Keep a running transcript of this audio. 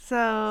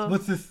So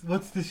What's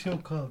this show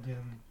called?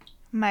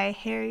 My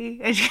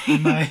Harry.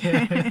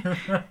 My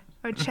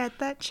Or Chat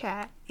That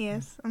Chat.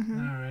 Yes.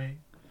 Mm-hmm. All right.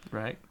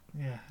 Right.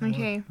 Yeah.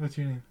 Okay. What's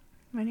your name?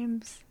 My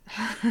name's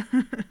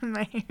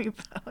My Harry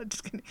Potter.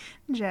 Just kidding.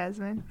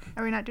 Jasmine.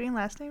 Are we not doing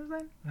last names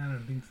then? I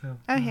don't think so.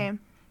 Okay.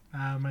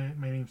 My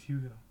name's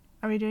Hugo.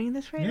 Are we doing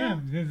this right now?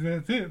 Yeah,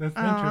 that's it. That's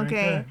the Oh, intro okay.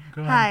 right there.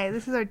 Go on. Hi,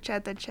 this is our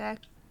Chat That Chat.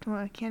 Well,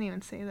 I can't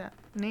even say that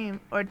name.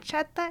 Or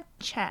Chat That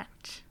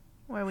Chat,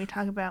 where we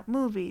talk about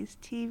movies,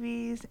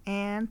 TVs,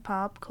 and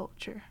pop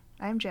culture.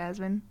 I'm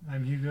Jasmine.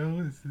 I'm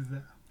Hugo.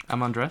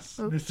 I'm Andres.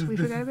 Oops, we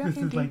forgot about this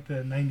is Indy. like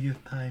the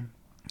 90th time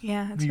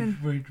Yeah,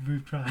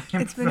 we've tried.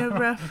 it's been a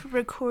rough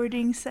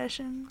recording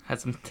session. Had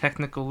some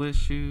technical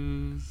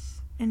issues.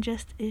 And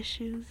just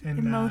issues. And,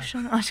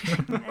 Emotional.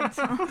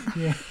 Mental.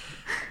 Yeah.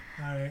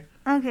 All right.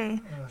 Okay,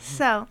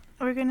 so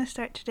we're going to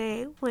start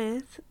today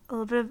with a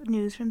little bit of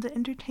news from the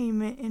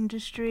entertainment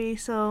industry.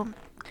 So,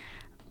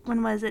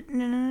 when was it?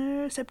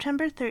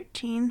 September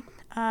 13th,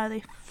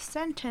 they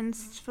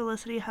sentenced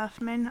Felicity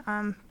Huffman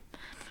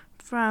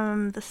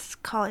from the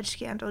college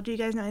scandal. Do you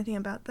guys know anything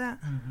about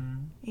that? Mm-hmm.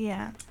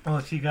 Yeah. Well,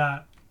 she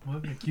got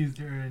accused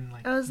her in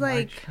like. It was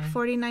like March, right?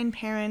 49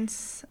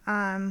 parents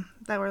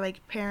that were like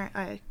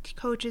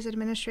coaches,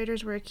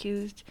 administrators were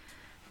accused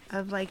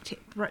of like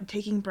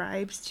taking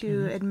bribes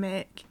to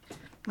admit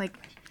like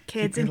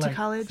kids She paid, into like,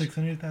 college.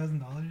 $600,000 or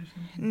something.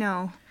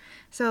 No.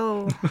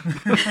 So,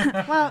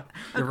 well,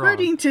 You're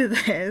according to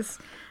this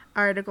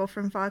article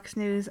from Fox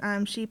News,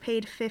 she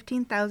paid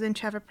 $15,000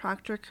 to have a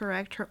proctor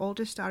correct her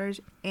oldest daughter's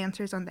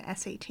answers on the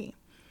SAT.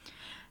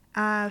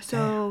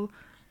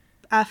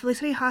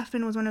 Felicity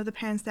Huffman was one of the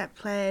parents that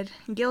pled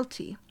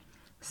guilty.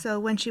 So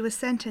when she was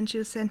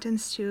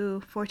sentenced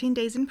to 14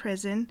 days in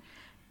prison,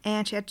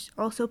 and she had to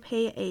also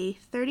pay a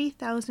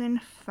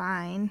 $30,000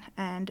 fine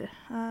and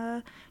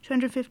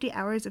 250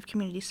 hours of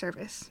community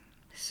service.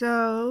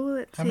 So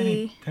let's see. How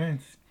many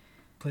parents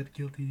pled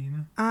guilty? Do you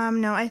know?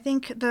 No, I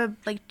think the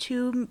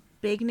two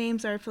big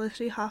names are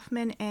Felicity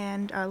Huffman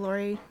and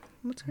Lori.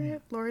 What's her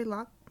name? Lori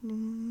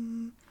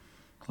Loughlin.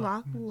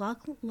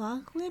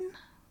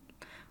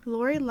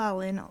 Lori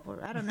Loughlin,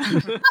 or I don't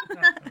know.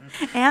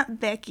 Aunt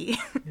Becky.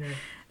 Yeah.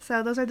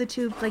 So those are the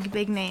two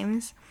big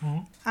names.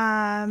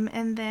 Mm-hmm.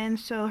 And then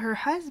so her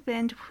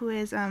husband, who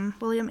is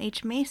William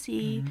H.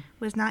 Macy,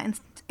 was not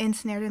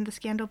ensnared in the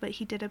scandal, but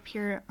he did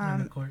appear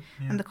in the court.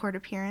 Yeah. in the court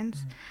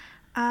appearance.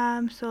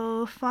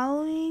 So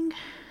following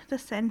the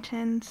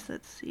sentence,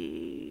 let's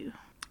see.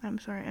 I'm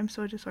sorry, I'm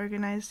so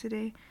disorganized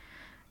today.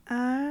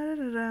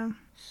 So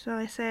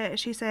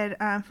she said,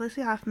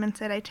 Felicity Huffman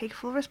said, I take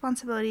full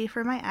responsibility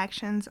for my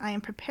actions. I am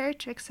prepared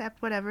to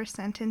accept whatever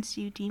sentence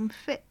you deem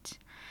fit.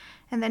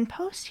 And then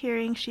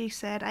post-hearing, she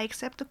said, I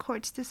accept the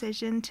court's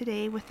decision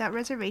today without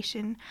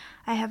reservation.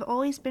 I have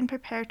always been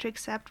prepared to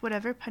accept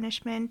whatever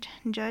punishment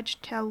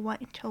Judge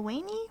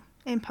Telwaney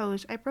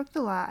imposed. I broke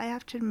the law. I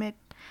have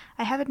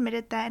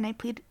admitted that,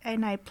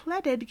 and I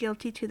pleaded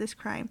guilty to this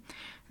crime.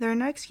 There are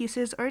no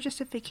excuses or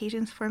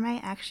justifications for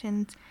my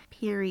actions,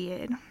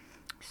 period.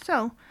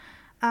 So,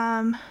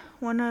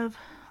 one of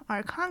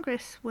our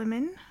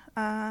congresswomen,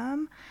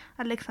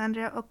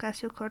 Alexandria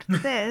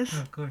Ocasio-Cortez,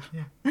 Of course,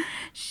 yeah.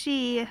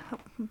 she,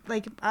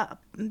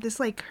 this,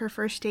 her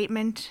first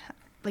statement,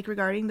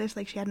 regarding this,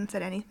 she hadn't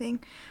said anything.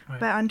 Right.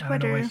 But on I don't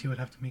Twitter, know why she would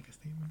have to make a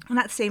statement.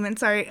 not statement,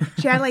 sorry.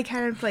 She had,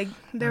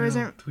 there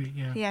wasn't, tweet,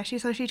 yeah. yeah, she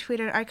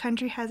tweeted, our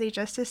country has a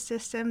justice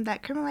system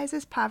that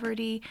criminalizes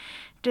poverty,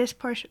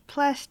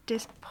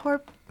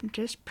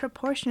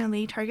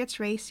 disproportionately targets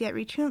race, yet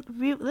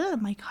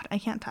routinely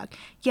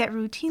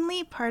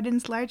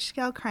pardons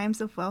large-scale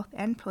crimes of wealth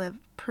and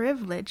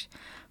privilege.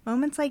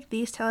 Moments like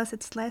these tell us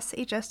it's less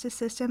a justice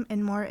system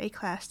and more a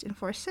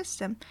class-enforced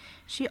system.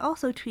 She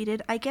also tweeted,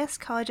 I guess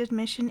college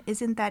admission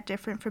isn't that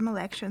different from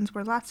elections,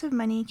 where lots of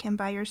money can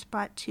buy your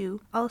spot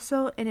too.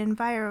 Also, an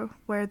environment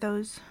where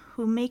those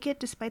who make it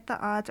despite the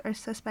odds are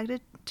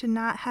suspected to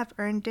not have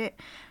earned it,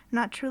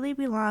 not truly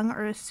belong,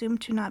 or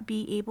assumed to not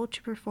be able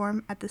to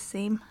perform at the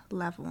same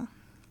level.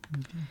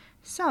 Mm-hmm.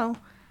 So,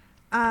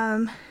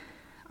 on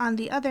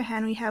the other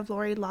hand, we have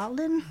Lori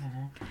Loughlin,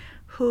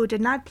 who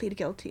did not plead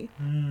guilty.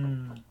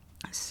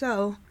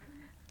 So,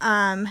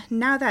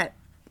 now that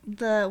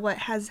what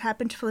has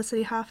happened to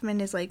Felicity Huffman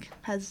is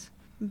has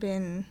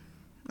been,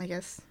 I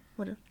guess,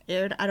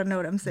 aired. I don't know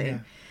what I'm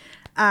saying.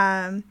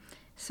 Yeah.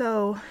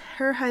 So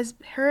her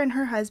and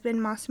her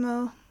husband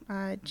Massimo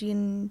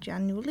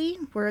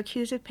Giannulli were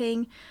accused of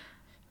paying,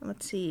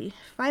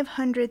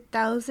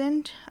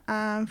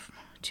 $500,000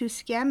 to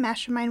scam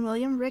mastermind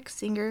William Rick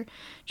Singer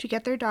to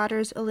get their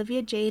daughters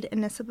Olivia Jade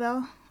and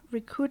Isabel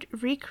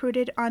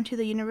recruited onto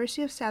the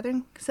University of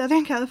Southern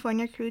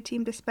California crew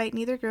team, despite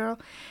neither girl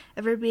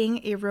ever being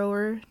a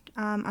rower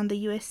on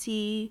the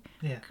USC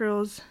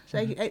girls.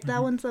 So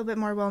that one's a little bit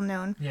more well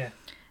known. Yeah.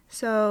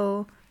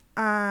 So,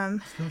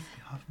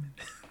 Felicity Huffman.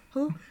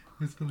 Who?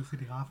 Who's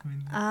Felicity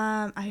Huffman?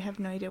 I have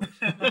no idea what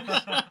she is.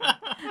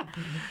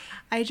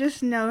 I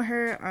just know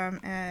her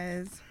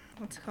as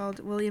what's called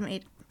William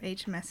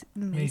H.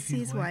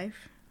 Macy's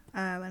wife.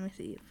 Let me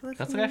see. That's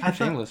Felicity the guy I from thought-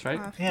 Shameless, right?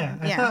 Hoffman. Yeah,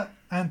 I thought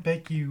Aunt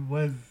Becky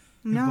was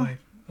his No. wife.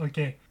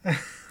 Okay. Okay.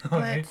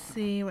 Let's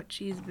see what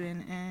she's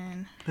been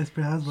in.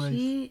 Desperate Housewives.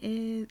 She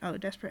is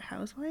Desperate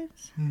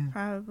Housewives, Yeah.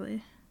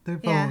 probably. They're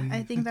Yeah, probably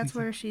I think that's 50s.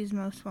 where she's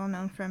most well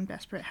known from.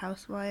 Desperate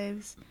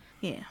Housewives.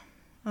 Yeah.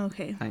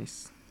 Okay.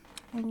 Nice.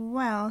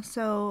 Well,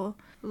 so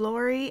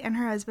Lori and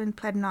her husband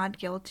pled not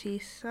guilty.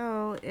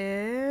 So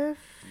if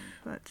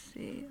let's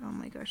see, oh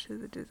my gosh, this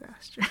is a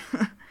disaster.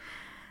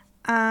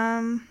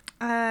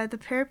 The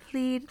pair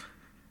plead.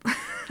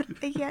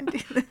 I can't do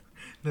this.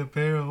 The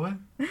pair of what?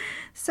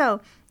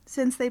 So,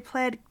 since they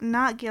pled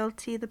not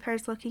guilty, the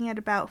pair's looking at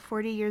about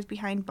 40 years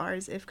behind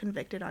bars if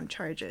convicted on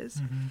charges.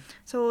 Mm-hmm.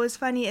 So what was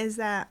funny is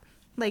that,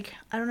 like,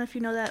 I don't know if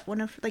you know that one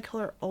of, like,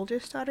 her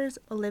oldest daughters,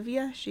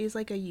 Olivia, she's,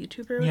 like, a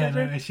YouTuber or Yeah,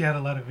 whatever. no, she had a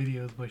lot of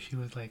videos where she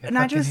was like, I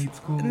Not fucking just, hate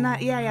school.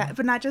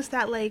 but not just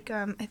that, like,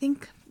 I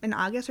think in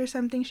August or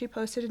something, she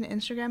posted an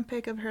Instagram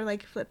pic of her,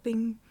 like,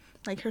 flipping,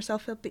 like,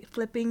 herself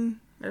flipping,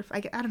 or, I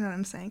don't know what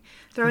I'm saying,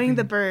 throwing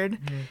the bird,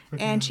 Yeah,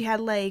 fucking- and she had,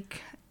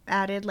 like,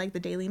 added, like, the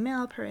Daily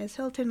Mail, Perez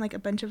Hilton, like, a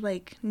bunch of,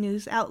 like,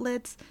 news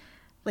outlets,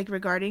 like,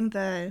 regarding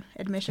the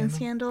admission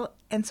scandal.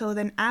 And so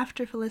then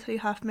after Felicity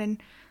Huffman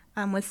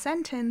was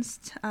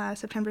sentenced,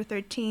 September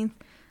 13th,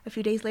 a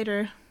few days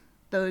later,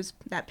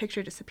 that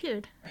picture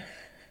disappeared.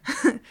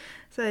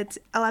 So it's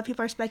a lot of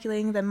people are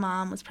speculating that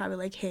mom was probably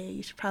like, hey,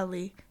 you should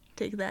probably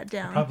take that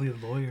down. Probably a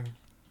lawyer.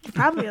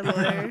 Probably a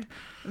lawyer.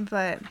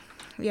 But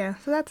yeah,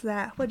 so that's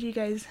that. What do you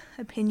guys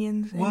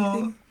opinions? Well,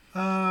 Anything?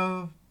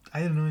 I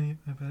didn't know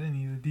about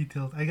any of the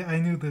details. I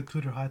knew the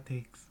Twitter hot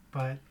takes,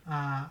 but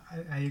I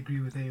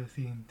agree with AOC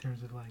in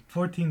terms of like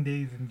 14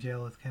 days in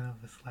jail is kind of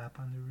a slap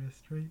on the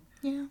wrist, right?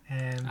 Yeah.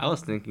 And I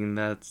was thinking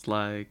that's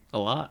like a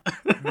lot.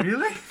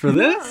 really? For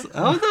this?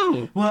 I don't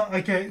know. Well,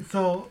 okay,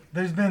 so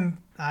there's been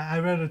I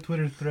read a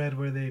Twitter thread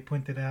where they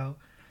pointed out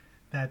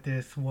that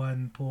this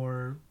one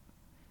poor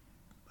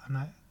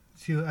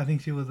I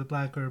think she was a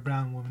black or a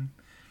brown woman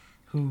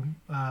who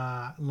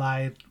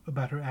lied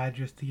about her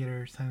address to get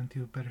her son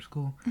into a better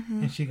school,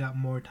 Mm-hmm. and she got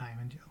more time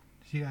in jail.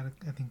 She got,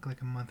 I think,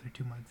 like a month or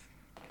 2 months.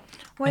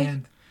 Wait,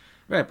 And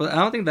Right, but I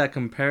don't think that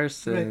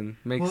comparison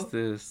makes Well-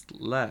 this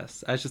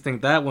less. I just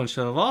think that one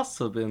should have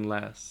also been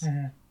less.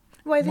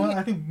 well,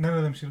 I think none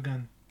of them should have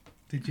gone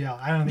to jail.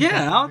 I don't think.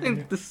 Yeah, that's I a don't good think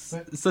idea. this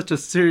But- is such a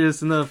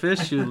serious enough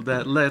issue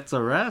that let's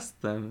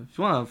arrest them. If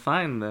you want to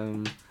find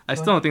them, I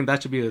still Well- don't think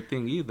that should be a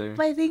thing either.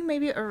 but I think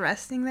maybe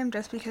arresting them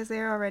just because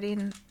they're already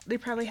they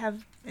probably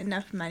have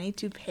enough money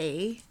to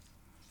pay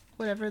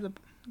whatever the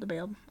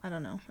bail. I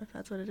don't know if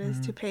that's what it is,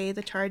 to pay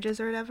the charges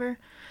or whatever.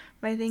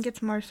 But I think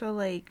it's more so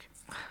like,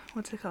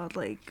 what's it called?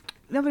 Like,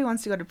 nobody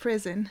wants to go to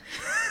prison.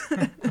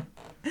 But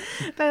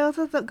it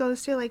also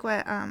goes to like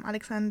what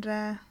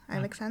Alexandria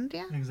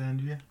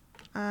Alexandria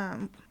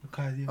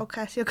Ocasio.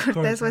 Ocasio-Cortez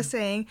Cortez. was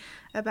saying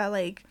about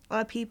like a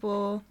lot of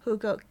people who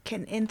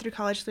can in through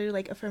college through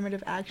like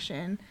affirmative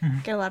action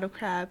get a lot of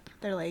crap.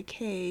 They're like,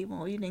 hey,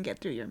 well, you didn't get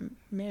through your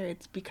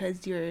merits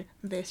because you're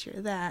this,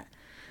 you're that.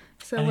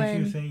 So And if you're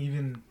when saying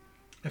even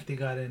if they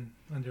got in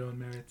on their own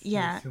merits,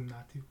 Yeah. you assume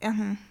not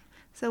to.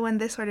 so when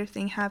this sort of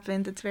thing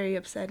happens, it's very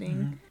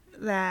upsetting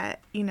that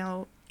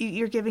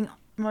you're giving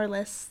more or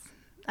less.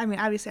 I mean,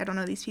 obviously, I don't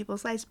know these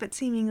people's lives, but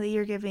seemingly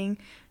you're giving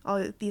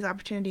all these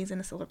opportunities in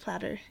a silver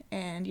platter,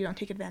 and you don't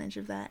take advantage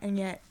of that, and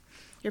yet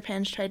your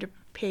parents try to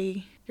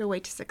pay your way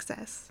to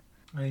success.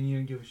 And you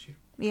don't give a shit.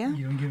 Yeah.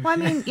 You don't give a Well,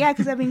 I shit. mean, yeah,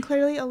 because I mean,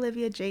 clearly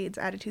Olivia Jade's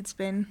attitude's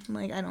been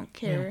like, I don't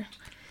care.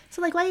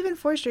 So, like, why even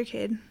force your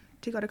kid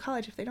to go to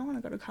college if they don't want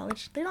to go to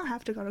college? They don't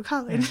have to go to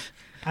college.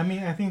 I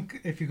mean, I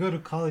think if you go to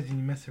college and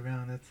you mess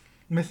around,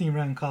 messing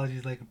around in college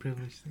is like a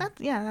privilege thing.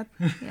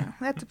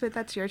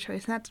 That's your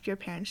choice. That's your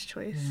parents'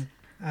 choice. Yeah.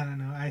 I don't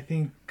know. I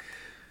think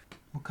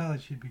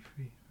college should be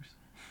free.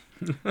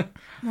 Or something.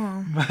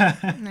 Well,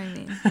 But, I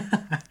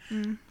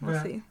mean, we'll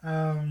but, see.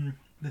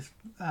 This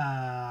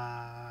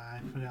I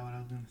forgot what I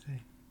was gonna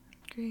say.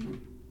 Great.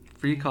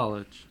 Free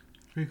college.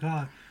 Free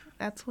college.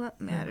 That's what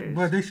matters.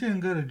 But they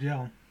shouldn't go to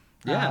jail.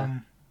 Yeah.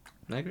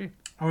 I agree.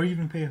 Or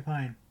even pay a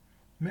fine.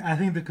 I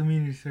think the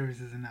community service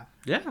is enough.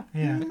 Yeah.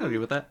 Yeah. I can agree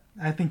with that.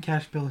 I think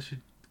cash bills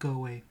should go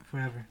away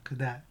forever because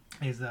that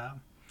is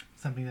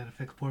something that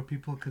affects poor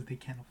people because they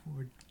can't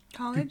afford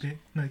College? to pay.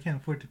 No, they can't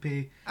afford to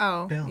pay.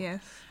 Oh, Bill.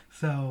 yes.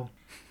 So,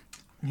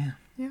 yeah.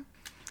 Yeah.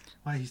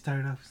 Why you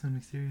started off with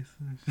something serious?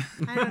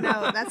 I don't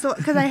know. That's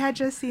because I had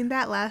just seen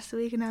that last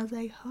week, and I was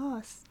like, oh,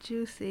 it's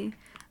juicy.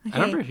 Okay.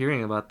 I remember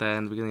hearing about that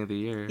in the beginning of the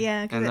year.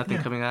 Yeah, 'cause and it- nothing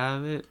Yeah. coming out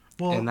of it.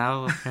 Well, And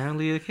now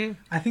apparently it came.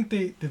 I think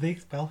did they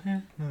expel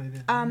her? No, they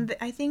didn't.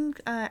 I think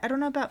I don't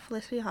know about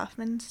Felicity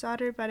Huffman's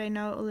daughter, but I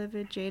know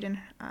Olivia Jade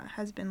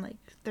has been like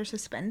they're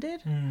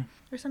suspended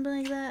or something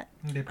like that,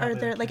 They or probably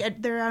they're can't.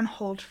 like they're on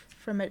hold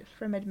from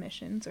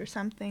admissions or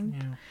something.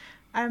 Yeah.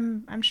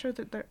 I'm sure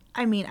that they're.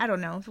 I mean, I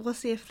don't know. We'll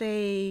see if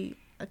they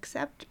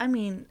accept. I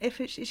mean, if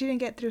she didn't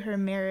get through her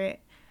merit,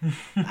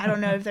 I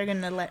don't know if they're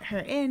gonna let her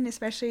in,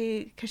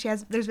 especially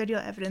because there's video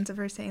evidence of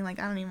her saying like,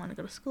 I don't even want to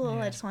go to school.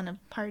 Yeah. I just want to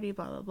party.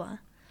 Blah blah blah.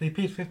 They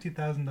paid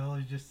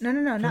 $50,000 just. No,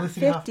 not Felicity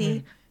 50.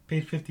 Huffman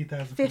paid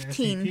 $50,000 for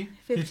 15. the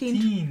SAT?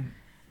 15.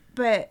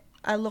 But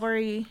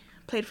Lori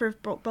played for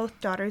both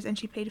daughters, and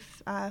she paid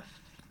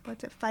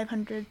what's it,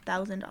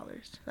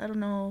 $500,000. I don't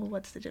know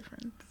what's the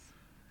difference.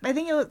 I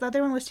think the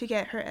other one was to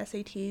get her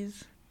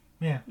SATs.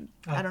 Yeah.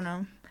 I don't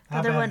know. The How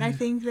other bad one, do I you-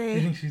 think Do you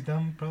they. think she's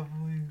dumb?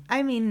 Probably.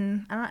 I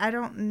mean, I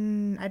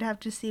don't. I'd have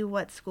to see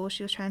what school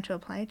she was trying to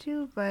apply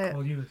to, but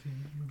Well, USC.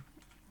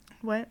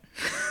 what?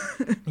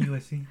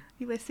 USC.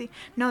 USC.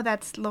 No,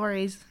 that's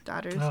Lori's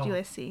daughter's Oh.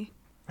 USC.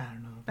 I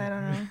don't know. I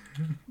don't know.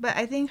 But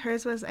I think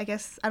hers was, I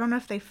guess, I don't know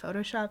if they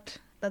photoshopped.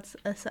 That's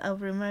a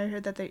rumor I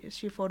heard that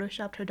she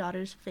photoshopped her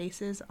daughter's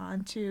faces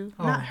onto,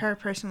 Oh. not her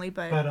personally,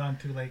 but But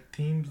onto like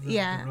teams. The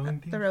rowing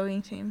teams? the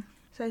rowing team.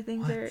 So I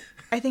think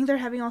What? they're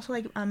having also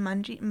like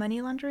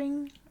money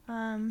laundering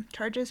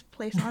charges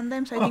placed on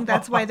them. So I think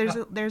that's why there's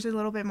a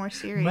little bit more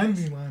serious.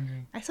 Money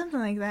laundering. Something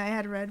like that I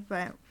had read,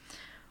 but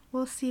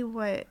we'll see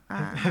what.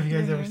 Have you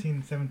guys they're ever hearing.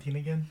 seen 17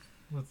 Again?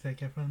 With Zac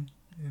Efron?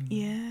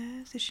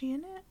 Yes, is she in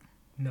it?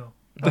 No.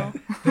 Oh.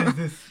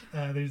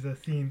 There's a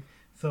scene.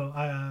 So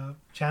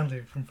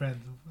Chandler from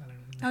Friends. I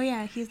don't know. Oh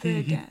yeah, he's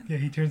the dad.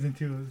 He turns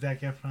into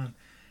Zac Efron,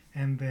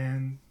 and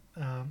then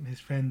his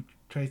friend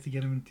tries to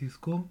get him into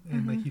school,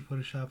 and like he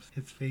photoshops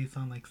his face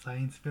on like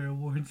science fair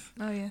awards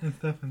Oh yeah. and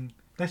stuff, and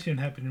that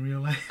shouldn't happen in real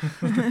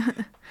life.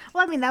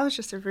 Well, I mean, that was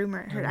just a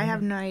rumor. A I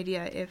have rumor? no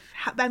idea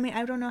I mean,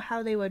 I don't know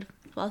how they would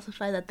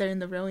falsify that they're in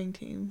the rowing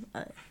team.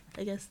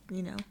 I guess,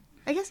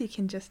 I guess you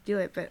can just do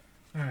it, but.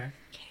 All right.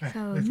 So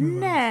let's move on.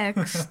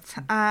 next,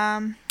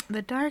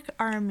 the Dark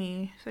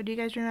Army. So do you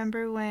guys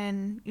remember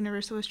when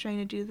Universal was trying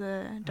to do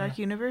the Dark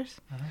Universe?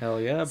 Hell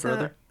yeah,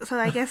 brother. So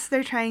I guess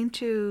they're trying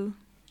to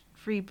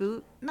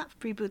not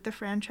reboot the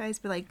franchise,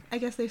 but like, I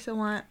guess they still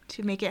want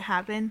to make it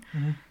happen.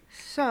 Mhm.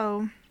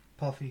 So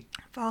Paul Feig.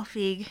 Paul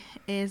Feig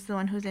is the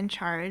one who's in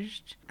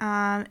charge.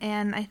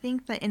 And I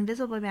think the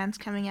Invisible Man's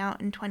coming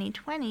out in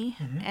 2020,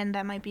 and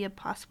that might be a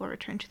possible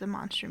return to the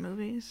monster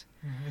movies.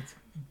 Yeah, it's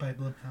by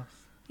Blumhouse.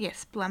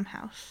 Yes,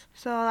 Blumhouse.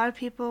 So a lot of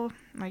people,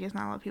 I guess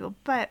not a lot of people,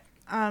 but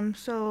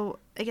so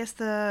I guess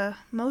the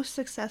most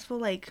successful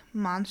like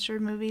monster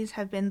movies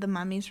have been the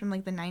Mummies from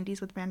like the 90s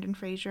with Brandon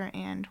Fraser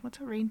and what's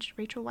her range,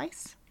 Rachel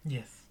Weisz?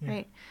 Yes. Yeah.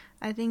 Right.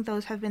 I think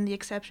those have been the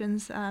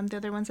exceptions. The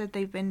other ones that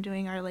they've been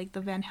doing are like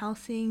the Van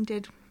Helsing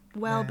did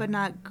well, but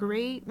not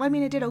great. Well, I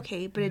mean, it did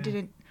okay, but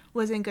it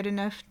wasn't good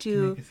enough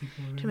to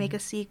make a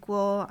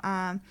sequel.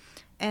 And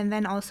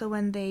then also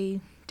when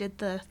they did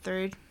the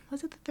third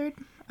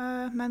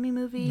Mummy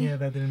movie? Yeah,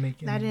 that didn't make.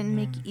 That didn't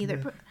make yeah.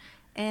 either.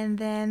 And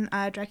then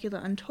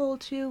Dracula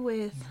Untold too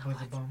with. Was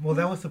a bomb. Well,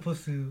 that was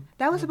supposed to.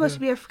 That was supposed to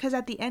be because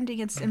at the ending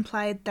it's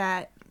implied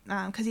that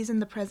because he's in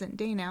the present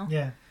day now.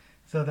 Yeah.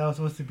 So that was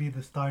supposed to be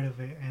the start of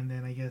it, and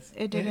then I guess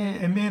It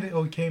didn't. It made it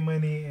okay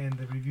money, and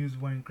the reviews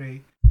weren't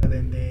great. So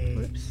then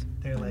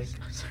they're like,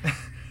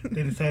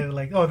 they decided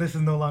like, oh, this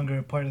is no longer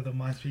a part of the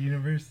monster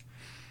universe,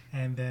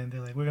 and then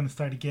they're like, we're gonna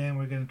start again.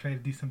 We're gonna try to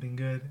do something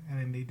good, and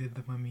then they did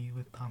the Mummy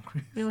with Tom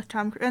Cruise. With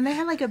Tom Cruise, and they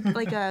had like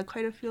a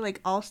quite a few like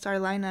all-star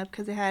lineup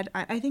because they had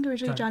I think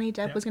originally Johnny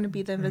Depp was going to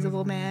be the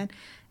Invisible Man,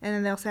 and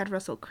then they also had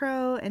Russell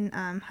Crowe and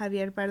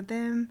Javier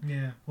Bardem.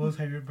 Yeah, what was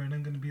Javier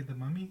Bardem gonna be the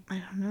Mummy?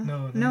 I don't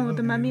know. No, No,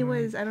 the Mummy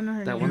was I don't know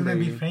her That He name. was one gonna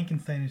be lady.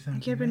 Frankenstein or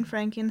something. It could have been right?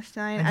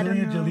 Frankenstein. I don't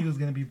Angelina know. Jolie was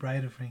gonna be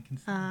Bride of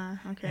Frankenstein.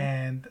 Okay.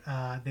 And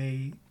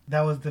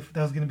that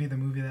was gonna be the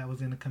movie that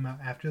was gonna come out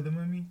after the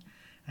Mummy,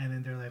 and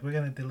then they're like, we're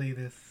gonna delay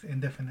this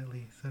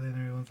indefinitely. So then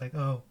everyone's like,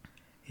 oh,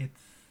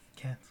 it's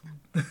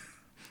canceled.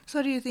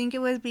 So do you think it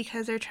was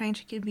because they're trying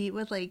to compete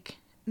with like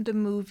the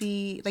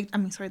movie, the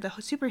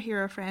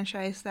superhero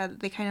franchise that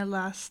they kind of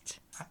lost?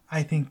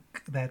 I think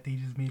that they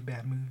just made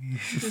bad movies.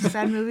 Just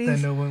bad movies? that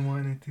no one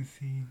wanted to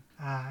see.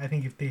 I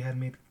think if they had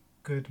made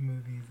good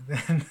movies,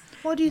 then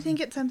Well, do you think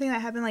it's something that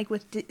happened like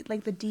with the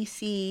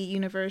DC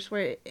universe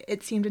where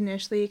it seemed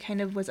initially kind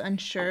of was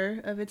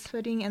unsure of its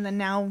footing, and then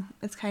now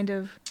it's kind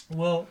of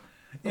well,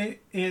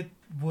 it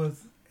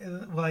was.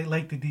 Well,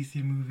 like the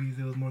DC movies,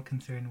 it was more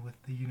concerned with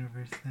the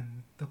universe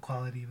than the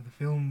quality of the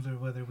films or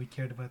whether we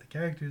cared about the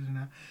characters or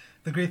not.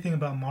 The great thing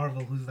about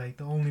Marvel, who's like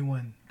the only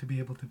one to be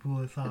able to pull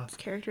this off, it's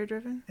character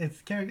driven.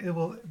 it's character.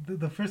 Well,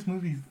 the first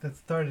movies that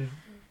started,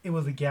 it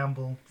was a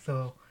gamble,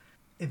 so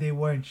they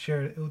weren't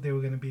sure they were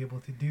going to be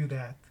able to do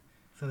that.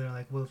 So they're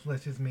like, well,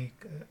 let's just make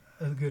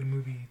a good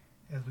movie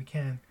as we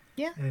can.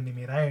 Yeah. And then they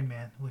made Iron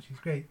Man, which is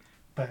great.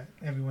 But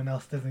everyone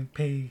else doesn't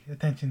pay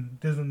attention,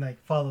 doesn't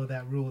like follow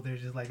that rule. They're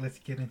just like, let's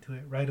get into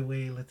it right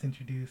away. Let's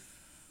introduce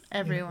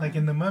Everyone. Like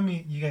in The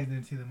Mummy, you guys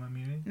didn't see The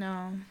Mummy, right?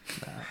 No.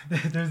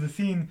 There's a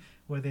scene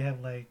where they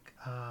have like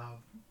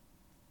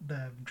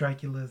the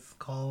Dracula's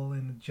skull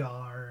in a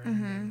jar,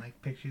 and then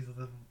like pictures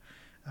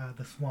of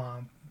the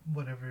swamp,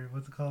 whatever.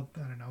 What's it called? I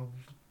don't know.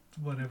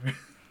 Whatever.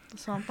 The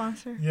Swamp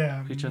Monster?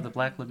 Yeah. Creature of the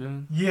Black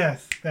Lagoon.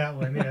 Yes, that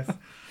one. Yes.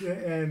 Yeah,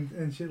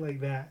 and shit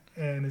like that,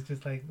 and it's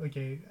just like,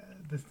 okay,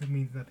 this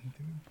means nothing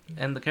to me.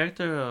 And the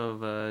character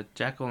of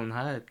Jekyll and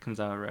Hyde comes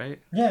out, right?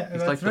 Yeah, He's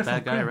that's like the Russell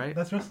bad guy, Crowe. right?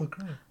 That's Russell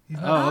Crowe. He's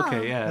Oh, not,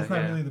 okay, yeah. that's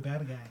not yeah. really the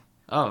bad guy.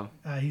 Oh,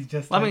 He's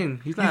just. well, I like,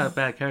 mean, he's not a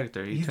bad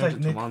character. He he's turns like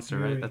into a Nick monster,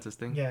 Fury. right? That's his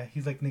thing. Yeah,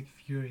 he's like Nick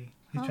Fury.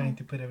 He's Oh. trying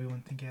to put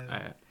everyone together.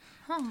 Alright.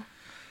 Huh.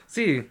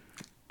 See,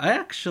 I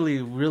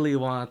actually really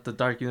want the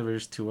Dark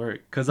Universe to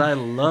work because I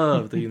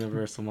love the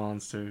Universal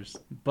monsters,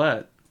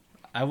 but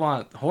I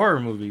want horror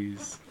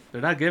movies.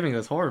 They're not giving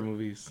us horror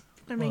movies.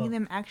 They're Well, making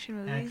them action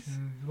movies.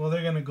 Action. Well,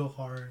 they're gonna go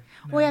horror.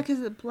 Well, yeah, because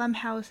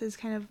Blumhouse is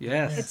kind of.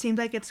 Yes. It seems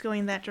like it's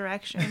going that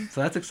direction.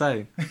 So that's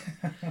exciting.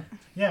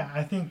 Yeah,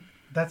 I think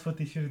that's what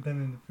they should have done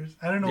in the first.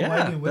 I don't know why Yeah,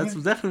 they that's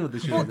wouldn't. definitely what they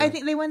should Well, have I done.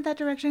 think they went that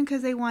direction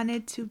because they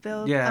wanted to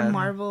build Yeah. a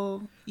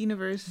Marvel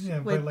universe Yeah,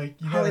 but, with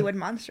like, you Hollywood gotta-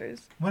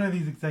 monsters. One of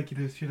these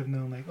executives should have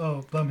known, like,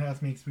 oh,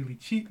 Blumhouse makes really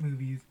cheap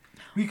movies.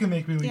 We can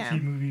make really Yeah.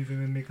 cheap movies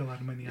and then make a lot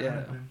of money out Yeah.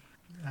 of them.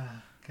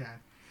 God.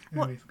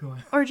 Well, Anyways, go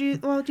on. Or do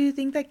you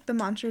think like the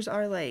monsters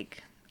are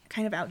like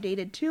kind of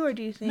outdated too, or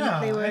do you think No,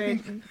 they were? I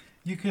think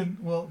you can.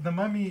 Well, the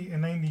Mummy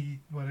in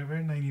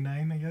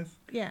 99, I guess.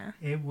 Yeah.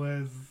 It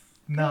was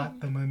not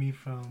the Mummy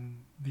from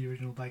the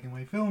original black and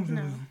white films. It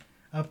No. was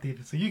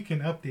updated, so you can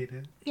update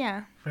it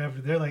Yeah.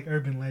 forever. They're like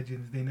urban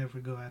legends. They never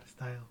go out of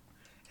style.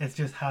 It's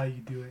just how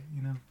you do it,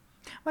 you know.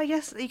 Well, I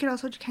guess you could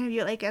also kind of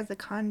view it like as the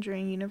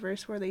Conjuring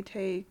universe, where they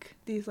take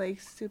these like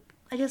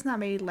I guess not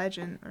maybe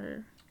legend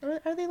or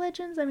are they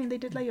legends? I mean, they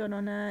did La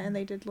Llorona and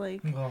they did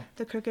like Well,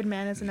 the Crooked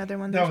Man is another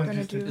one That they're one's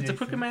gonna just a do. Is the Jason.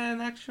 Crooked Man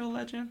an actual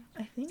legend?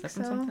 I think Is that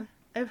from so. something?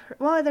 I've heard,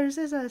 well, there's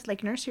this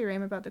like nursery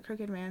rhyme about the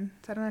Crooked Man,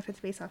 so I don't know if it's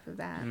based off of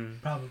that.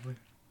 probably.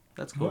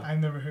 That's cool. Well, I've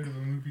never heard of a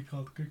movie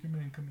called Crooked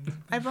Man coming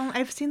out.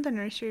 I've seen the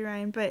nursery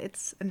rhyme, but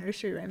it's a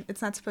nursery rhyme.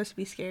 It's not supposed to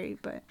be scary,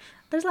 but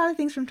there's a lot of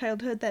things from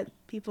childhood that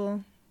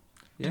people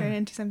turn Yeah.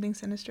 into something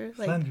sinister,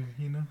 like Slender,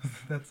 you know.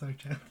 That's our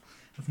child.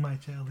 That's my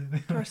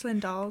childhood. porcelain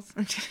dolls.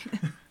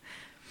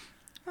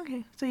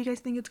 Okay, so you guys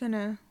think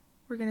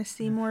we're gonna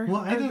see more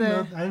Well, I of didn't the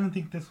know. I don't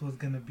think this was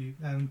gonna be.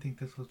 I don't think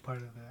this was part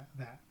of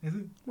that. Is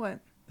it what?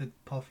 the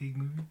Paul Feig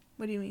movie?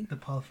 What do you mean? The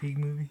Paul Feig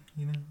movie.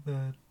 You know,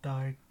 the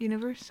dark.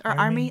 Universe or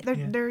Army? army? They're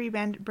Yeah. they're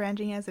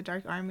rebranding as the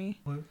Dark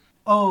Army.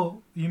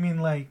 Oh, you mean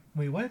like?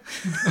 Wait, what?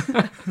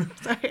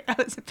 Sorry, I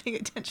wasn't paying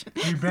attention.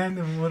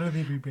 Rebranding? What are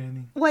they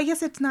rebranding? Well, I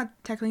guess it's not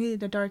technically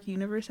the Dark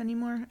Universe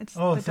anymore. It's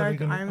Oh, the so they're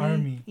Dark gonna Army.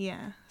 Army.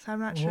 Yeah, so I'm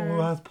not What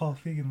sure. has Paul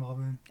Feig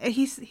involved in?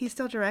 He's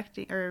still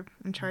directing or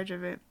in charge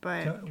of it,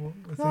 but So well,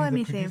 he's let the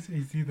me see. producer-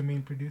 Is he the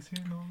main producer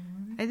in all the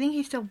movies? I think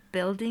he's still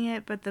building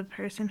it. But the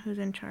person who's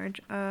in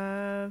charge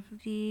of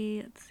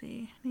the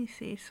let me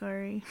see.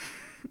 Sorry.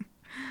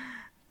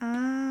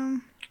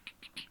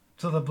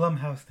 So the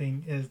Blumhouse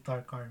thing is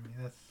Dark Army.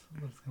 That's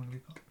what it's gonna be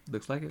called.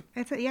 Looks like it.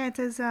 It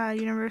says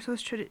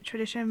Universal's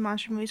tradition of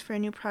monster movies for a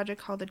new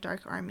project called the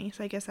Dark Army.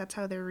 So I guess that's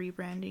how they're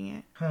rebranding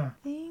it. Huh?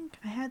 I think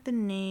I had the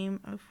name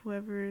of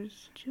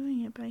whoever's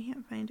doing it, but I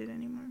can't find it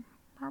anymore.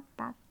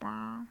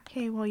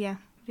 Okay, well, yeah.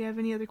 Do you have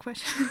any other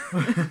questions?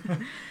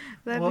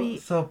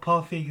 So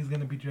Paul Feig is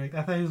gonna be direct.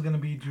 I thought he was gonna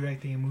be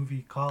directing a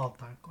movie called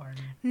Dark Army.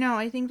 No,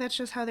 I think that's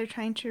just how they're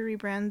trying to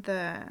rebrand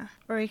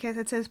or I guess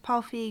it says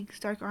Paul Feig's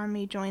Dark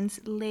Army joins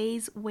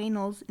Les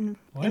Whannell's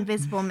What?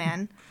 Invisible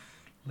Man.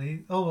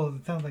 Oh well,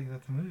 it sounds like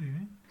that's a movie,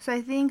 right? So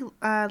I think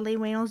Leigh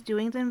Whannell's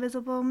doing the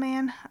Invisible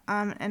Man,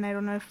 and I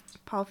don't know if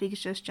Paul Feig's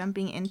just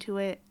jumping into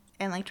it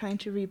and like trying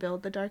to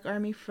rebuild the Dark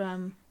Army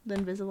from the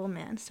Invisible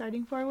Man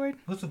starting forward.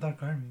 What's the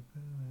Dark Army?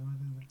 What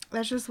is it?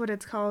 That's just what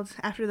it's called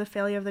after the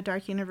failure of the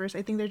Dark Universe.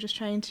 I think they're just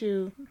trying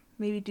to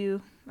maybe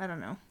do, I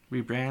don't know.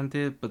 Rebrand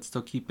it, but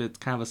still keep it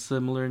kind of a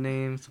similar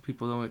name so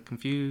people don't get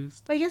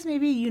confused. I guess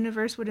maybe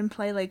universe would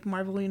imply like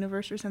Marvel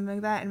Universe or something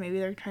like that, and maybe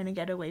they're trying to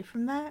get away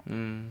from that.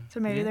 So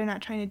maybe Yeah. they're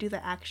not trying to do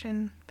the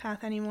action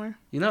path anymore.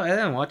 You know, I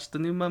didn't watch the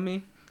new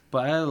Mummy,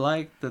 but I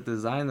liked the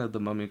design of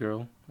the Mummy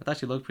girl. I thought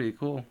she looked pretty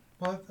cool.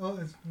 Well,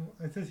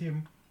 it says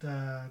here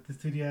the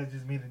studio has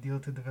just made a deal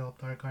to develop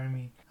Dark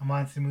Army, a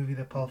monster movie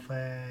that Paul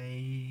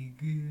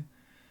Feig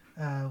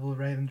will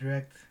write and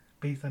direct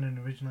based on an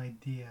original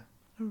idea.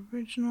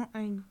 Original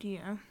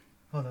idea.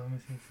 Hold on, let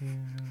me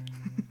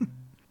see.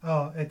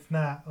 Oh, it's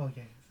not.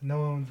 Okay, so no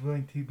one's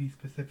willing to be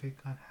specific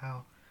on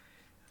how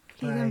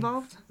He's Feig's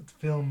involved?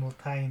 film will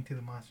tie into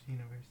the monster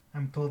universe.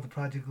 I'm told the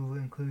project will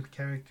include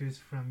characters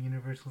from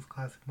Universal's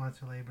classic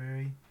monster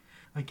library.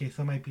 Okay,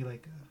 so it might be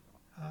like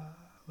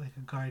a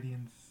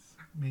Guardians,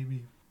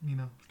 maybe,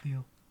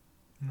 deal.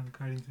 The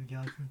Guardians of the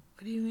Galaxy.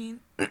 What do you mean?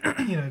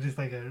 Just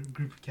like a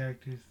group of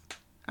characters.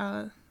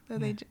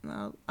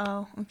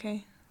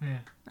 Okay. Yeah.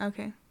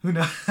 Okay. Who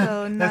knows?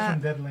 So That's not...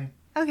 from Deadline.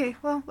 Okay,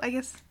 well, I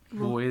guess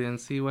We'll wait and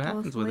see what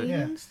happens with wait it. Yeah.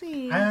 and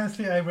see.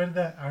 I read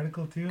that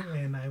article too,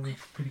 and I was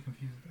pretty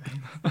confused.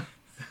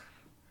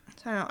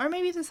 So I don't know. Or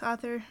maybe this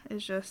author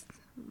is just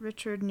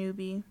Richard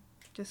Newby.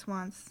 Just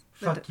wants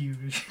Fuck you,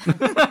 Rich.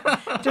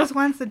 just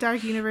wants the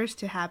Dark Universe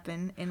to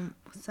happen in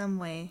some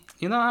way.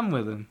 You know, I'm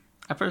with him.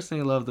 I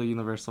personally love the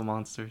Universal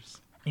monsters.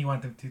 You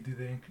want them to do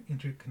the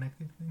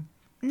interconnected thing?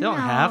 They don't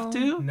have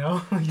to.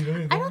 No, you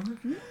don't. I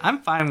don't.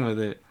 I'm fine with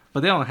it,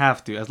 but they don't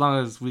have to as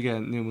long as we get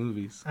new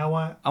movies. I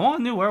want I want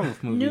a new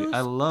werewolf movie. New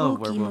I love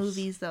spooky werewolves.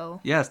 movies though.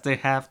 Yes, they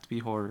have to be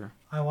horror.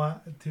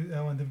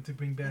 them to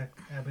bring back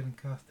Abbott and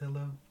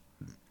Costello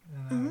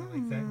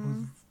Like Zach,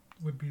 who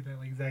would be that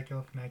like Zach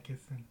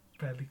Galifianakis and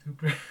Bradley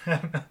Cooper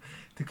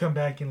to come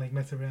back and like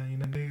mess around, you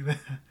know,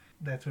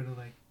 that sort of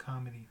like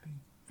comedy thing.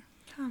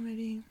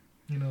 Comedy.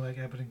 You know, like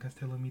Abbott and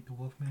Costello meet the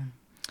Wolfman.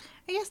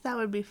 I guess that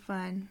would be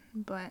fun,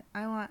 but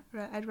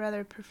I'd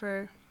rather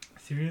prefer.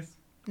 Serious?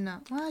 No,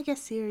 well, I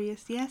guess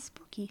serious. Yeah,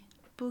 spooky.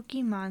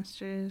 Spooky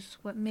monsters.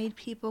 What made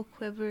people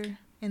quiver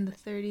in the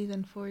 30s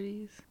and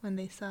 40s when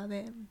they saw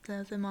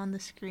them on the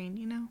screen,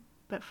 you know?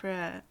 But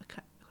for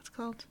what's it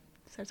called?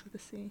 Starts with a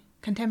C.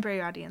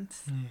 Contemporary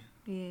audience.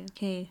 Yeah.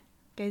 Okay.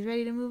 Guys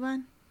ready to move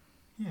on?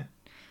 Yeah.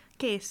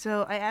 Okay,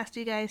 so I asked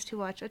you guys to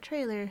watch a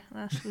trailer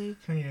last week.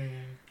 Yeah.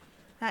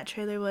 That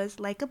trailer was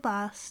Like a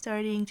Boss,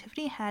 starring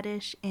Tiffany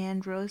Haddish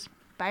and Rose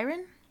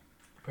Byrne?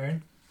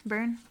 Byrne?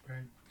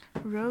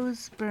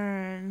 Rose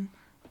Byrne.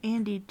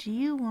 Andy, do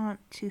you want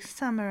to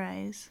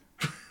summarize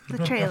the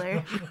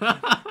trailer?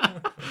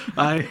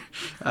 I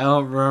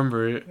don't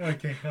remember it.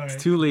 Okay, all right.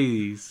 It's two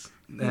ladies,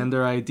 and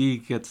their ID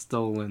gets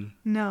stolen.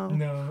 No.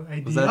 No,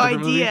 idea. Was that a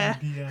different movie?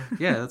 Idea.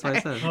 Yeah, that's what I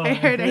said. I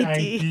heard okay,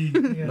 ID.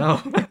 Yeah.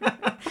 No.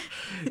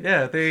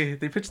 Yeah, they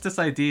pitched this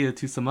idea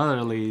to some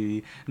other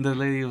lady, and the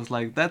lady was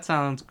like, "That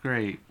sounds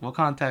great. We'll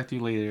contact you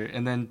later."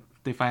 And then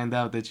they find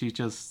out that she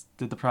just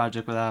did the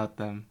project without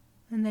them.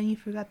 And then you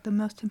forgot the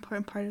most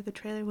important part of the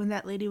trailer when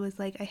that lady was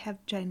like, I have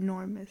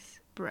ginormous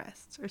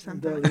breasts or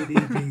something. That lady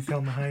is being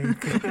Selma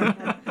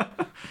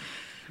Hayek.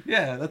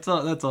 Yeah, that's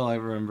all I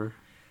remember.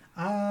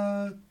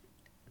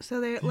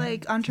 So they're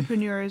like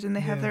entrepreneurs and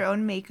they have their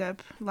own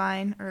makeup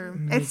line, or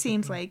it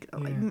seems like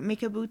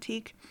makeup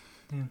boutique.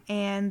 Yeah.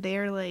 And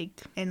they're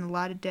like in a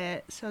lot of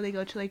debt, so they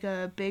go to like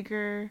a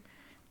bigger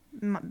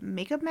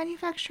makeup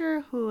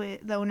manufacturer who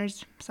the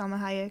owner's Salma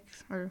Hayek,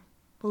 or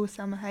who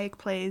Salma Hayek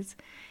plays,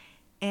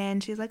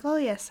 and she's like, "Oh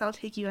yes, I'll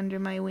take you under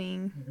my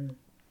wing,"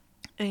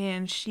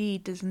 and she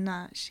does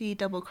not. She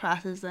double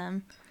crosses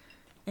them,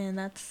 and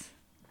that's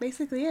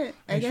basically it.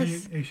 I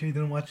guess. Are you sure you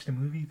didn't watch the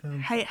movie?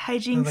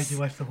 Hijinks. Like you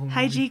watched the whole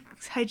movie.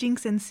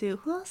 Hijinks ensue.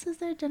 Who else is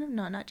there?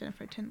 No, not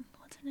Jennifer Tin.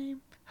 What's her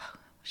name?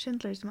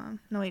 Schindler's Mom.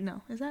 No, wait,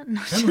 no. Is that? No,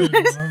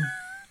 Schindler's Mom.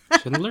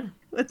 Schindler?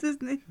 What's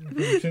his name?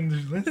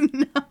 Schindler's List?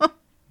 No.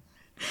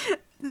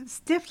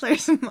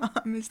 Stifler's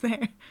mom is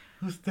there.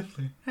 Who's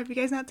Stifler? Have you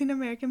guys not seen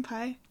American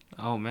Pie?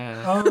 Oh,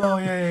 man. Oh,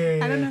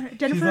 yeah. I don't know.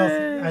 Jennifer I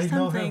know her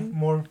something.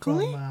 more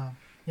Cooley? from...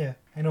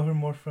 I know her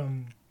more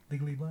from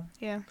Legally Blonde.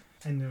 Yeah.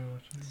 I never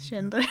watched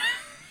Schindler.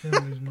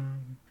 Schindler's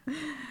Mom.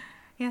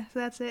 Yeah, so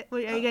that's it. Are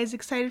you guys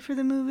excited for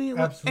the movie?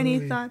 Absolutely.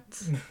 Any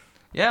thoughts?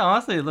 Yeah,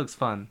 honestly, it looks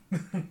fun.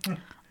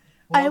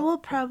 I will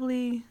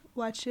probably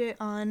watch it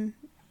on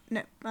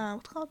what's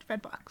it called?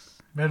 Redbox.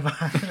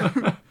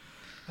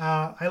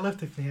 I love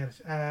Tiffany Haddish.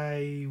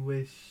 I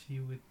wish she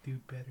would do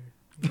better.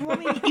 Well, I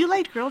mean, you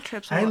liked Girl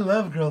Trip. So I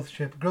love Girls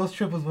Trip. Girls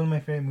Trip was one of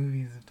my favorite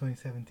movies of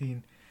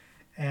 2017,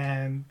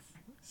 and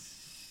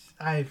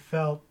I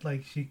felt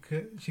like she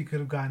could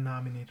have gotten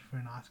nominated for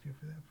an Oscar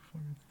for that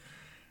performance.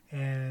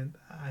 And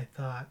I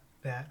thought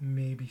that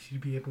maybe she'd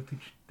be able to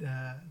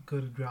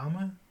go to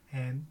drama.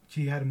 And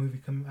she had a movie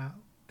come out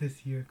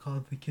this year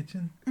called The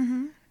Kitchen,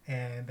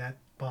 and that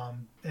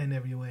bombed in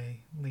every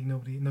way. Like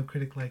no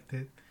critic liked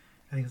it.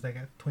 I think it's like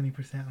at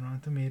 20% on Rotten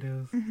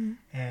Tomatoes,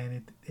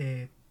 and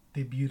it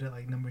debuted at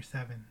like number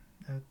 7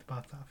 at the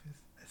box office.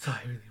 So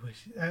I really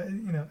wish,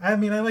 I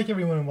mean, I like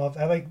everyone involved.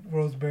 I like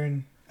Rose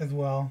Byrne as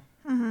well,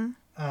 and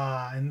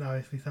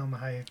obviously Salma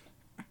Hayek.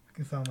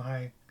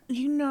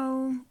 You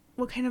know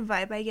what kind of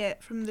vibe I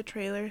get from the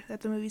trailer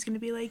that the movie's gonna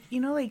be like? You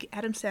know, like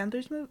Adam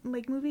Sandler's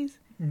movies.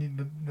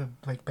 The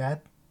like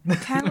bad.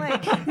 Kind of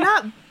like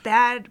not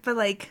bad, but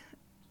like.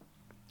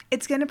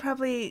 It's gonna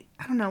probably,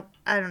 I don't know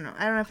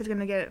if it's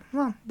gonna get it.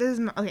 Well, this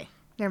is, okay,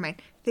 never mind.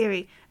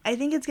 Theory. I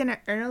think it's gonna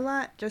earn a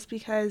lot just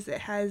because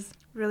it has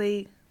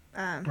really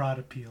broad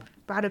appeal.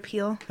 I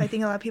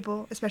think a lot of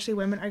people, especially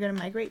women, are gonna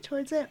migrate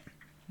towards it.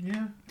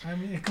 Yeah, I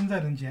mean, it comes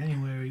out in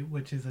January,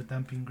 which is a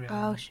dumping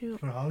ground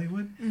for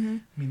Hollywood. I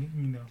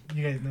mean,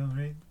 you guys know,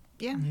 right?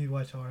 Yeah. You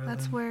watch horror.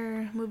 That's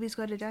where movies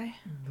go to die.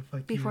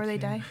 Before they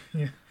die.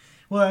 Yeah.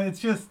 Well, it's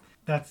just...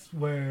 That's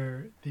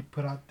where they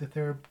put out the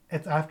third...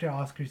 It's after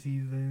Oscar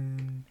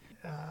season.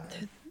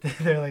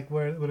 They're like,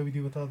 what do we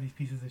do with all these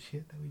pieces of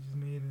shit that we just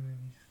made? And then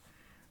we just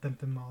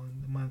dump them all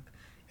in the month.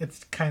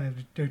 It's kind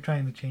of... They're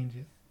trying to change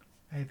it,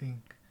 I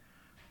think.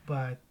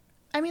 But...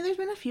 I mean, there's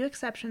been a few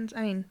exceptions.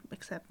 I mean,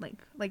 except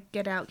like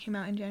Get Out came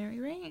out in January,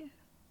 right?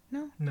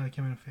 No? No, it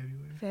came out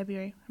in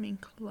February. I mean,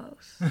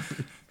 close.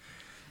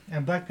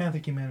 And Black Panther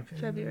came out in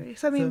February.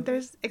 So, I mean,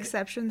 there's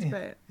exceptions,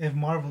 but... If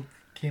Marvel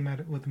came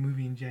out with a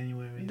movie in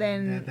January,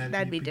 then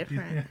that'd be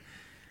different.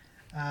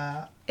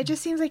 It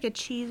just seems like a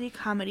cheesy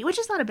comedy, which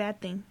is not a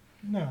bad thing.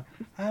 No.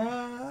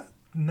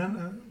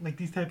 Like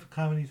these type of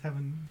comedies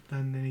haven't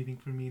done anything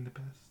for me in the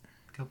past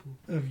couple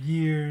of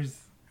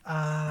years.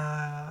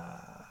 I'm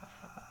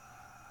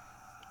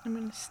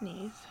gonna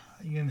sneeze.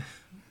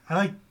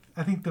 I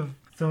think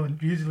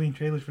usually in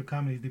trailers for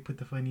comedies they put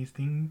the funniest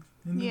things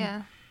in them.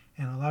 Yeah.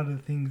 And a lot of the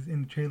things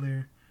in the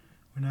trailer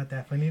were not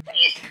that funny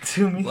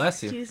to me.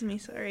 Bless you. Excuse me,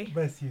 sorry.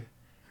 Bless you.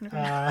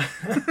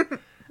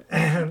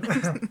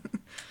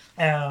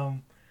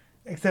 And,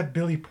 except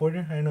Billy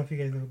Porter. I don't know if you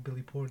guys know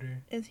Billy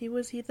Porter.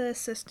 Was he the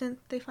assistant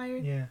they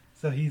fired? Yeah.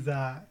 So he's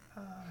an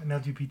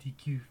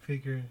LGBTQ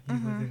figure.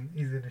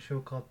 He's in a show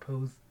called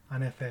Pose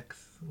on FX,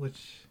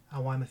 which I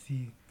want to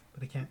see,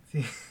 but I can't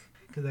see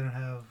because I don't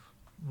have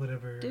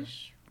whatever.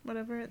 Dish,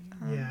 whatever.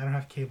 Yeah, I don't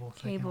have cable,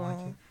 so Cable. I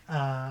can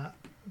watch it.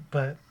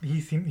 But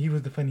he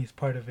was the funniest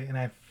part of it, and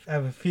I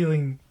have a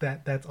feeling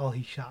that that's all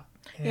he shot.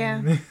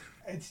 And Yeah.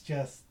 It's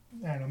just,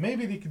 I don't know,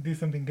 maybe they could do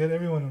something good.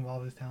 Everyone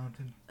involved is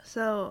talented.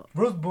 So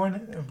Rose Byrne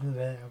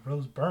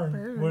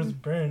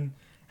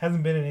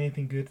hasn't been in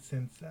anything good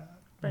since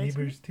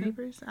Neighbors 2.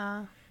 Neighbors.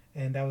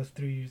 And that was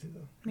 3 years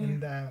ago. Yeah.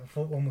 And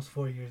almost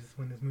 4 years is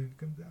when this movie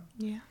comes out.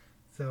 Yeah.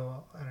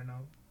 So, I don't know.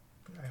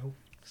 I hope.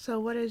 So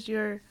what is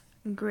your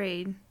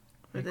grade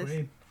for My this?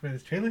 grade for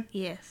this trailer?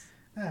 Yes.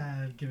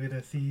 I'd give it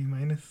a C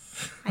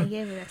minus. I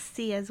gave it a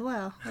C as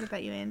well. What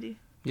about you, Andy?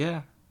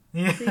 Yeah.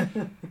 Yeah.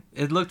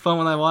 It looked fun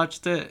when I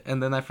watched it,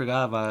 and then I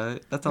forgot about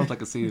it. That sounds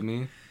like a C to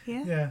me.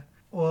 Yeah. Yeah.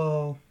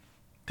 Well,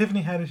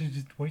 Tiffany Haddish is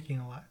just working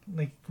a lot.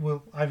 Like,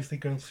 well, obviously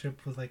Girls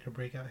Trip was like her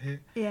breakout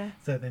hit. Yeah.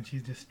 So then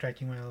she's just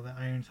striking while the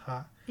iron's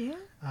hot. Yeah.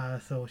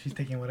 So she's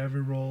taking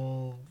whatever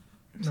role,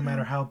 no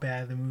matter how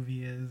bad the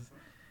movie is,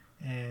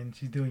 and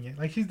she's doing it.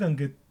 Like, she's done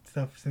good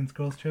stuff since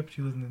Girls Trip.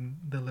 She was in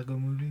the Lego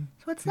movie.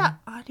 So what's that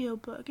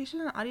audiobook? Is she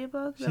an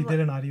audiobook? She did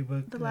an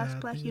audiobook. The Last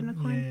Black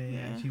Unicorn?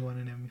 Yeah. She won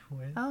an Emmy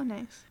for it. Oh,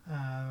 nice.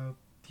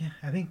 Yeah,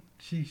 I think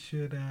she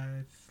should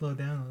slow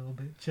down a little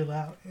bit, chill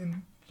out,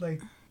 and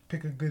like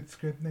pick a good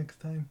script next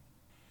time.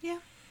 Yeah.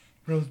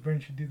 Rose Byrne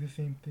should do the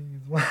same thing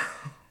as well.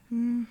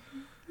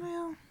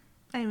 Well,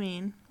 I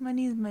mean,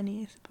 money's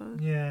money, I suppose.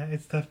 Yeah,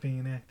 it's tough being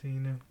an actor, you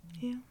know.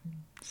 Yeah.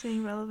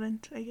 Staying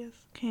relevant, I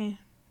guess. Okay.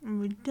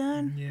 We're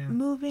done. Yeah.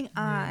 Moving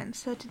on. Yeah.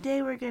 So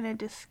today we're going to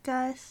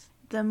discuss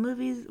the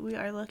movies we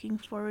are looking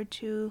forward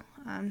to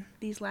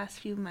these last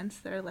few months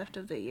that are left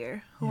of the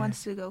year. Who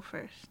wants to go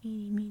first?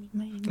 You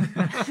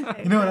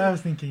know what I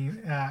was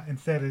thinking?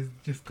 Instead is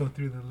just go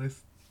through the list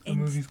of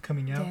movies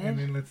coming out, and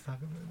then let's talk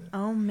about it.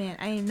 Oh man,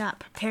 I am not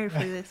prepared for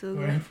this.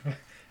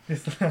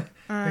 Just for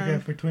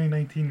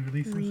 2019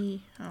 releases.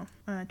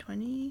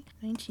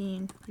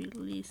 2019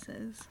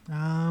 releases.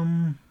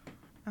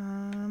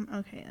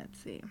 Okay, let's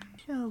see.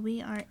 So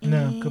we are in.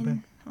 No, go back.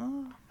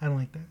 Oh, I don't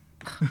like that.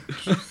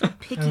 so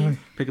picky.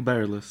 Pick a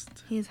better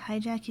list. He's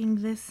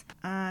hijacking this.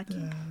 I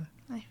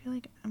feel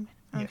like I'm.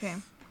 Okay.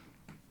 Yes.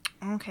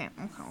 Okay.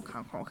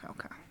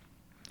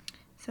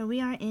 So we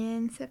are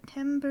in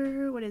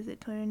September. What is it?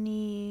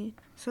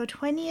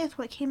 20th.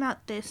 What came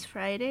out this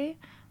Friday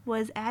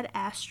was Ad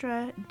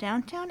Astra,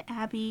 Downtown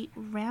Abbey,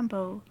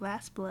 Rambo: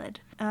 Last Blood.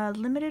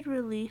 Limited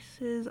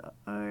releases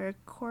are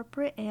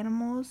Corporate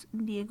Animals,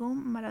 Diego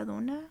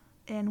Maradona,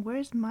 and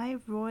Where's My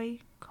Roy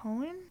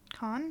Con?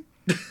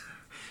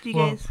 Do you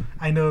guys?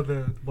 I know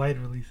the wide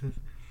releases.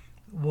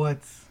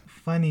 What's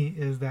funny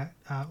is that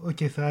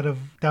so out of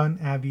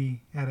Downton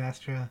Abbey, Ad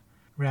Astra,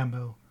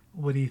 Rambo,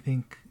 what do you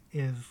think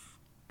is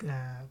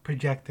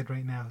projected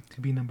right now to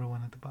be number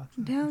one at the box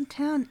office?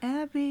 Downtown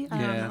Abbey. I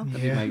don't know.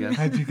 that'd be my guess.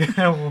 How'd you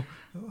guess?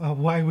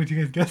 Why would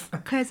you guys guess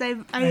that? Because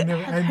I've I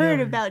heard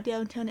never- about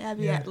Downton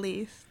Abbey Yeah. at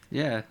least.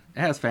 Yeah, it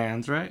has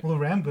fans, right? Well,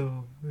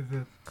 Rambo is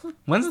a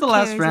When's Who the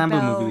last cares Rambo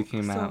about movie that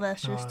came out?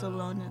 Sylvester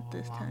Stallone at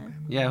this long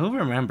time. Yeah, who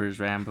remembers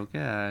Rambo?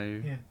 Get out of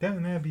here. Yeah,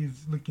 Downton Abbey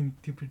is looking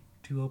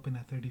to open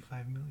at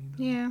 35 million.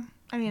 Yeah,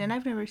 I mean, and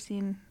I've never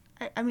seen.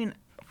 I mean,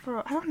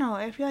 I don't know.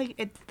 I feel like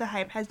the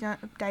hype has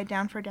died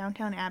down for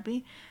Downtown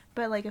Abbey,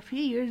 but like a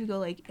few years ago,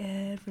 like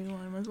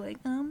everyone was like,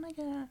 "Oh my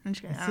god!" I'm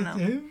just kidding. I don't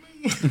know.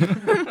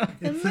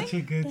 It's such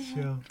a good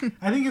show.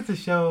 I think it's a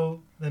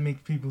show that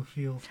makes people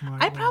feel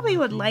smart. I probably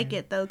while would like watching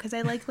it though, because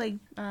I like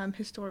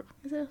historical.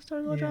 Is it a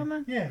historical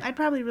drama? Yeah. I'd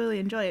probably really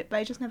enjoy it, but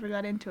I just never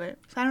got into it.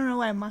 So I don't know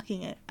why I'm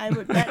mocking it. I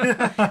would.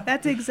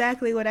 That's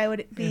exactly what I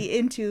would be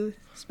into,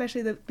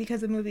 especially because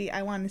the movie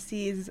I want to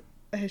see is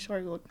a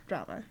historical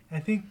drama. I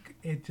think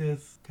it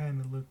just kind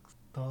of looks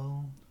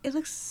dull It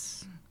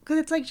looks because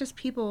it's like just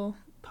people,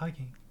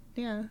 talking,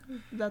 yeah,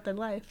 about their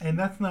life. and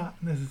that's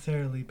not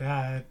necessarily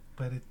bad,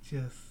 but it's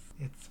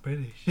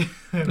British.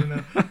 I don't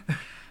know.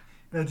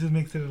 That just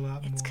makes it a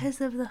lot more. It's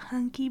because of the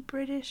hunky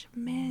British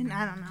men.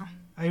 I don't know.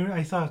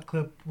 I saw a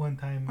clip one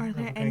time Are of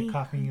there a guy any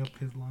coughing up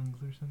his lungs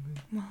or something.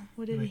 Well,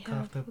 what did Like he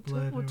have? coughed up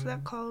blood or What's that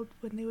whatever. called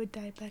when they would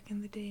die back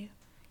in the day?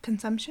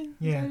 Consumption?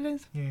 Is Yeah. that what it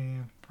is?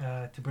 Yeah.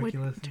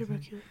 Tuberculosis.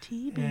 Tuberculosis.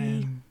 TB.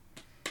 And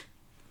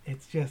it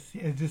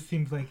just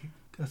seems like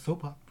a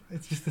soap opera.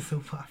 It's just a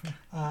soap opera.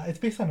 It's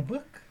based on a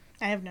book.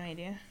 I have no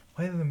idea.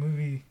 Why did the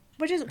movie?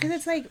 Which is because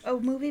it's like a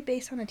movie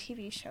based on a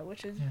TV show,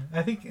 which is Yeah,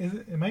 I think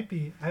it might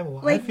be. I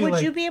like. feel Would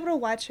like, you be able to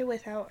watch it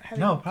without having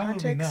No, probably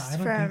context not. I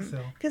don't from? think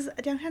so. Because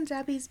Downton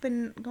Abbey's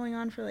been going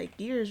on for like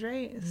years,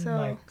 right? So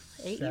like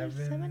 8 years,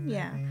 7, I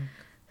yeah. think.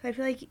 So I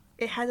feel like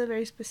it has a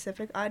very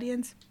specific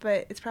audience,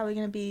 but it's probably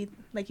gonna be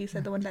like you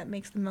said, the one that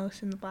makes the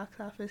most in the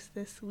box office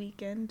this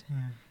weekend.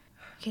 Yeah.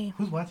 Okay.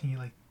 Who's watching it?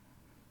 Like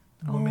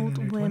women in Old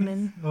their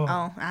women. 20s.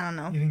 Oh, I don't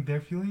know. You think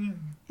they're feeling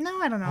it?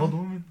 No, I don't know. Old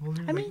women?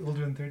 Older, I mean-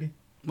 older than 30?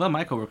 Well,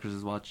 my coworkers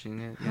is watching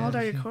it. How old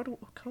Yeah. are your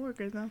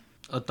coworkers though?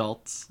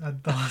 Adults.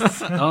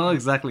 Adults. I don't know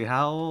exactly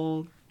how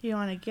old. You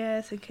want to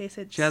guess in case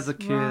it's She has a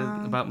kid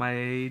wrong? about my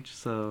age,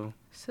 so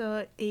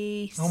So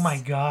Oh my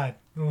god.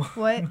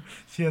 What?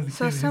 She has a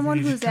So kid his someone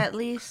age. who's at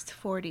least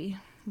 40,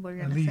 we're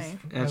At gonna least. say.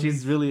 and At she's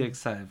least. really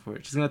excited for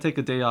it. She's gonna take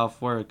a day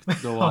off work to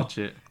go watch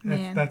it.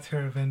 Man. That's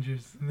her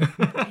Avengers.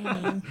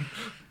 Dang.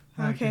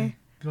 Okay.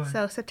 Go on.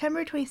 So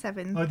September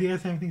 27th. Oh, do you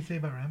guys have anything to say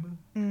about Rambo?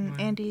 Or-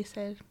 Andy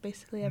said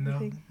basically No?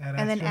 everything. Ad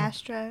And then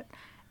Astra? Astra.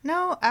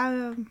 No,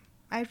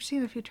 I've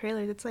seen a few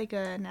trailers. It's like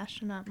an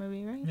astronaut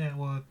movie, right? Yeah,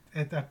 well,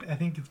 I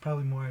think it's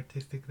probably more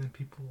artistic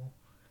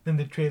than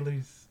the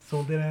trailers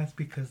sold it as,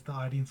 because the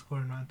audience score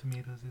on Rotten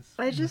Tomatoes is.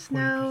 I in the just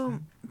know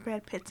 40%.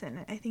 Brad Pitt's in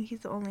it. I think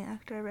he's the only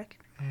actor I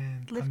recognize.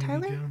 And Liv Tommy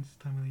Lee Tyler? Jones,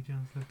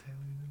 Liv Tyler,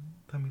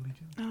 Tommy Lee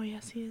Jones. Oh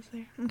yes, he is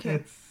there. Okay.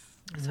 It's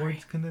Sorry.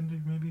 awards contender,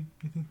 maybe,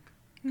 you think?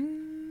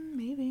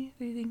 Maybe.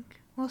 Do you think?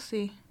 We'll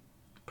see.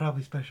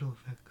 Probably special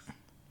effects.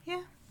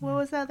 Yeah. What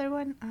was the other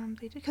one?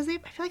 They did because I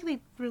feel like they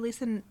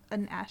release an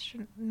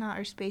astronaut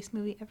or space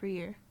movie every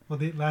year. Well,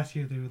 last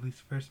year they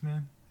released First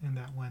Man, and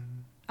that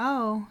won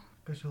Oh,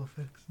 special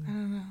effects. I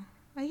don't know.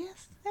 I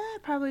guess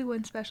probably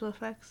win special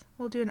effects.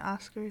 We'll do an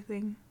Oscar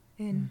thing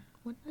in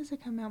when does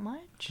it come out?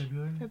 March?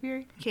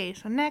 February. Okay,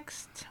 so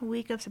next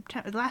week of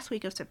September, last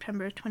week of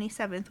September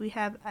 27th, we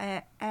have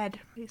how do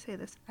you say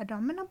this?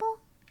 Abominable?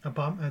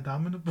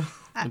 Abominable.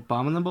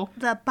 Abominable?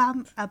 The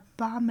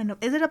abominable.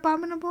 Is it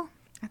abominable?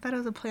 I thought it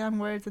was a play on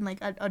words and like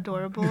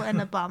adorable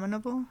and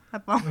abominable.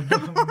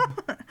 Abominable.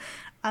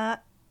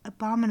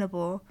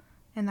 Abominable.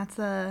 And that's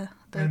the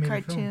Animated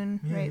cartoon,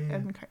 film. Yeah,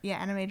 right? yeah.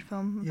 Animated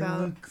film Yeah, about.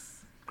 it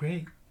looks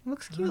great.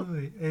 Looks cute.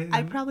 Lovely.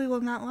 I probably will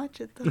not watch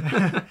it though.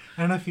 I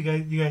don't know if you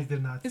guys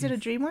did not. Is see it a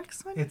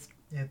DreamWorks one? It's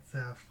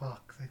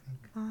Fox, I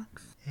think,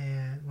 Fox.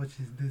 and which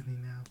is Disney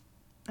now.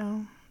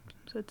 Oh,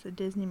 so it's a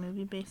Disney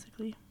movie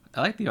basically.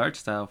 I like the art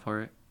style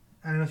for it.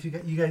 I don't know if you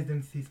guys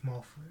didn't see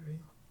Smallfoot, right?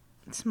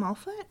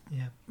 Smallfoot?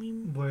 Yeah,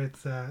 where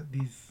it's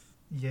these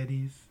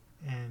Yetis,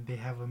 and they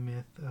have a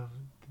myth of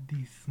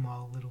these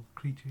small little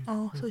creatures.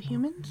 Oh, They're so small-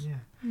 humans? Yeah,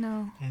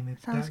 No. and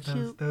it Sounds that was,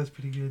 cute. that was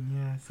pretty good.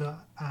 Yeah, so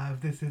if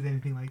this is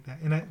anything like that,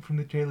 and from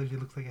the trailers, it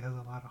looks like it has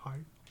a lot of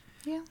heart.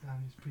 Yeah. So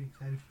I'm just pretty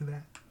excited for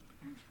that.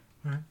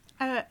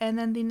 And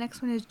then the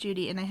next one is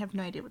Judy, and I have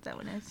no idea what that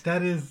one is.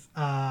 That is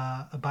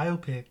a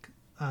biopic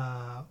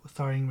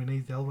starring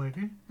Renee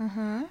Zellweger.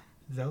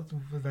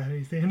 Was that how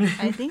you say it?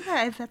 I think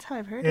that's how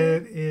I've heard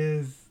it. It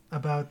is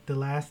about the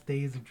last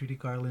days of Judy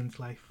Garland's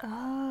life.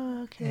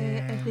 Oh, okay. I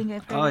And- think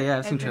I've heard Oh yeah, I've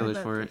I've seen heard trailers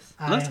about for it. this.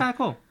 Looks I- kind of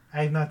cool.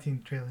 I have not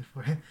seen trailers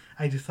for it.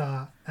 I just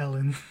saw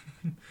Ellen,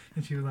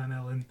 and she was on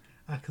Ellen,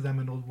 because I'm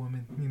an old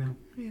woman, you know.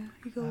 Yeah,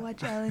 you go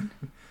watch Ellen.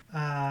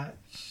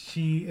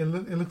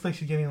 It looks like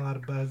she's getting a lot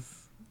of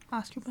buzz,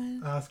 Oscar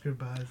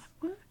buzz.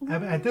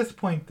 At this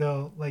point,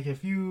 though, like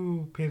if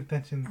you paid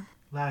attention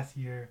last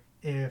year,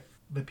 if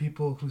the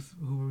people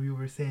who we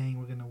were saying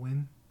were gonna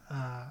win,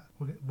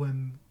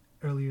 won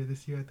earlier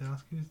this year at the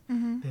Oscars,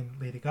 then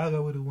Lady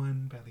Gaga would have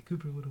won, Bradley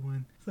Cooper would have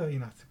won. So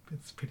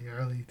it's pretty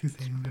early to say.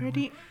 who's gonna win.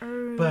 Pretty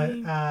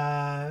early.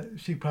 But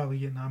she'd probably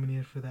get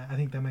nominated for that. I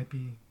think that might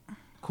be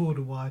cool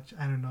to watch.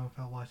 I don't know if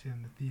I'll watch it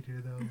in the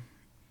theater though.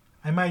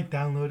 I might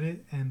download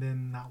it and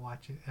then not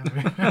watch it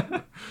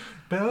ever.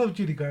 But I love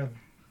Judy Garland.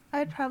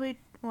 I'd probably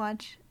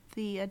watch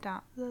the I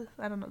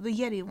don't know, the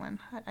Yeti one.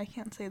 I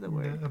can't say the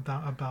word.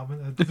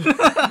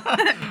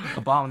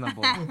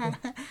 Abominable.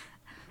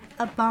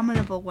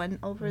 Abominable one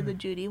over the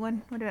Judy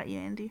one. What about you,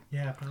 Andy?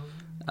 Yeah, probably.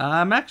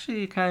 I'm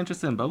actually kind of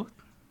interested in both.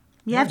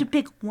 You have to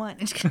pick one.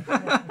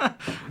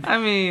 I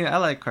mean, I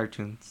like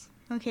cartoons.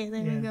 Okay,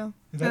 there you go.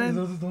 Is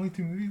those the only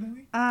two movies that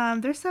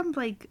week? There's some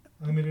like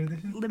Limited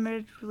edition?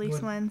 limited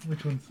release ones.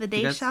 Which ones? The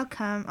Day guys- Shall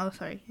Come. Oh,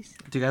 sorry.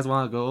 Do you guys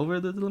want to go over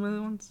the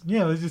limited ones?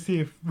 Yeah, let's just see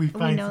if we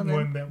find know one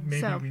them. that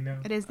maybe So, we know.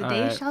 It is The All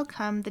Day right. Shall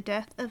Come, The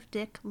Death of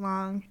Dick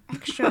Long,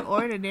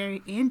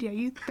 Extraordinary. Andy, are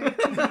you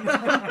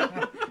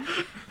 13?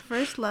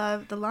 First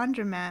Love, The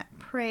Laundromat,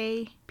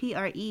 Prey,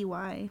 Prey,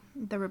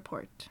 The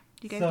Report.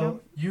 Do you guys know?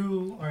 So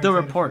you are The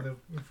excited Report.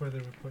 for the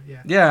report,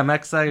 yeah. Yeah, I'm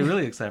excited,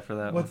 really excited for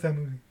that What's one. that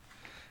movie?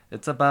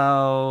 It's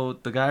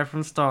about the guy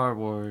from Star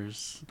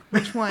Wars,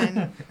 Which one?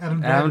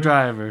 Driver. Adam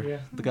Driver, Yeah.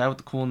 the guy with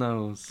the cool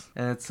nose.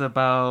 And it's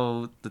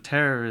about the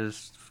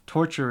terrorist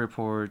torture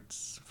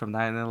reports from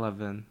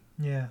 9/11.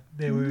 Yeah,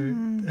 they were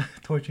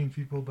torturing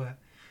people, but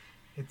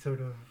it's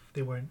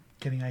they weren't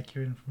getting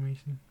accurate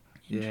information.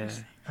 Yeah.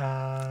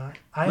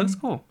 Looks Looks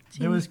cool.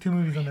 There was two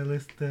movies on the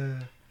list.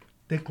 The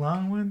Dick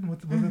Long one.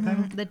 What's the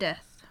title? The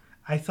Death.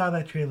 I saw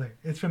that trailer.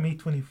 It's from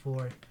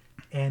A24,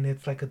 and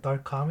it's like a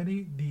dark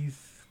comedy.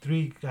 These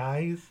three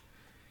guys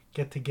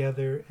get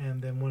together,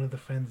 and then one of the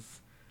friends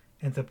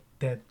ends up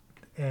dead,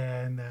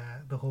 and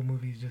the whole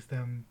movie is just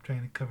them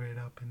trying to cover it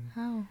up and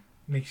Oh.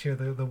 make sure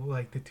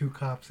the two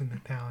cops in the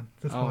town,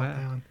 it's a small yeah.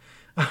 town,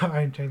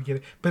 aren't trying to get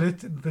it. But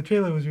the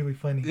trailer was really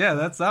funny. Yeah,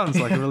 that sounds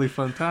like a really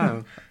fun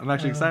time. I'm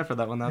actually excited for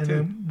that one now And too.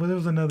 then, well, there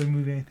was another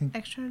movie, I think.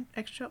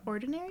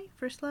 Extraordinary?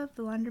 First Love?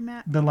 The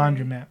Laundromat? The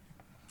Laundromat.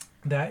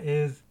 That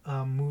is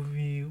a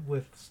movie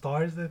with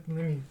stars. I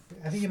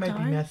think it might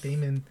be Matt Stars?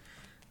 Damon.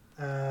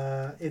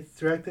 It's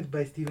directed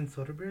by Steven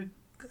Soderbergh,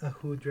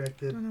 who I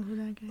directed don't know who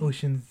that guy is.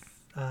 Ocean's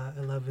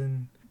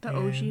 11. The and-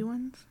 OG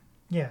ones?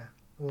 Yeah,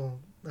 well,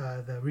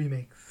 the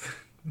remakes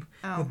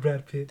Oh. with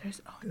Brad Pitt.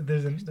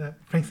 There's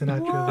Frank Sinatra was in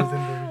the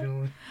What? original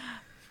one.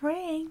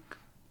 Frank.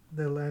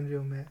 The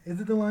Laundromat.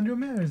 Is it the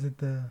Laundromat or is it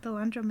the? The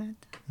Laundromat.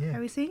 Yeah. Are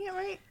we saying it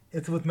right?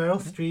 It's with Meryl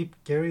Streep,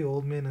 Gary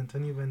Oldman,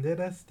 Antonio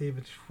Banderas,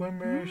 David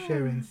Schwimmer,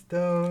 Sharon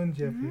Stone,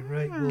 Jeffrey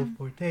Wright, Will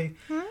Forte,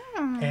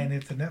 and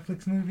it's a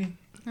Netflix movie.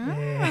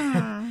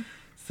 Ah.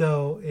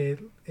 So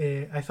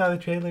I saw the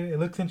trailer. It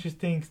looks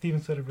interesting.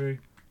 Steven Soderbergh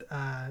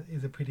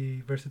is a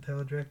pretty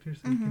versatile director,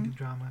 so he can do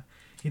drama.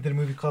 He did a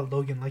movie called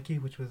Logan Lucky,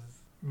 which was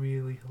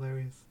really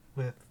hilarious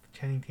with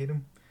Channing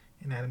Tatum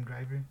and Adam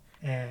Driver.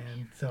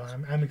 And so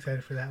I'm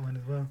excited for that one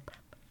as well.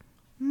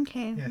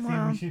 Okay, Yeah,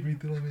 well. we should read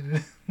the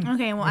limited.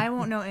 Okay, well, I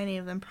won't know any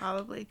of them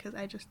probably because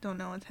I just don't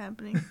know what's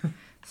happening.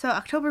 So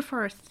October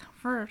 4th,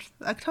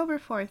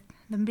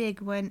 the big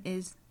one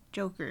is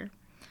Joker.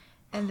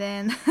 And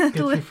then Get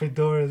your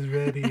fedoras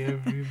ready,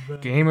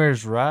 everybody.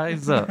 Gamers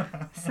rise up.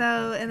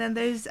 and then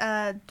there's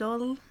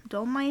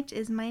Dolomite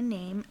is My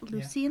Name,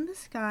 Lucy in the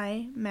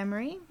Sky,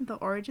 Memory, The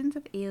Origins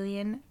of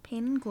Alien,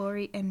 Pain and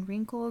Glory, and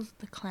Wrinkles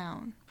the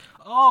Clown.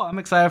 Oh, I'm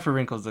excited for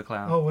Wrinkles the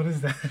Clown. Oh, what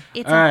is that?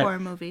 It's All a right. horror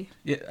movie.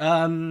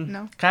 Yeah,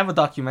 No. kind of a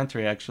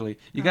documentary actually.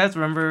 You guys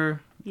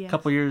remember Yes. a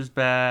couple years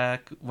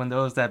back when there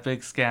was that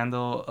big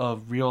scandal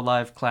of real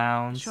life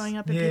clowns Showing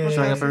up at Yeah, people's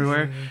showing up houses.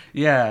 everywhere?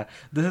 Yeah,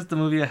 this is the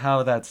movie of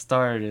how that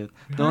started.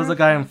 There was a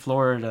guy in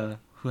Florida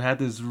who had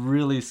this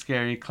really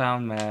scary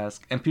clown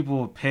mask, and people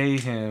would pay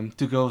him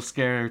to go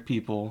scare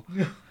people.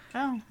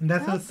 Oh, And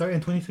that's how it started in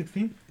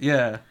 2016?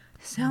 Yeah.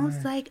 sounds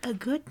Yeah. like a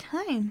good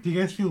time. Do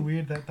you guys feel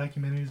weird that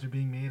documentaries are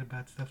being made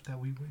about stuff that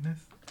we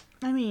witnessed?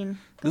 I mean,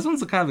 This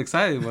one's a kind of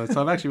exciting one,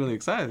 so I'm actually really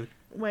excited.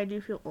 why do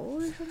you feel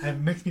old or something? It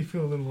makes me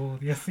feel a little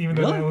old, yes, even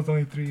though Really? that was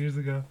only 3 years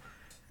ago.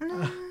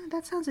 No,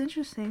 that sounds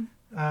interesting.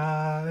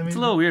 It's a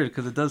little weird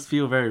because it does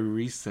feel very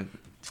recent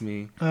to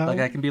me. Like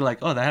I can be like,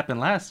 oh, that happened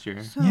last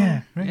year. So,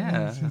 Yeah, right.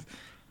 Yeah.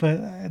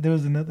 But there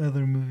was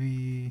another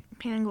movie.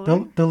 Pain and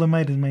Glory.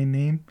 Dolomite is My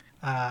Name.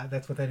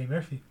 That's with Eddie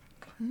Murphy.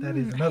 That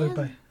is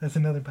another That's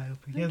another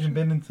biopic. He hasn't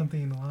been in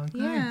something in a long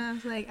time. Yeah, I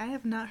was like, I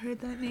have not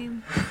heard that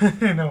name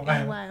in a in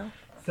while. a while.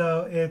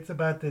 So it's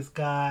about this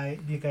guy.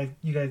 You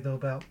guys know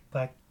about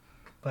black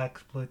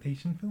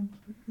exploitation films?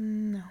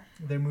 No.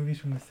 They're movies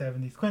from the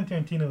 70s.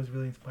 Quentin Tarantino was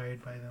really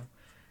inspired by them.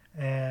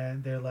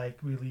 And they're like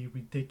really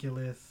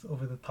ridiculous,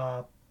 over the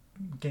top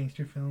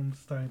gangster films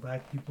starring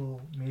black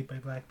people, made by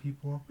black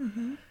people.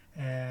 Mm-hmm.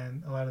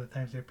 And a lot of the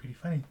times they're pretty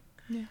funny.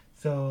 Yeah.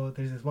 So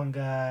there's this one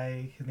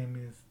guy, his name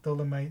is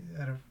Dolomite.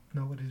 I don't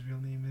know what his real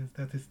name is.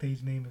 That's his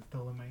stage name is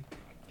Dolomite.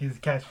 His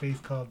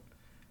catchphrase called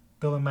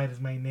Dolomite is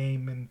my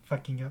name and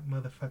fucking up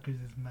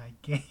motherfuckers is my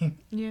game.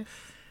 Yes.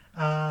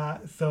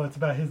 So it's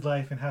about his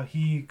life and how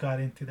he got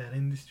into that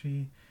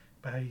industry,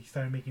 about how he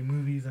started making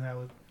movies and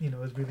how it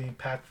was really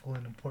impactful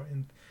and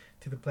important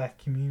to the black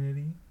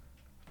community.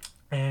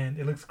 And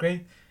it looks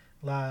great.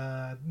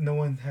 No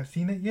one has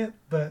seen it yet,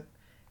 but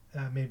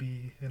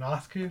maybe an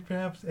Oscar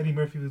perhaps. Eddie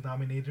Murphy was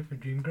nominated for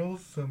Dreamgirls,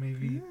 so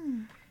maybe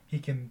he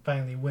can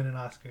finally win an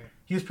Oscar.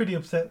 He was pretty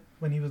upset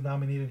when he was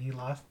nominated and he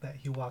lost, that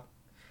he walked.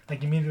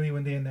 Like immediately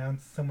when they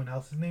announced someone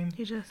else's name,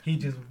 he just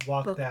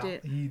walked booked out.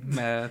 it. He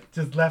Mad.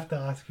 just left the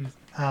Oscars.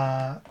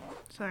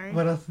 Sorry.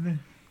 What else is there?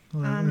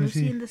 Hold on, let me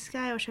Lucy see. in the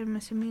Sky, which I'm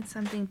assuming it's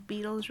something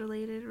Beatles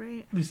related,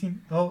 right? Lucy.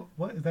 Oh,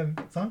 what is that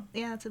a song?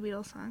 Yeah, it's a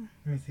Beatles song.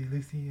 Let me see.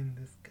 Lucy in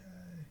the Sky.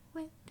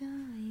 With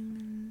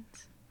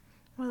diamonds.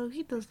 Well,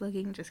 keep those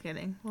looking. Just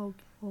kidding. We'll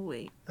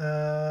wait.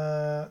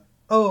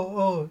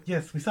 Oh,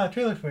 yes. We saw a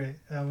trailer for it.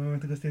 We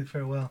went to go see the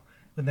farewell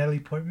with Natalie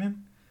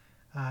Portman,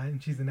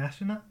 and she's an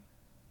astronaut.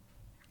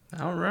 I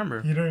don't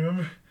remember. You don't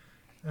remember?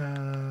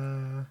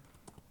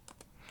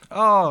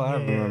 Oh, I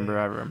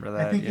Yeah. remember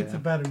that. I think yeah. it's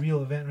about a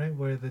real event, right?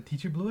 Where the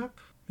teacher blew up,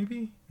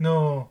 maybe?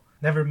 No,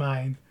 never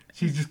mind.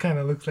 She just kind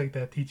of looks like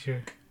that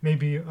teacher.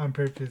 Maybe on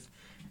purpose.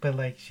 But,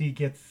 like, she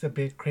gets a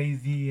bit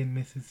crazy and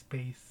misses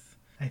space.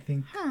 I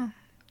think. Huh.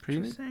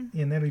 Pretty neat. Interesting.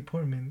 Yeah, Natalie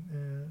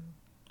Portman.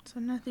 So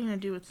nothing to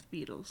do with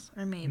the Beatles,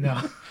 or maybe.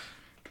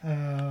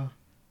 No.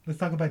 Let's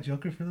talk about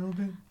Joker for a little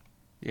bit.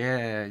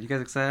 Yeah, you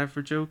guys excited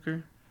for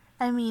Joker?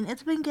 I mean,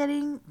 it's been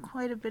getting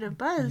quite a bit of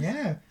buzz.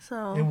 Yeah. It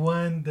So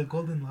won the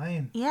Golden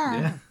Lion.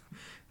 yeah.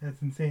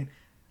 That's insane.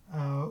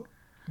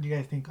 You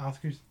guys think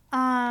Oscars?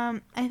 I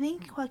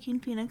think Joaquin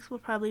Phoenix will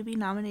probably be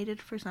nominated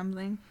for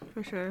something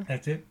for sure.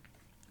 That's it?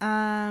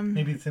 Um,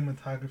 Maybe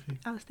cinematography.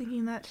 I was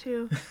thinking that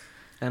too.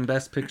 And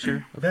Best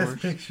Picture, of Best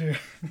course. Picture.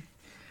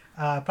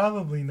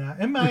 Probably not.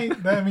 It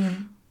might, but I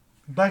mean,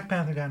 Black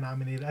Panther got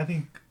nominated. I'm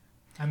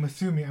going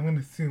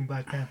to assume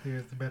Black Panther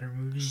is the better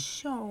movie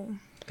So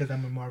because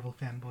I'm a Marvel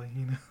fanboy,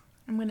 you know.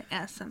 I'm going to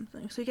ask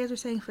something. So you guys are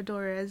saying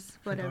fedoras,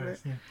 whatever.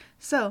 Fedoras, yeah.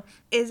 So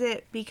is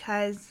it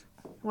because,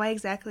 why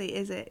exactly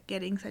is it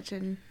getting such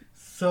an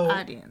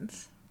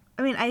audience?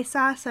 I mean, I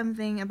saw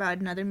something about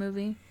another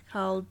movie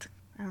called,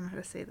 I don't know how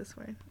to say this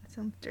word. It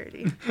sounds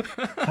dirty.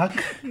 Huck?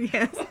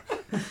 Yes.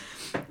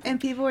 And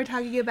people were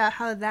talking about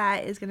how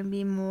that is going to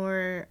be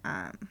more,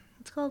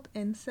 it's called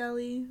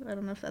incel-y. I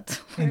don't know if that's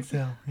the word.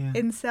 Incel, yeah.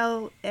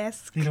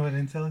 Incel-esque. Do you know what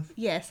incel is?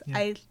 Yes, yeah.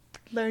 I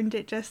learned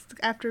it just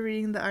after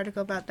reading the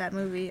article about that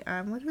movie.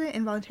 What is it?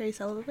 Involuntarily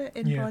celibate,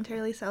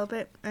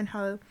 and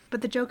how.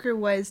 But the Joker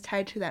was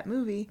tied to that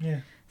movie. Yeah.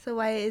 So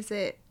why is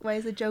the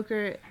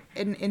Joker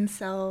an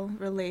incel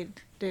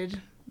related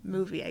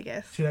movie? I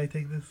guess. Should I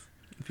take this?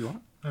 If you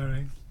want. All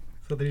right.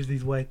 So there's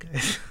these white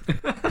guys.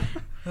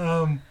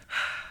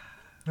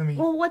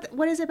 Well,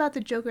 what is it about the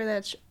Joker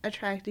that's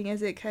attracting?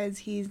 Is it because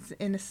he's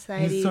in a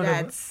society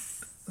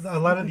that's... A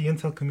lot of the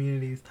incel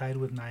community is tied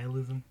with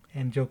nihilism,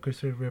 and Joker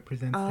sort of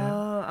represents that.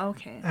 Oh,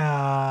 okay.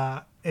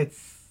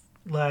 It's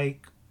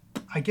like,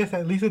 I guess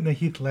at least in the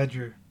Heath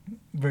Ledger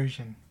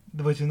version,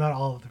 which is not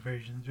all of the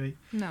versions, right?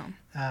 No.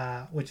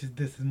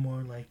 This is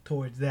more like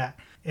towards that.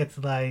 It's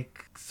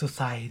like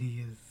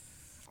society is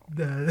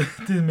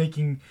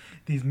making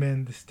these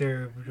men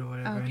disturbed or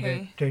whatever, okay.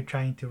 and they're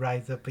trying to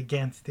rise up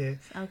against it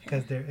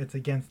because it's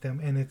against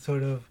them, and it's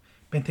sort of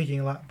been taken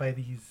a lot by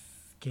these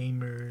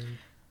Gamergate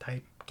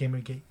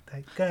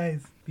type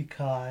guys,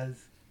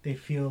 because they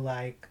feel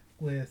like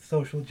with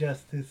social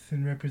justice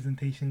and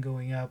representation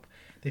going up,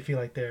 they feel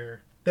like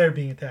they're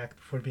being attacked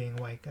for being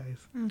white guys.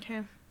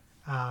 Okay.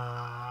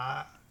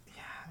 Yeah,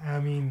 I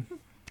mean,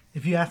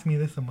 if you asked me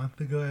this a month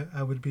ago,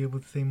 I would be able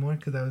to say more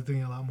because I was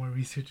doing a lot more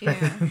research back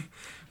then.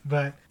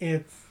 But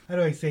it's, how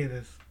do I say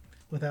this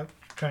without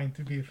trying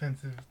to be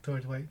offensive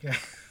towards white guys?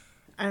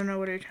 I don't know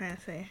what you're trying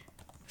to say.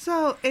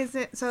 So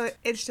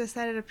it's just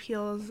that it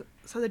appeals.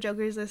 So the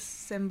Joker is a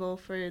symbol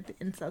for the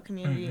incel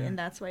community, and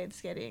that's why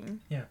it's getting.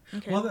 Yeah.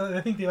 Okay. Well,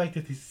 I think they like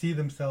to see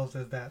themselves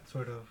as that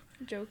sort of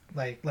joke,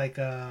 like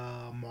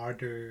a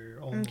martyr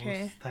almost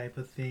type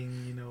of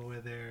thing, you know, where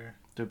they're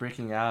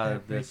breaking out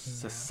of this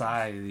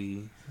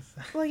society.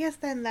 Well, I guess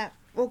then that.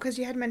 Well, because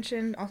you had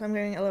mentioned, also I'm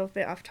getting a little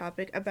bit off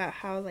topic, about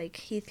how, like,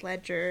 Heath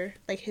Ledger,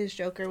 like, his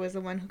Joker was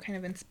the one who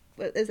kind of,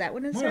 is that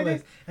when it started? More or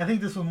less. I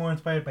think this was more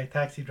inspired by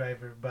Taxi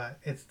Driver, but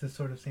it's the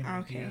sort of same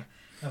idea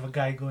of a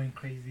guy going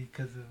crazy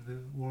because of the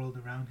world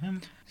around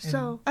him.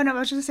 So, I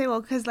was just going to say,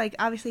 well, because, like,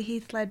 obviously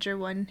Heath Ledger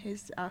won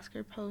his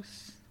Oscar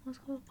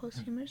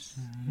posthumous?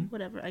 Mm-hmm.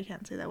 Whatever, I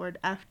can't say that word.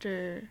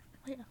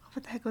 Wait,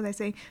 what the heck was I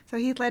saying? So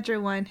Heath Ledger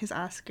won his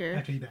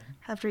Oscar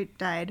after he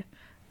died.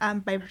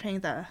 By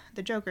portraying the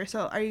Joker.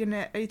 So do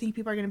you think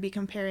people are gonna be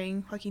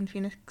comparing Joaquin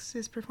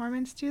Phoenix's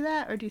performance to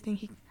that, or do you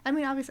think I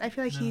mean, obviously, I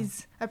feel like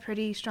he's a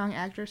pretty strong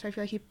actor, so I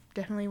feel like he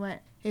definitely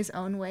went his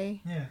own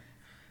way. Yeah.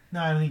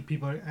 No, I don't think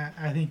people are.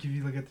 I think if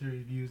you look at the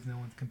reviews, no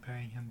one's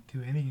comparing him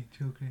to any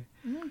Joker.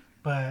 Mm-hmm.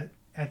 But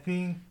I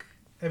think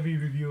every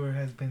reviewer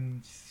has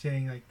been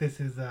saying, like, this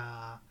is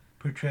a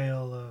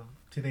portrayal of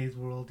today's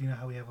world. You know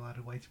how we have a lot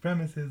of white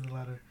supremacists, a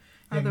lot of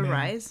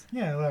rise?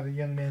 Yeah, a lot of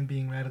young men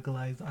being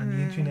radicalized on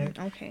the internet.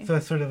 Okay. So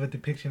it's sort of a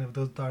depiction of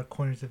those dark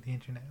corners of the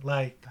internet,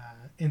 like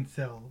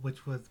Incel,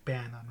 which was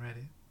banned on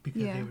Reddit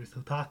because they were so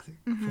toxic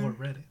for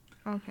Reddit.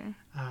 Okay.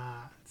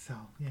 So,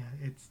 yeah,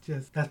 it's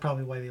just, that's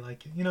probably why they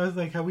like it. You know, it's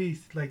like how we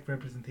like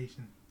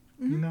representation,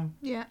 you know?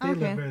 Yeah, They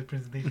love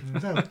representation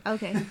themselves.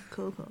 Okay,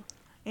 cool.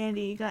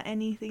 Andy, you got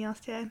anything else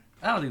to add?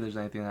 I don't think there's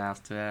anything else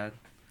to add.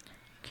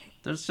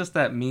 There's just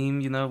that meme,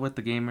 you know, with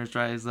the gamers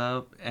rise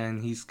up,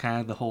 and he's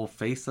kind of the whole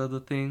face of the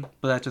thing.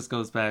 But that just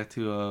goes back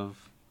to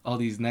of all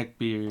these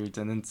neckbeards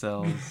and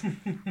incels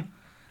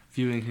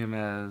viewing him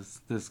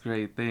as this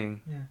great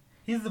thing. Yeah,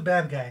 he's the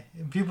bad guy.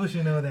 People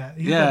should know that.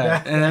 He's the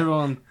bad guy.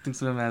 Everyone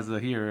thinks of him as a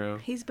hero.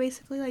 He's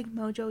basically like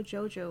Mojo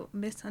Jojo,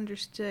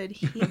 misunderstood.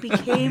 He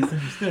became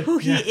who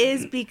he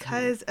is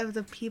because of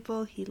the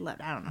people he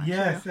loved. I don't know.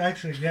 Yes,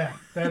 actually, yeah,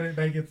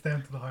 that gets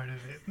down to the heart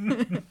of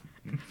it.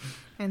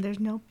 And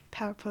there's no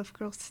Powerpuff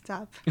Girls to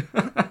stop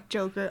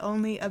Joker,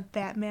 only a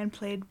Batman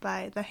played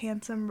by the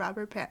handsome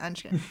Robert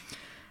Pattinson.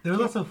 There was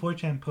also a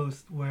 4chan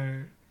post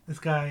where this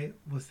guy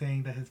was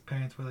saying that his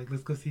parents were like,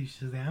 let's go see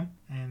Shazam.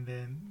 And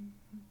then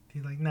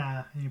he's like,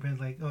 nah. And your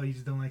parents like, oh, you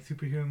just don't like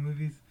superhero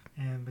movies?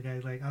 And the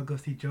guy's like, I'll go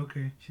see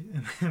Joker.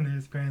 And then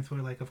his parents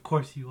were like, of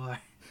course you are.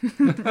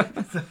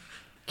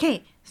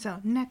 Okay, so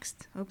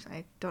next. Oops,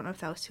 I don't know if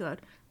that was too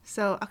loud.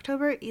 So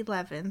October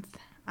 11th.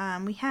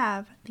 We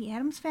have The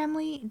Addams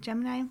Family,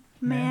 Gemini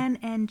Man,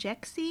 and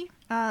Jexy.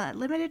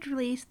 Limited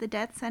release, The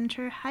Death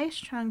Center, High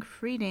Strung,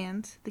 Free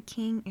Dance, The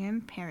King,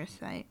 and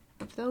Parasite.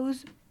 Of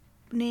those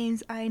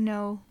names, I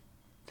know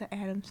The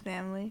Addams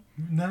Family.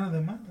 None of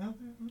them out there?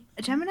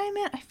 Gemini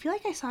Man, I feel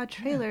like I saw a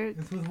trailer. Yeah,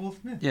 it's with Will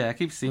Smith. Yeah, I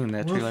keep seeing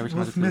that trailer.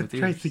 Will Smith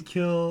tries to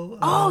kill...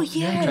 oh,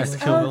 yes! Tries to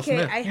kill Will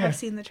Smith. I have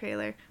seen the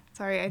trailer.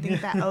 Sorry, I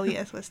think that oh,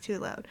 yes was too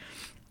loud.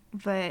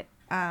 But,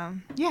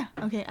 yeah,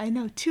 okay, I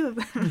know two of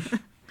them.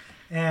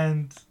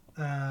 And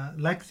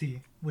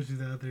Lexi, which is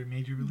the other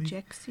major release.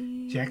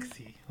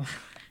 Jexy.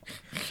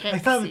 I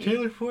saw the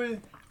trailer for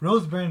it,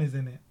 Rose Byrne is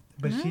in it,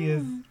 but she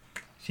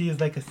is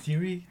like a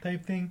Siri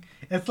type thing.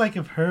 It's like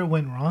if her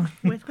went wrong.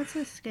 With what's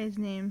this guy's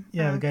name?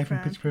 Yeah, the guy from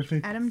Pitch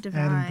Perfect. Adam Devine.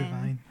 Adam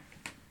Devine.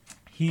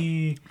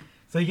 He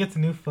gets a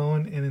new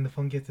phone, and then the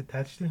phone gets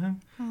attached to him.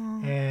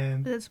 Oh.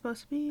 And Is it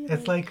supposed to be?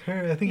 it's like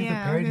her. I think it's a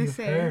Yeah, I was parody gonna of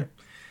say. her.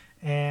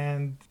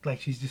 And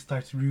like she just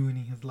starts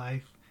ruining his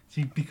life.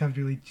 She becomes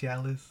really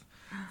jealous.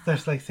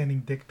 Starts like sending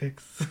dick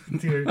pics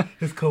to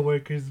his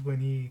coworkers when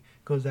he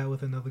goes out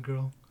with another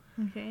girl.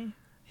 Okay.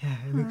 Yeah,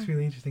 it looks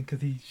really interesting because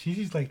she's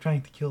just like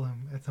trying to kill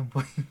him at some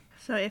point.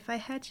 So if I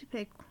had to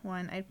pick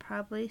one, I'd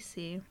probably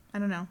see. I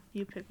don't know.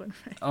 You pick one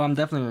first. Oh, I'm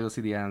definitely gonna go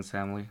see the Addams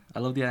Family. I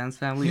love the Addams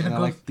Family, Yeah, and I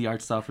both. like the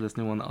art style for this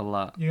new one a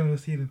lot. You're gonna go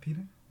see it in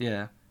theater?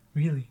 Yeah,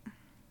 Really?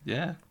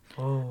 yeah.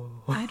 Oh.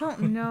 I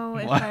don't know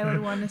if What? I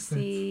would want to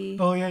see.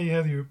 Oh yeah, you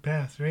have your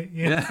pass, right?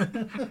 Yeah.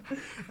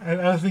 I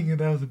was thinking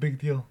that was a big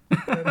deal.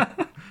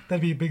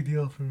 That'd be a big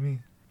deal for me.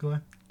 Go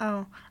on.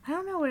 Oh, I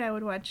don't know what I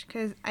would watch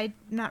because I'm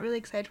not really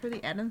excited for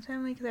the Addams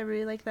Family because I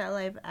really like that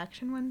live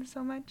action one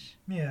so much.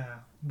 Yeah,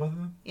 both of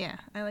them. Yeah,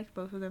 I liked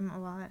both of them a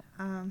lot.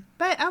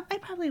 But I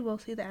probably will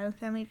see the Addams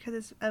Family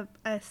because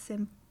it's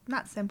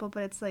not simple,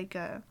 but it's like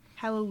a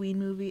Halloween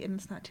movie and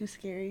it's not too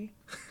scary.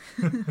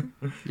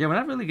 Yeah, we're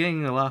not really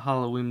getting a lot of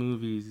Halloween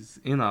movies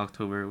in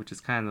October, which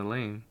is kind of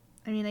lame.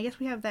 I mean, I guess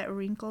we have that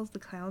Wrinkles the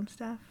Clown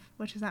stuff,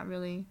 which is not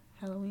really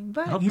Halloween, I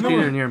but hope You the know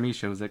theater what? near me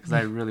shows it because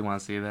I really want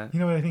to see that. You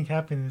know what I think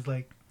happened is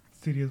like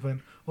studios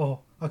went, oh,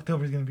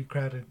 October's gonna be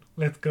crowded.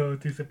 Let's go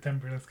to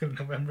September. Let's go to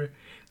November.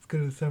 Let's go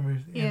to the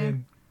summers. Yeah. And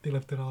then they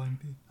left it all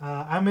empty.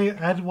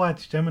 I'd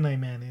watch Gemini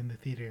Man in the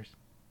theaters.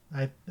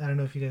 I don't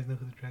know if you guys know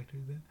who the director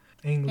is.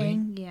 Ang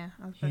Lee. yeah,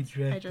 He I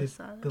directed just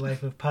saw The it.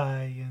 Life of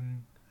Pi,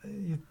 and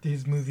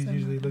his movies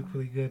usually look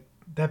really good.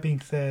 That being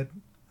said,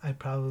 I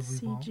probably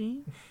won't.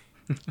 CG.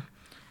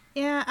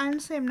 Yeah,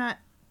 honestly, I'm not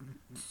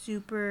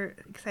super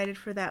excited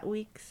for that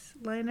week's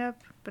lineup,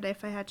 but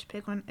if I had to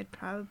pick one, it'd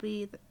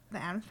probably be the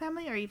Addams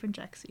Family or even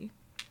Jexy.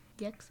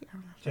 Jexy? I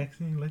don't know.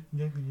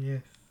 Jackson,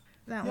 yes.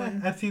 That Yeah,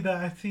 one. I'd see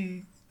that.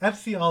 I'd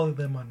see all of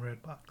them on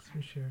Redbox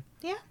for sure.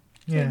 Yeah.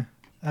 Yeah.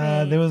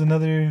 Hey. There was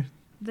another.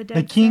 The The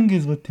Dead King Son.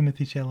 is with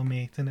Timothy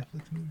Chalamet. It's a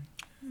Netflix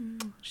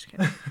movie. Just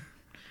kidding.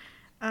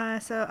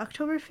 So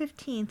October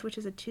 15th, which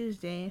is a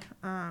Tuesday,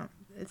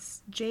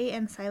 it's Jay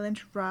and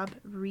Silent Rob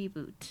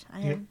reboot.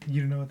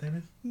 You know what that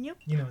is? Nope.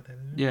 You know what that is?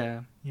 Right?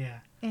 Yeah. Yeah.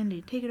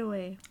 Andy, take it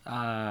away.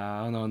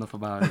 I don't know enough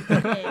about it.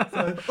 Okay.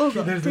 So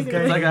there's this take it guy.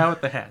 It's away. like out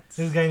with the hats.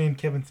 There's a guy named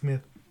Kevin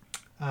Smith.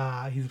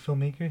 He's a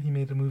filmmaker. He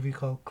made a movie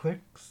called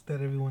Clerks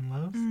that everyone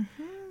loves.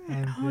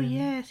 And Oh then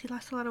yes, he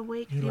lost a lot of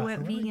weight because he lost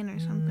went a lot. vegan or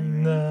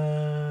something, right?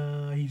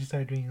 No, he just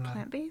started doing a lot.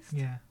 Plant-based?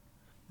 Yeah.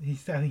 I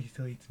think he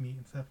still eats meat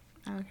and stuff.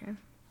 Okay.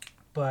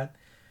 But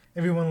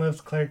everyone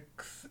loves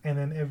Clerks, and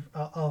then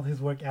all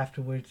his work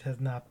afterwards has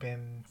not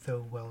been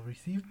so well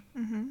received.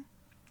 Mm-hmm.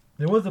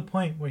 There was a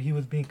point where he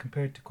was being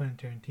compared to Quentin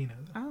Tarantino,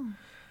 though.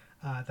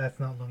 Oh. That's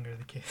no longer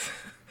the case.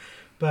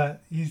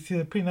 But he's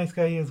a pretty nice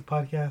guy. He has a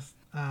podcast.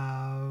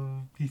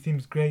 He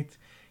seems great.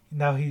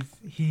 Now he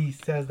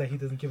says that he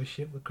doesn't give a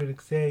shit what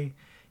critics say.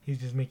 He's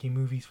just making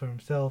movies for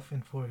himself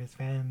and for his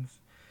fans.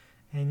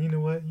 And you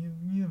know what?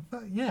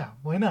 Yeah,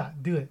 why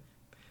not? Do it.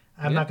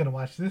 I'm not going to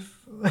watch this.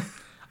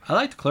 I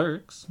liked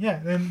Clerks.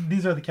 Yeah, and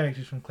these are the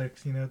characters from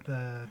Clerks. You know,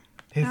 what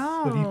he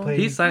Oh. played.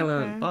 He's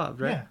Silent Okay.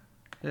 Bob, right?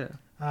 Yeah.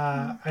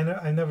 Yeah.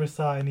 I never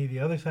saw any of the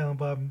other Silent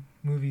Bob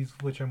movies,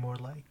 which are more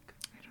like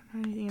I don't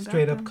know anything about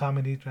straight up them.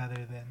 comedies rather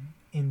than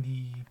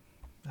indie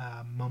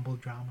mumble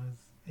dramas.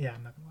 Yeah,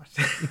 I'm not gonna watch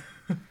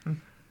that.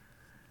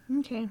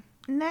 Okay.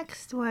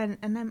 Next one,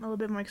 and I'm a little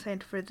bit more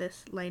excited for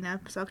this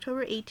lineup. So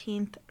October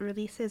 18th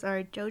releases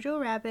are Jojo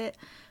Rabbit,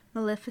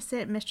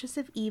 Maleficent, Mistress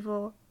of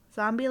Evil,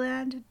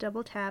 Zombieland,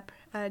 Double Tap,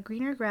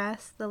 Greener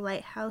Grass, The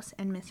Lighthouse,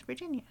 and Miss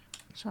Virginia.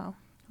 So,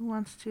 who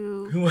wants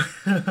to...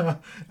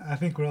 I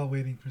think we're all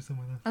waiting for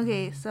someone else.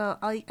 Okay, so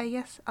I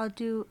guess I'll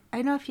do...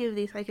 I know a few of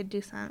these. I could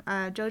do some.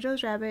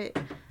 Jojo's Rabbit.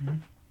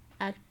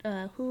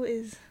 Who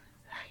is...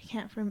 I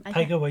can't remember.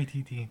 Taika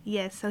Waititi.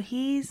 Yes, so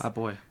he's... My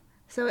boy.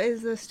 So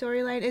is the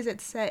storyline, is it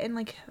set in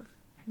like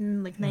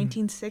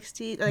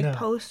 1960, like No.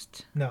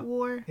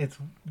 post-war? It's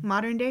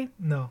Modern day?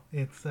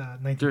 it's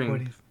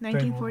 1940s.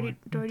 1940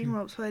 during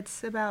World. So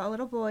it's about a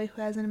little boy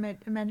who has an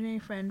imaginary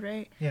friend,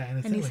 right? Yeah, and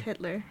it's And he's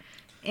Hitler.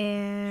 Hitler.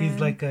 And He's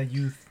like a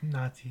youth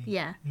Nazi.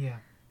 yeah. Yeah,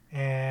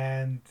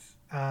 and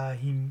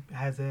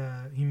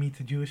he meets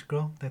a Jewish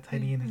girl that's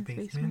hiding in his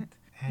basement,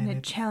 And it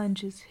it's-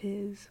 challenges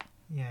his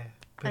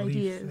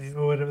beliefs, ideas.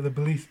 or whatever, the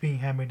beliefs being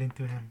hammered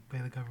into him by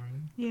the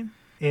government. Yeah.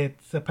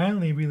 It's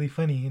apparently really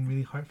funny and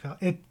really heartfelt.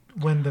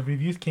 When the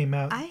reviews came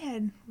out. I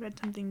had read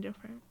something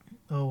different.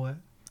 Oh, what?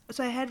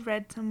 So I had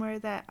read somewhere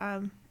that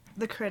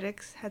the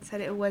critics had said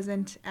it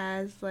wasn't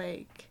as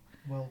like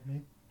Well,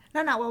 maybe.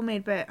 not well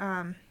made, but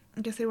I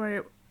guess they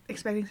were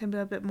expecting something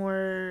a bit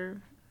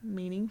more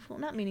meaningful.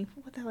 Not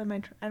meaningful. What the hell am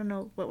I? I don't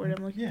know what word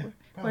I'm looking for.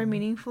 probably. More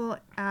meaningful.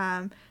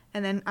 And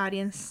then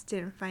audience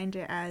didn't find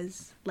it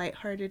as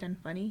lighthearted and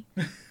funny.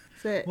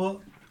 So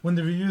Well, when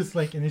the reviews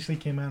initially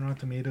came out on Rotten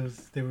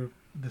Tomatoes, they were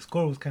the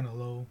score was kind of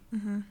low,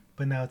 Mm-hmm.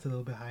 but now it's a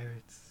little bit higher.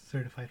 It's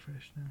certified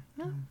fresh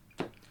now.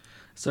 Yeah.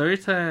 So every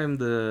time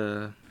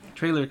the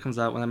trailer comes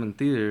out when I'm in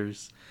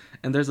theaters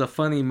and there's a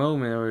funny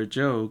moment or a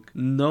joke,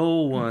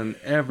 no one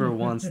ever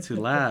wants to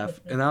laugh.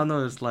 And I don't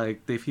know, it's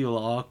like they feel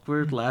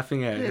awkward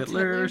laughing at It's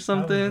Hitler Hitler. or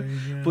something.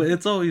 Probably, yeah. But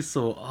it's always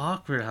so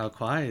awkward how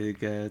quiet it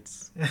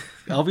gets.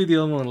 I'll be the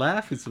only one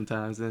laughing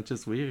sometimes, and it's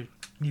just weird.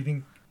 You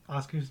think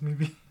Oscars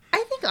maybe?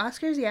 I think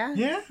Oscars, yeah.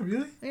 Yeah,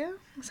 really? Yeah,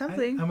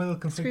 something. I'm a little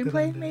conflicted. on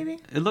Screenplay, that. maybe?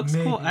 It looks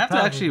Maybe, cool. I have to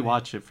actually probably.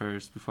 watch it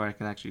first before I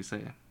can actually say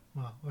it.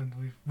 Well, when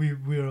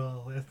we're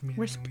all estimating.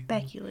 We're and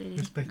speculating.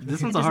 we're speculating.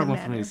 This It one's a hard one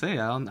doesn't for me to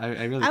matter.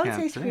 say. I really I would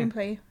can't say say.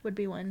 screenplay would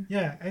be one.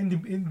 Yeah, and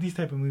in these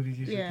type of movies,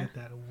 usually Yeah. get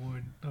that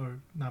award or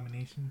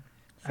nomination.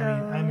 So,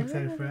 I mean, I'm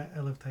excited for it.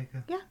 I love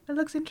Taika. Yeah, it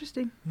looks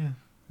interesting. Yeah.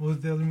 What was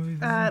the other movie?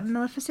 this month?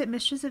 Maleficent,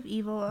 Mistress of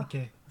Evil.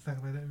 Okay, let's talk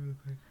about that real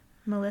quick.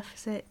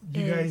 Maleficent Do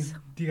you is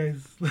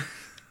guys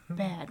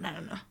bad. I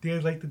don't know. do you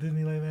guys like the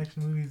Disney live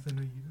action movies? I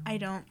know you don't. I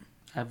don't.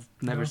 I've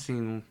never No.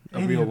 seen a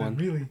Any real of them, one.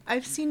 really.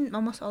 I've seen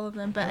almost all of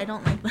them, but I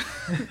don't like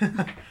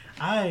them.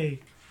 I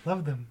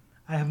love them.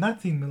 I have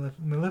not seen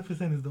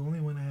Maleficent. Is the only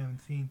one I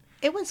haven't seen.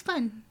 It was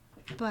fun,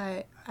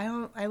 but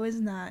I was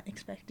not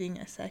expecting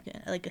a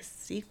second, like a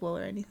sequel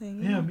or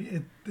anything. Yeah, I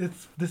mean,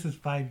 this is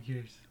 5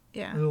 years.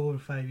 Yeah. A little over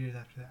 5 years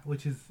after that,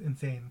 which is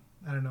insane.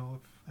 I don't know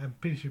if I'm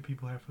pretty sure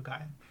people have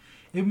forgotten.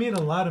 It made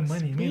a lot of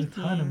money. It made a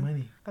ton of Speaking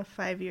money. Of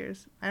 5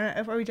 years. I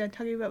don't. Are we done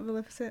talking about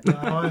Maleficent?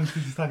 I wanted to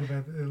just talk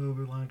about it a little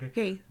bit longer.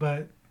 Okay.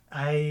 But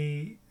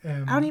I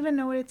I don't even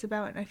know what it's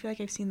about. I feel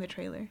like I've seen the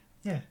trailer.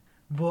 Yeah.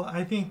 Well,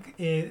 I think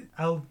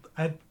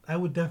I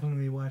would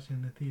definitely watch it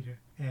in the theater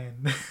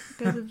and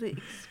Because of the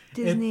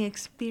Disney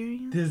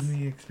experience.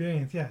 Disney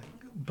experience, yeah.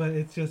 But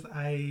it's just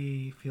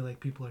I feel like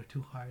people are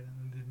too hard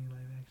on the Disney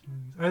live action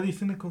movies. Are they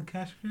cynical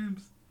cash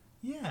grabs?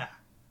 Yeah.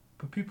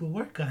 But people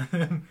work on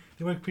them.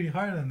 They work pretty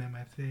hard on them,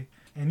 I'd say.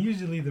 And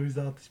usually the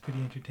result is pretty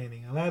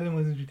entertaining. Aladdin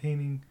was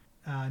entertaining.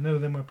 None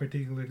of them are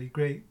particularly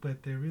great,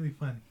 but they're really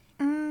fun.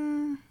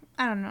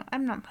 I don't know.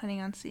 I'm not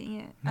planning on seeing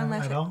it No,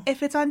 unless at all?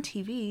 if it's on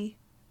TV.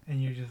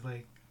 And you're just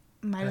like,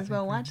 Might as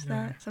well watch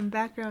Yeah. that. Some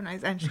background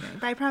noise. I'm just kidding.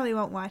 But I probably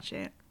won't watch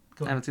it.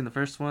 go. I haven't seen the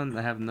first one.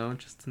 I have no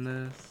interest in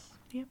this.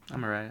 Yep.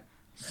 I'm alright.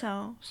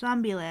 So,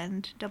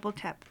 Zombieland, Double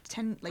Tap,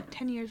 10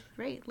 years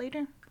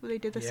later, they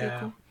did the Yeah,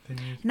 sequel. 10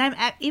 years.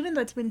 And even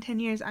though it's been 10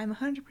 years, I'm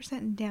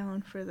 100%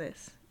 down for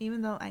this,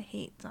 even though I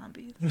hate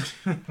zombies.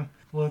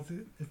 Well,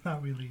 it's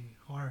not really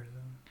hard,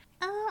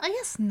 though. I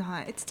guess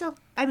not. It's still,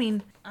 I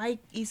mean, I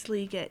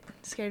easily get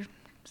scared,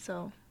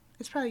 so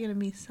it's probably going to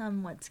be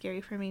somewhat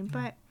scary for me,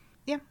 but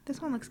yeah,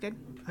 this one looks good.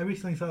 I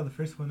recently saw the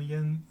first one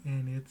again,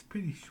 and it's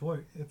pretty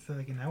short. It's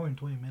like an hour and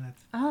 20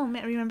 minutes. Oh,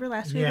 man, remember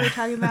last week Yeah. we were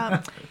talking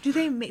about, do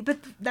they make, but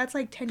that's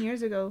like 10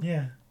 years ago,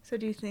 Yeah. so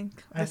do you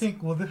think? I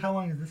think, well, how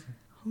long is this one?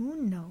 Who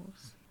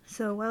knows?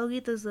 So while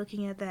Letha's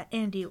looking at that,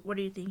 Andy, what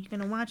do you think? You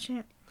gonna watch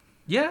it?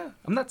 Yeah,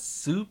 I'm not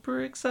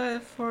super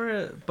excited for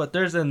it, but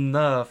there's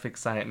enough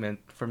excitement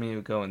for me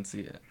to go and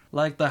see it.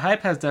 Like, the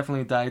hype has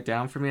definitely died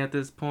down for me at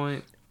this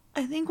point.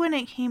 I think when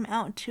it came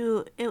out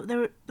too,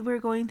 we're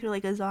going through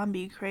like a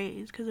zombie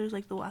craze because there's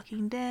like The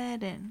Walking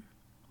Dead and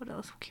what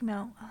else came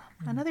out?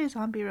 Another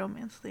zombie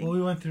romance thing. Well,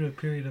 we went through a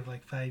period of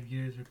like 5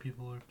 years where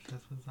people were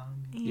obsessed with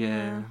zombies.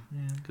 Yeah,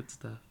 Yeah. good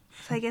stuff.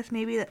 So I guess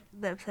maybe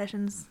the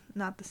obsession's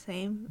not the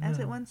same as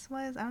it No. once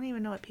was. I don't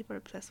even know what people are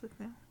obsessed with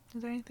now.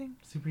 Is there anything?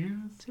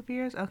 Superheroes?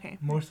 Superheroes? Okay.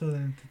 More so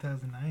than in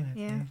 2009, I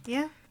Yeah. think.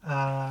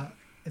 Yeah.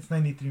 It's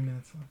 93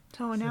 minutes long.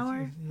 So an So it's- hour?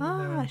 yeah, an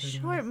hour Ah, and 30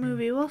 short minutes, yeah.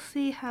 movie. We'll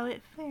see how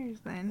it fares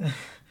then.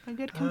 A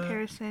good Uh,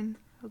 comparison.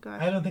 Oh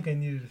gosh. I don't think I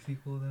needed a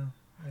sequel, though.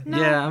 I No.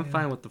 Yeah, I'm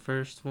fine with the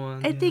first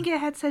one. I think it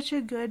had such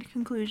a good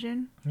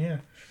conclusion. Yeah.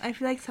 I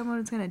feel like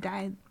someone's gonna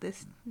die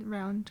this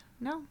round.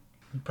 No,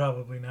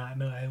 Probably not.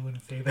 No, I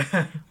wouldn't say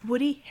that.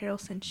 Woody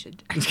Harrelson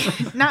should.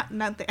 not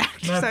the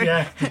actor. Not sorry. the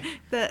actor.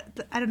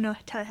 the I don't know,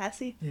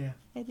 Tallahassee. Yeah.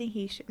 I think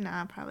he should.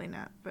 Nah, probably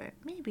not. But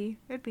maybe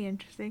it'd be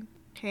interesting.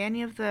 Okay,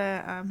 any of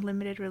the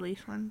limited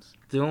release ones?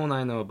 The only one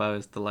I know about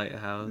is The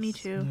Lighthouse. Me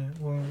too. Yeah.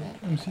 Well,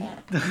 let me see.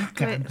 But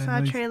God, saw a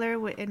noise. trailer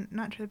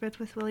not trailer, but it's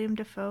with William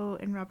Dafoe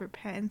and Robert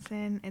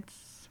Pattinson.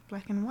 It's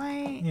black and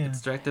white. Yeah.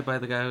 It's directed by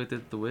the guy who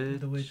did The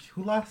Witch. The Witch,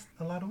 who lost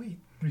a lot of weight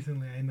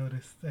recently. I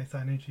noticed. I saw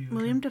an interview. with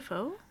William him.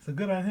 Dafoe? So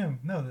good on him.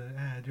 No, the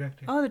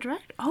director. Oh, the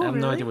director. Oh, I have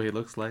really? no idea what he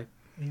looks like.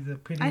 He's a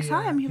pretty. I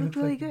saw him. He looked looks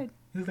really like good.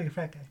 He looks like a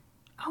frat guy.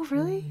 Oh,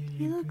 really? Yeah,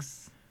 He yeah.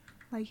 looks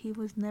like he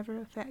was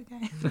never a fat guy.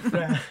 He's a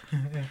frat.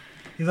 Yeah.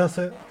 He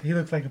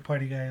looks like a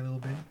party guy a little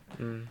bit.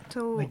 Mm.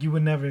 So, Like you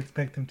would never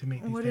expect him to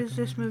make. These what type is of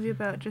this movie movies.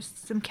 about?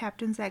 Just some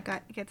captains that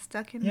get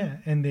stuck in? Yeah,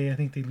 and I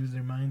think they lose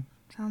their mind.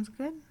 Sounds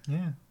good.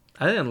 Yeah,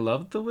 I didn't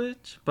love The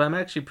Witch, but I'm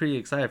actually pretty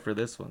excited for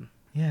this one.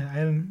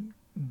 yeah.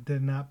 They're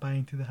not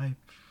buying to the hype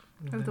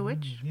Of that The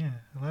Witch? movie.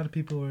 Yeah, a lot of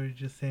people were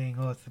just saying,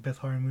 "Oh, it's the best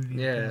horror movie in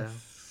Yeah. the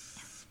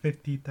past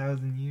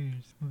 50,000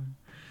 years."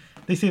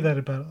 They say that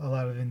about a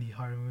lot of indie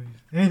horror movies.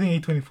 Anything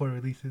A24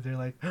 releases, they're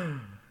like, "This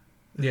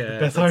is Yeah, the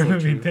best that's horror so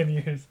movie in true. 10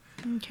 years."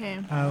 Okay.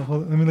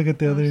 Let me look at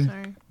the Oh, other.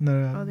 sorry.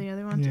 No, Oh, the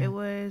other ones. yeah. It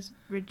was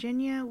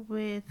Virginia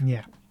with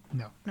Yeah,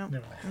 No. Nope.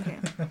 Never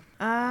mind.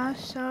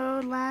 Okay.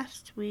 So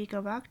last week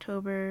of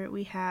October,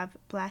 we have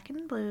Black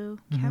and Blue,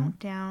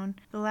 Countdown,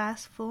 The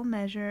Last Full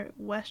Measure,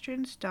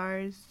 Western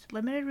Stars,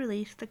 Limited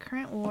Release, The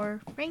Current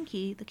War,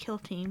 Frankie, The Kill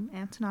Team,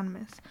 and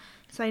Synonymous.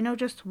 So I know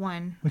just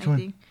one. Which I one?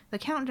 think. The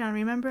Countdown,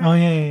 remember? Oh,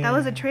 yeah. That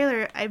was a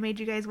trailer I made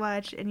you guys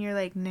watch, and you're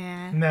like,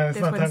 nah. No, let's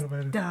this not talk one's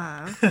about it.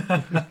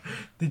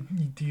 dumb.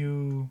 Do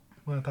you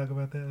want to talk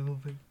about that a little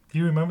bit? Do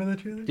you remember the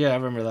trailer? Yeah, I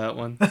remember that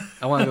one.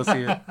 I want to go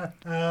see it.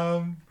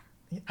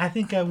 I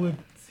think I would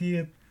see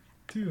it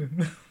too.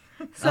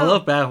 I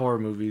love bad horror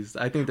movies.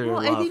 I think they're a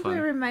lot I think of fun. what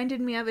it reminded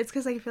me of, it's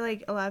because I feel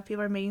like a lot of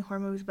people are making horror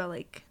movies about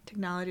like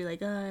technology, like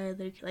they're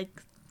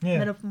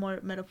like more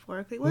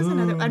metaphorically. It was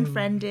another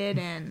Unfriended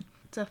and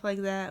stuff like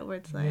that, where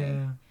it's like.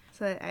 Yeah.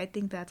 So I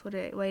think that's why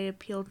it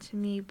appealed to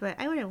me, but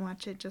I wouldn't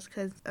watch it just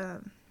because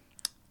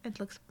it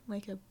looks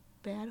like a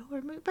bad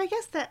horror movie. But I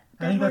guess that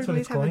bad horror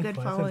movies have a good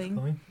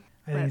following.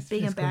 But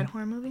being a bad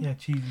horror movie? Yeah,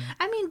 cheesy.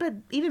 I mean, but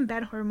even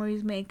bad horror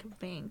movies make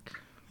bank,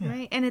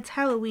 right? And it's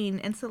Halloween,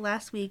 and it's the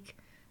last week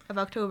of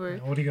October.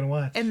 What are you going to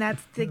watch? And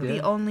that's like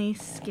the only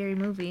scary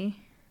movie.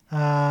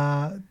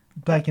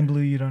 Black and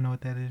Blue, you don't know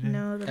what that is, right?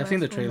 No, I've seen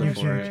the trailer You've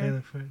for seen it. the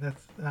trailer for it.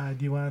 That's,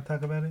 do you want to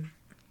talk about it?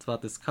 It's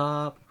about this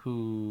cop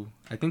who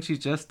I think she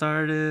just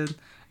started,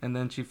 and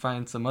then she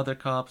finds some other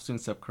cops doing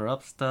some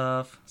corrupt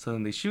stuff. So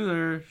then they shoot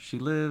her. She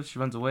lives. She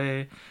runs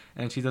away,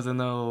 and she doesn't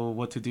know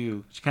what to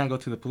do. She can't go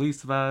to the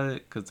police about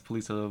it because the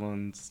police are the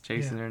ones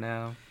chasing her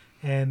now.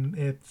 And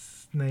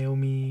it's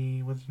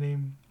Naomi. What's her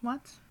name?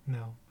 What?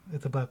 No,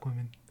 it's a black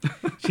woman.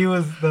 She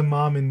was the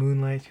mom in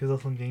Moonlight. She was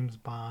also in James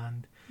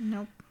Bond.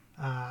 Nope.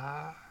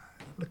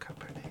 Look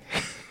up her name.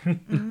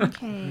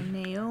 Okay,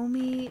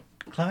 Naomi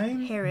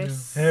Klein?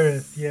 Harris. No.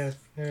 Harris, yes,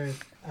 Harris.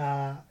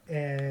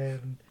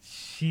 And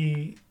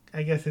she,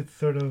 I guess it's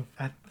sort of,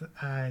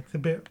 it's a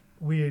bit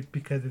weird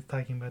because it's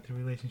talking about the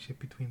relationship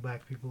between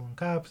black people and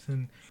cops,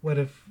 and what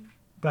if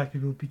black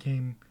people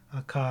became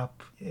a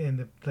cop. In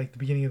the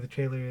beginning of the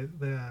trailer,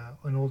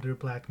 an older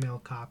black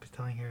male cop is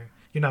telling her,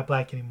 "You're not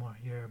black anymore.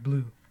 You're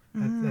blue."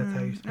 That's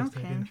how you're supposed to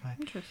identify.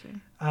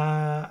 Interesting.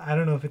 I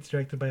don't know if it's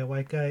directed by a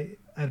white guy.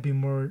 I'd be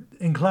more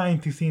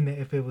inclined to seeing it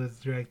if it was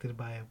directed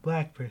by a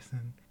black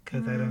person,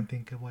 because I don't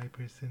think a white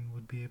person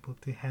would be able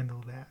to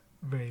handle that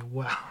very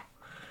well.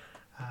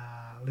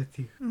 Let's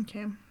see.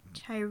 Okay.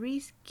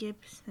 Tyrese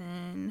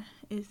Gibson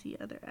is the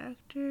other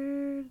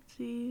actor. Let's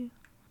see.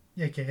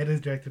 Yeah, okay, it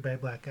is directed by a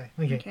black guy.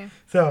 Okay.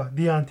 So,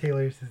 Deion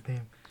Taylor is his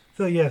name.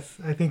 So, yes,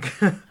 I think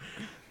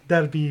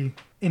that'd be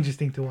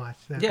interesting to watch.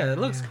 It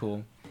looks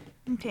cool.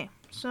 Okay,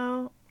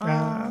 so,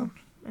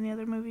 any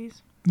other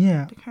movies?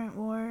 Yeah. The Current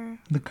War.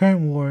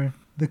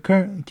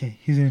 Okay,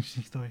 here's an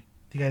interesting story.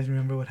 Do you guys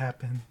remember what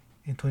happened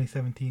in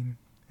 2017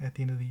 at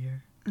the end of the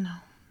year? No.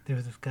 There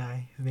was this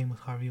guy, his name was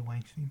Harvey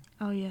Weinstein.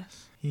 Oh,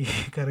 yes. He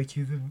got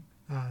accused of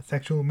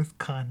sexual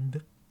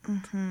misconduct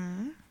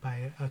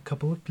by a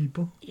couple of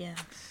people.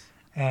 Yes.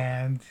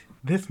 And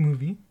this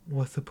movie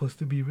was supposed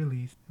to be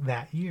released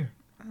that year.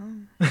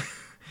 Oh.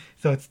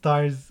 So it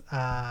stars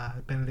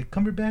Benedict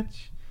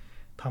Cumberbatch,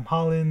 Tom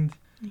Holland.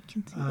 You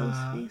can see those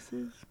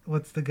faces.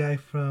 What's the guy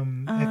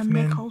from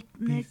X-Men?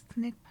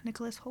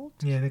 Nicholas Hoult?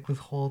 Yeah, Nicholas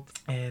Hoult.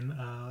 And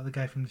the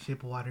guy from The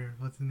Shape of Water.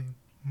 What's his name?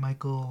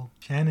 Michael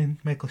Shannon.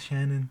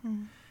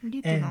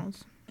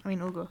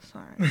 Ugo,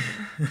 sorry.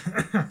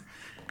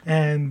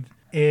 And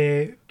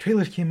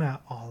trailers came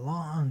out a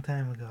long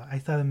time ago. I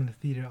saw them in the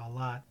theater a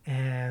lot.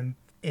 And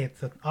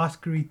it's an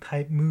Oscar-y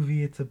type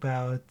movie. It's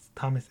about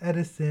Thomas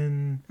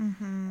Edison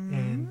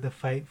and the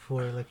fight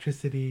for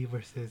electricity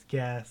versus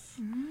gas.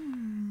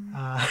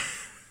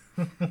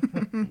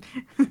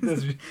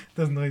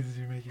 Those noises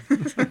you're making.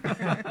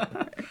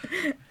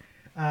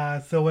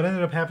 So what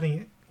ended up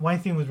happening,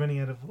 Weinstein was running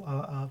out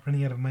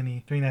of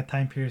money during that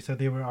time period, so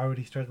they were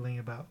already struggling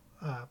about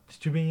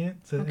distributing it.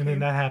 So and then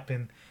that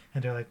happened,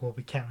 and they're like, well,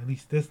 we can't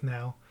release this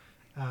now,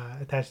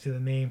 attached to the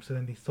name. So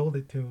then they sold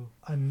it to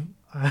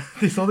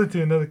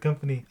another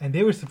company, and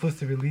they were supposed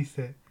to release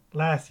it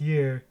last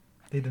year.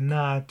 They did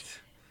not.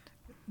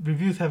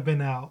 Reviews have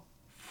been out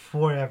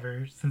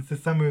forever, since the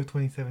summer of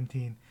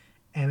 2017,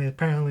 and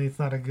apparently it's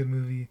not a good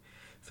movie.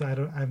 So I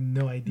have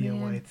no idea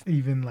why it's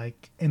even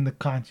like in the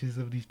conscience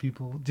of these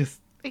people.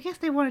 Just I guess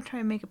they want to try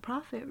and make a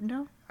profit,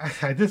 no?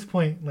 At this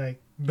point,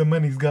 like, the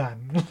money's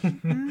gone.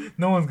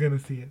 No one's gonna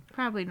see it.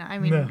 Probably not. I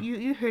mean,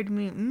 you heard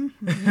me.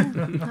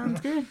 Sounds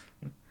good.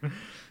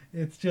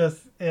 It's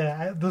just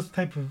those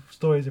type of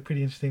stories are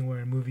pretty interesting, where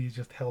a movie is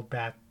just held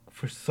back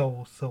for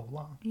so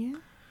long. Yeah.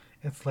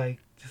 It's like,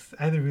 just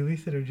either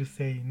release it or just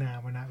say, nah,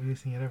 we're not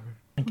releasing it ever.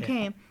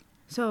 Okay.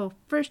 So,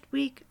 first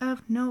week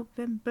of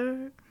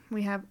November,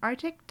 we have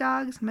Arctic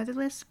Dogs,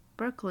 Motherless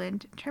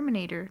Brooklyn,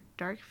 Terminator,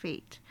 Dark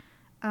Fate,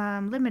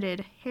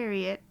 Limited,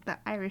 Harriet, The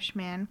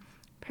Irishman,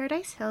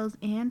 Paradise Hills,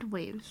 and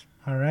Waves.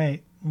 All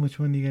right. Which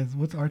one do you guys...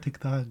 What's Arctic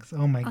Dogs?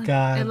 Oh, my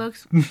God. It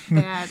looks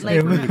bad.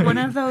 Like one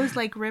of those,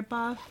 like,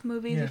 rip-off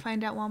movies you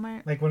find at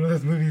Walmart. Like one of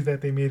those movies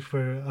that they made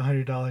for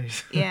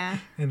 $100. Yeah.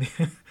 And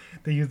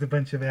they used a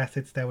bunch of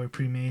assets that were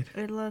pre-made.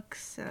 It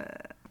looks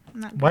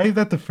Not Why is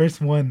that the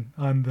first one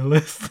on the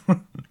list?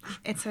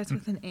 It starts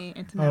with an A.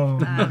 It's an Oh,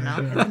 I don't know.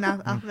 yeah. It's an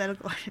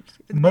alphabetical order.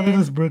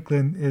 Motherless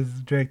Brooklyn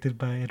is directed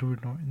by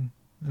Edward Norton.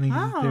 I think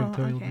it's his Oh,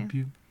 directorial okay.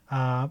 debut.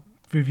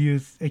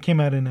 Reviews. It came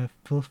out in a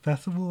full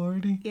festival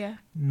already. Yeah.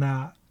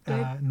 Not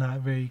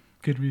very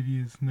good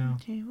reviews. No.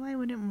 Okay, well, I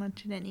wouldn't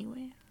watch it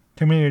anyway.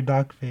 Terminator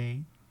Dark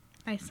Fate.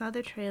 I saw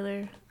the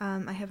trailer.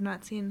 I have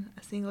not seen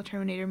a single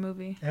Terminator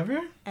movie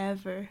Ever?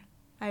 ever.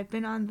 I've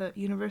been on the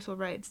Universal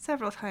ride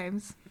several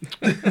times.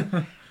 It's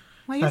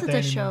Why not is it there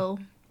a show?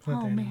 It's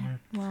not Oh there man.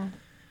 anymore. Well,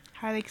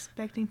 highly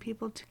expecting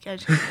people to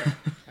catch. I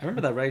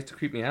remember that used to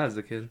creep me out as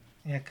a kid.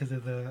 Yeah, because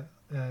of the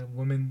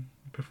woman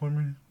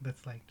performer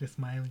that's like just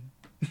smiling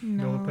the whole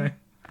No, time.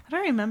 I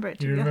don't remember it.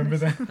 To You be remember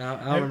honest. that?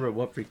 I don't remember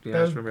what freaked me out.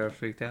 I just remember I was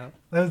freaked out.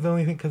 That was the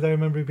only thing, because I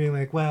remember being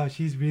like, wow,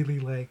 she's really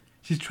like,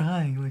 she's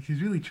trying. Like,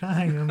 she's really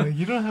trying. I'm like,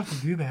 you don't have to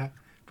do that,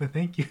 but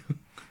thank you.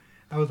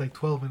 I was like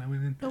 12 when I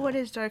went in. But what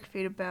is Dark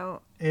Fate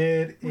about?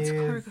 What's What's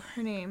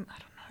her name? I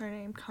don't know her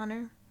name.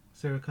 Connor.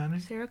 Sarah Connor?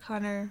 Sarah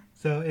Connor.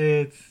 So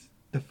it's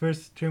the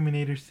first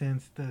Terminator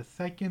since the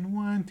second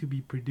one to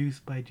be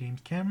produced by James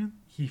Cameron.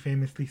 He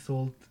famously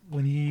sold,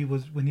 when he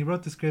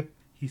wrote the script,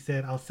 he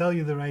said, I'll sell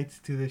you the rights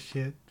to this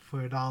shit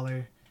for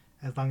 $1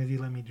 as long as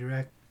you let me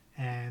direct.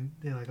 And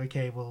they're like,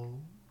 okay, well,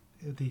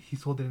 he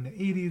sold it in the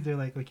 80s. They're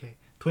like, okay,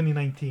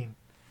 2019,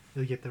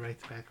 you'll get the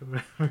rights back or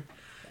whatever.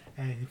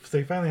 And so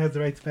he finally has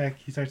the rights back.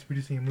 He starts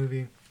producing a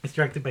movie. It's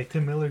directed by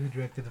Tim Miller, who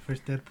directed the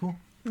first Deadpool.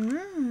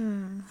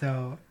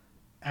 So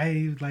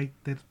I like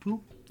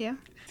Deadpool. Yeah.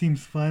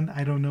 Seems fun.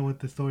 I don't know what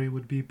the story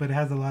would be, but it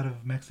has a lot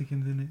of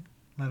Mexicans in it.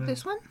 A lot of,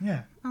 This one?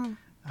 Yeah. Oh.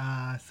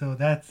 So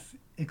that's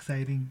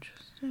exciting.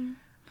 Interesting.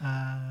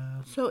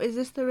 So So is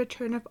this the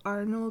return of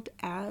Arnold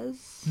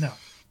as No.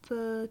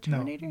 the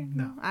Terminator?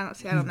 no. I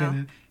don't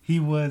know. He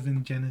was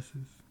in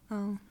Genesis,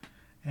 Oh.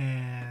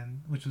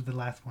 and which was the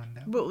last one.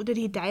 But did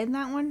he die in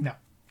that one? No.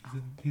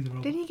 He's a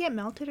robot. Did he get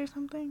melted or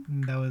something?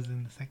 That was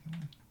in the second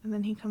one. And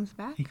then he comes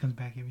back? He comes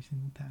back every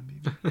single time,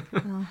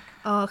 baby.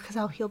 Oh,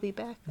 because he'll be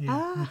back.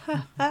 Yeah.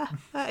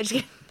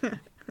 Just kidding.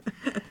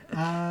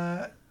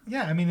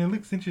 Yeah, I mean, it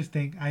looks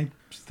interesting. I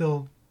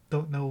still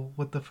don't know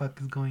what the fuck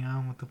is going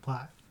on with the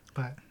plot,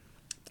 but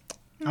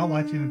I'll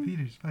watch it in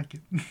theaters. Fuck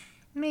it.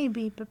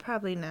 Maybe, but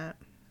probably not.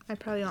 I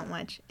probably won't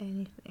watch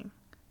anything.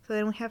 So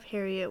then we have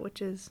Harriet,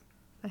 which is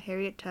a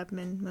Harriet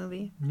Tubman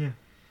movie. Yeah.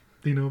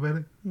 Do you know about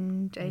it?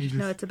 I You just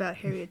know just- it's about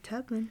Harriet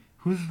Tubman.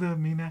 Who's the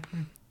main actor?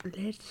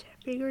 Let's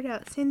figure it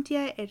out.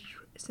 Cynthia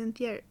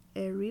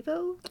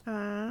Erivo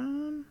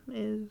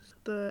is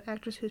the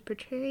actress who's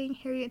portraying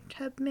Harriet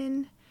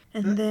Tubman.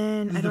 And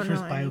then This I is the don't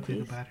first know any of biopic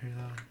these. about her,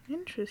 though.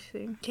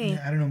 Interesting. Okay.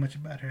 Yeah, I don't know much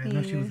about her. I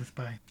know she was either. a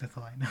spy. That's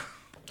all I know.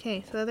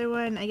 Okay, so the other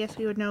one I guess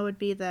we would know would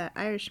be The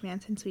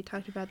Irishman, since we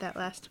talked about that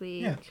last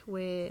week Yeah.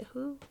 with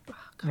who? Oh,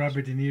 gosh.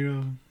 Robert De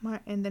Niro.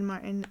 And then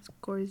Martin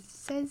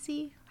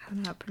Scorsese. I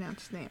don't know how to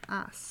pronounce his name.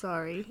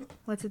 Sorry.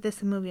 What's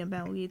this a movie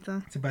about,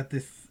 Weedza? It's about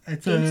this.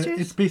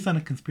 Gangsters? It's based on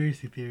a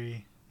conspiracy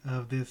theory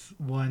of this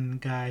one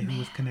guy who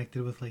was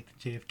connected with like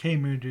the JFK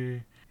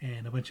murder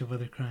and a bunch of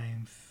other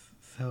crimes.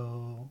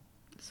 So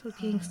So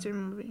gangster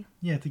movie.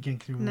 yeah, it's a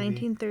gangster movie.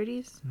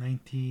 1930s.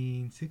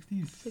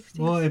 1960s. 60s?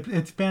 Well,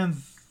 it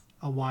spans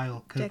a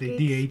while because they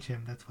Decades? DH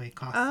him. That's why it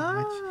costs so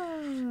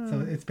much. So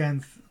it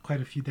spans quite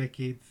a few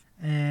decades,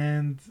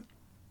 and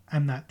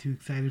I'm not too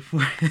excited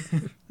for it.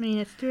 I mean,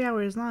 it's 3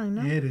 hours long,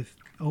 no? It is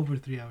over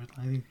 3 hours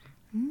long. I think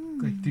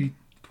like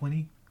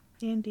 3:20.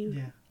 Andy.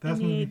 Yeah, that's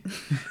movie.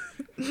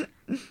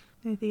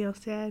 Anything else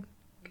to add?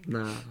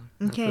 Nah. not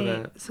for Okay,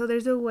 that. so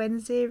there's a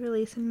Wednesday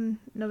release on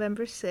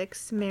November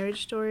 6th,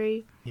 Marriage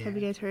Story. Yeah. Have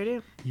you guys heard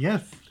it?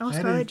 Yes. Oh, that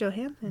Scarlett is-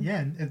 Johansson. Yeah,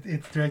 and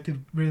it's written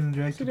and Is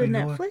directed it by on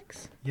Noah.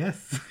 Netflix?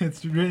 Yes,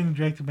 it's written and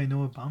directed by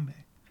Noah Baumbach,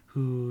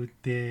 who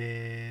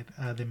did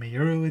the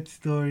Meyerowitz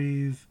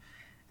stories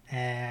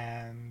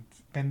and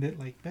Bend It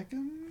Like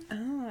Beckham.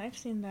 Oh, I've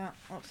seen that.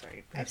 Oh,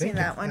 sorry. I I've think seen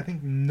that it's- one. I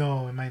think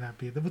no, it might not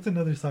be. What's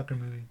another soccer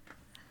movie?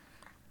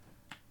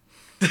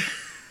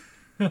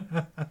 I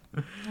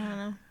don't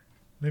know.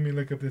 Let me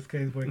look up this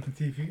guy's work and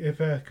see if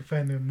I can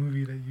find a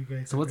movie that you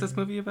guys. So what's have this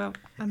heard of. movie about?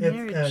 A It's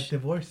marriage.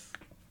 divorce.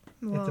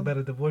 Well, It's about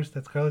a divorce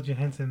that's Scarlett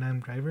Johansson and Adam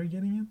Driver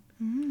getting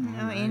in.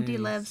 Oh, Andy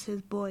Nice. loves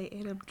his boy,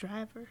 Adam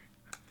Driver.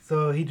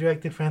 So he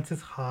directed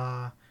Francis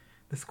Ha,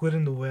 The Squid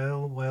and the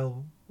Whale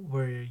While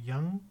We're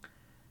Young,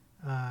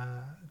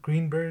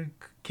 Greenberg,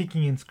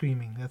 Kicking and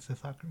Screaming. That's the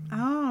soccer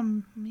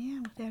movie. Yeah,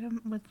 with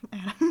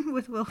Adam,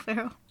 with Will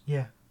Ferrell.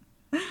 Yeah.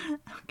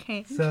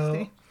 Okay, So,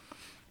 interesting.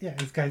 yeah,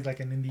 this guy's like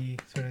an indie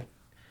sort of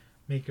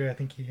maker. I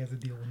think he has a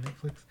deal with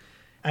Netflix.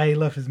 I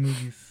love his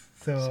movies,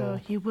 So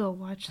you will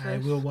watch this. I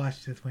will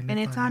watch this when And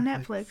it's on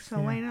Netflix, so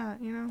Yeah. why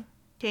not, you know?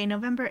 Okay,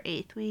 November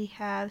 8th, we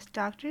have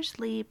Doctor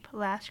Sleep,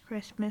 Last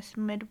Christmas,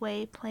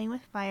 Midway, Playing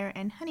with Fire,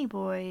 and Honey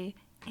Boy.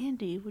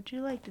 Andy, would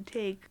you like to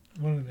take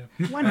One of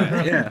them. one of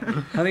them? Yeah,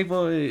 Honey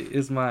Boy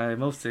is my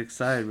most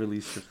excited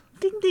release.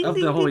 Ding, ding, Of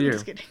ding, the whole ding. year.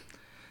 Just kidding.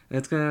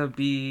 It's gonna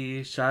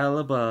be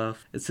Shia LaBeouf.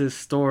 It's his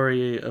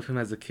story of him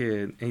as a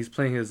kid, and he's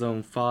playing his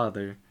own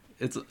father.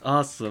 It's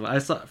awesome. I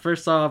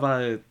first saw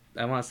about it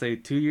I want to say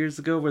 2 years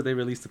ago, where they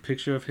released a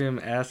picture of him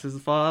as his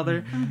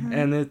father,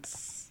 and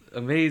it's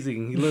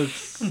amazing. He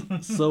looks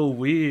so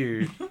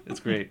weird. It's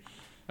great.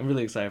 I'm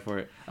really excited for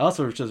it. I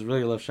also just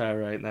really love Shia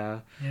right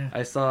now. Yeah.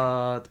 I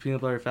saw The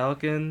Peanut Butter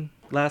Falcon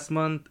last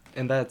month,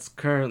 and that's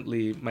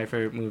currently my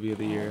favorite movie of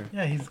the year.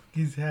 Yeah,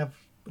 he's have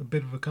a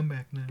bit of a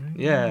comeback now, right?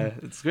 Yeah,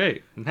 it's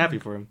great. I'm happy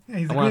for him. Yeah,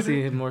 he's I a want to great see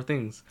actor. him more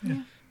things.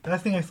 Yeah. The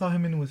last thing I saw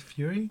him in was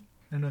Fury.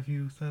 I don't know if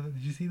you saw that.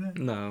 Did you see that?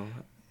 No.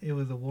 It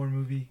was a war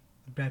movie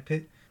with Brad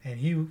Pitt, and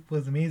he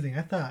was amazing.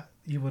 I thought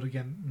he would have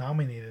gotten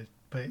nominated,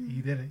 but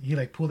he didn't. He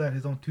like pulled out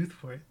his own tooth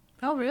for it,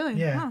 Oh, really?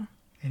 Yeah. Huh.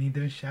 and he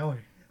didn't shower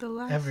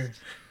The ever.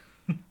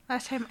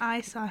 last time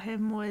I saw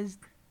him was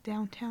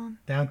downtown.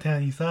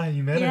 Downtown, you saw him.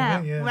 You met him,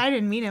 right? Well, I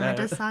didn't meet him. I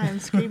just saw him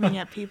screaming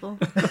at people.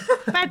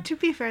 But to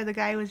be fair, the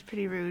guy was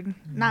pretty rude.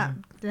 Not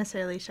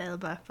necessarily Shia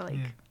LaBeouf, but like,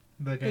 Yeah.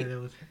 The guy that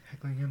was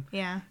heckling him.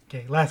 yeah.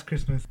 Okay, Last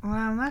Christmas.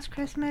 Last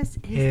Christmas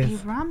is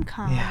Is- a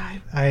rom-com. Yeah,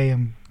 I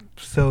am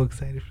so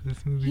excited for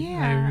this movie.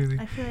 Yeah, I really.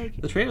 I feel like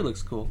The trailer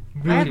looks cool. I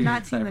have really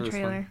not seen excited the for this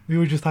one. trailer. we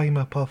were just talking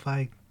about Paul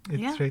Feig. It's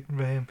Yeah. straight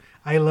by him.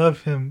 I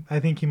love him. I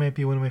think he might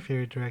be one of my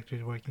favorite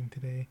directors working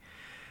today.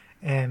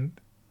 And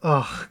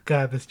oh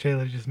god, this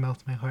trailer just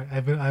melts my heart.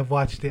 I've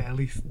watched it at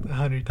least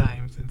 100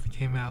 times since it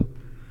came out.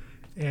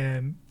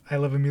 And I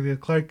love Emilia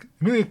Clarke.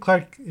 Emilia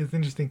Clarke is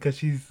interesting because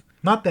she's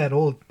not that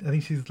old. I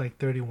think she's like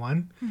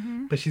 31,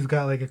 Hmm. but she's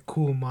got like a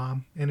cool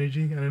mom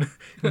energy. I don't know.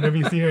 Whenever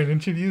you see her in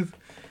interviews,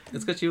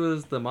 It's because she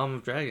was the mom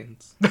of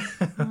dragons.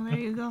 Well, there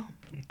you go.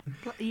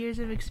 Years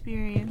of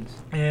experience.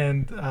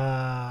 and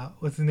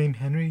what's his name?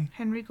 Henry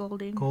Henry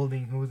Golding.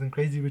 Golding, who was in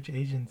Crazy Rich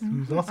Asians,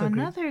 who's Mhm. also great.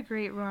 Another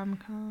great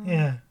rom-com.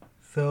 Yeah.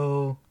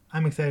 So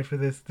I'm excited for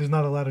this. There's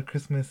not a lot of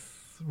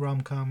Christmas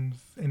rom-coms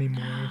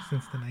anymore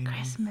since the 90s.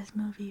 Christmas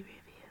movie review.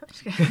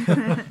 Just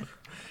kidding.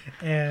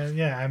 And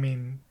yeah, I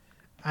mean,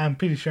 I'm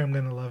pretty sure I'm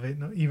gonna love it.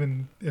 No,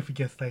 even if it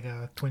gets like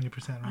a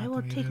 20%. I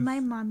will take my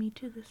mommy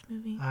to this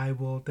movie. I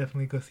will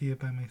definitely go see it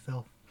by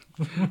myself.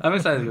 I'm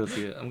excited to go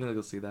see it. I'm gonna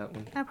go see that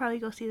one. I'll probably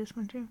go see this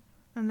one too.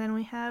 And then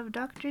we have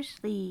Doctor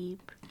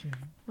Sleep, Okay.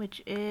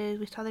 which is,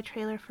 we saw the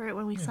trailer for it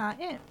when we Yeah. saw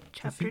it,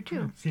 chapter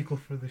 2. Sequel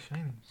for The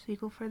Shining.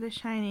 Sequel for The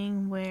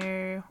Shining,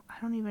 where, I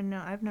don't even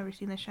know, I've never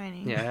seen The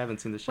Shining. Yeah, I haven't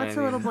seen The Shining. What's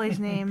the little boy's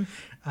name?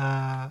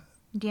 Uh,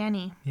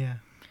 Danny. yeah.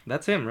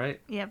 That's him,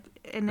 right? Yep.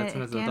 And That's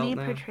him as an Danny adult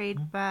now?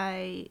 portrayed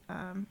by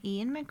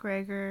Ian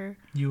McGregor.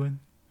 Ewan.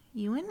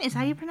 Ewan? Is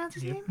how you pronounce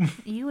his Yep. name?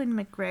 Ewan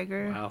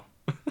McGregor. Wow.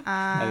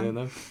 I don't Um,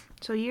 know.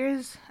 so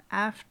years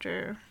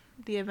after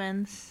the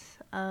events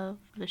of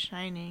The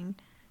Shining,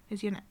 is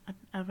he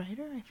a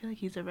writer? I feel like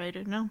he's a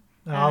writer. No.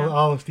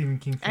 All of Stephen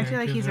King's I feel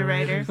like characters he's are a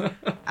writer.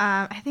 writers.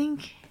 I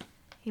think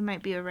he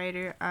might be a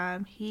writer.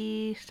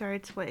 He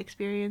starts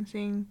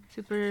experiencing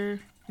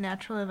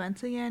supernatural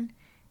events again,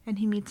 and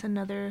he meets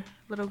another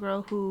little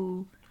girl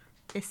who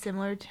is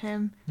similar to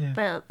him, Yeah.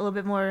 but a little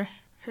bit more.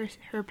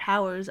 Her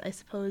powers, I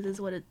suppose, is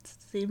what it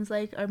seems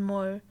like, are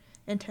more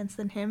intense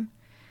than him.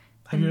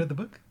 Have you read the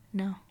book?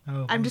 No,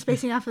 Oh, I'm just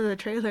basing off of the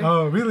trailer.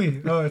 Oh,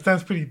 really? Oh, it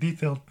sounds pretty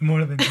detailed,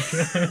 more than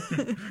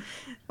detailed.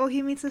 Well,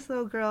 he meets this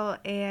little girl,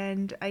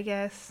 and I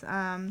guess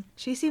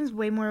she seems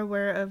way more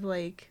aware of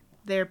like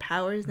their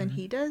powers than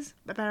he does.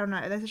 But I don't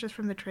know. This is just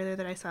from the trailer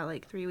that I saw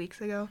like 3 weeks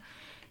ago.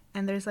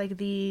 And there's like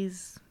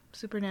these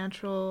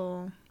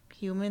supernatural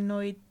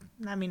humanoid,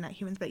 I mean not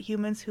humans, but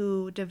humans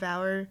who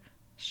devour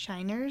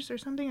shiners or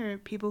something, or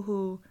people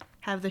who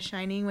have the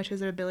shining, which is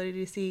their ability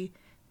to see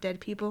dead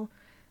people,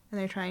 and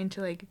they're trying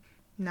to like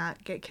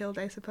not get killed,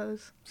 I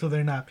suppose. So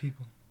they're not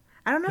people.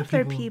 I don't know The if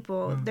they're people- people.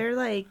 oh. They're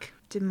like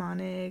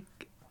demonic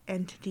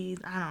entities.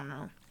 I don't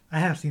know. I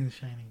have seen The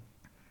Shining.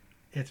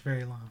 It's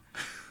very long,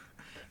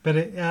 but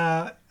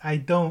I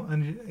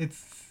don't.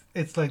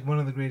 It's like one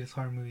of the greatest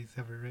horror movies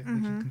ever written.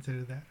 Would you Mhm.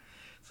 consider that?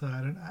 So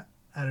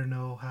I don't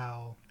know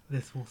how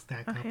this will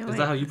stack up. Okay, Is wait,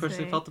 that how you let's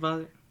personally see. felt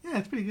about it? Yeah,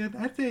 it's pretty good.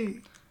 I'd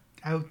say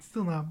I would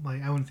still not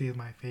like. I wouldn't say it's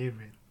my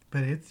favorite,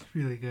 but it's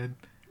really good.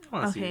 I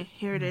want to see Okay, it.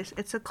 here it is.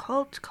 It's a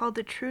cult called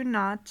the True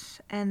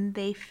Knots, and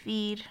they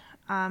feed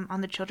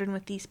on the children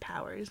with these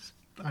powers.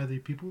 Are they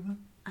people then?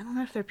 I don't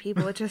know if they're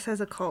people. It just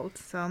says a cult,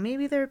 so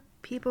maybe they're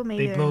people,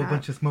 maybe They they're blow not. a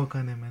bunch of smoke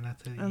on them, and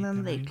that's how you and eat then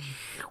them, they. right?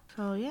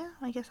 So yeah,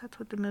 I guess that's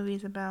what the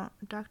movie's about.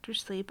 Doctor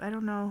Sleep. I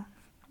don't know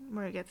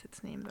where it gets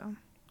its name though.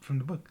 From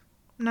the book.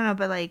 No,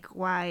 but like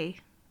why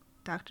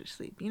Doctor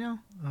Sleep? You know?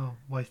 Oh,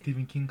 why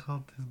Stephen King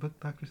called his book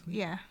Doctor Sleep?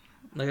 Yeah.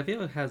 Like, I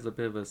feel it has a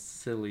bit of a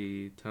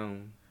silly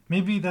tone.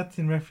 Maybe that's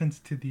in reference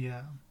to the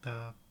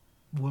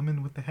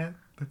woman with the hat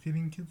that's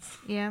eating kids.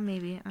 Yeah,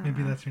 maybe. I don't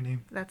Maybe know. that's her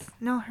name.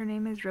 No, her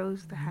name is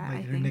Rose the Hat. Like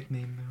I her think.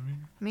 nickname, though, right?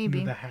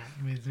 Maybe. The hat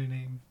is her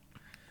name.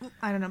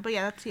 I don't know, but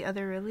yeah, that's the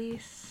other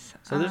release.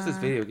 So there's this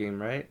video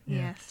game, right? Yeah.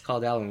 Yes. It's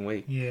called Alan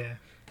Wake, Yeah.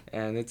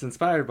 and it's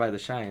inspired by The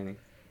Shining.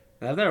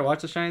 And I've never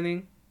watched The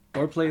Shining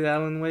or played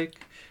Alan Wake,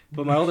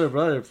 but my older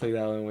brother played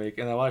Alan Wake,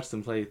 and I watched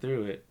him play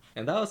through it.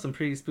 And that was some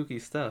pretty spooky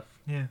stuff.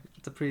 Yeah.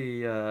 It's a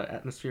pretty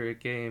atmospheric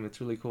game. It's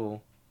really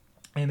cool.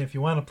 And if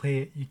you want to play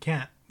it, you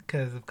can't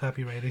because of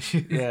copyright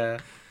issues. Yeah,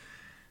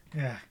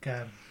 Yeah,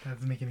 God, that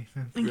doesn't make any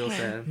sense. real Okay.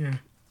 sad. Yeah.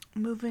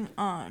 Moving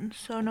on.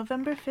 So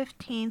November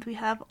 15th, we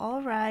have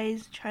All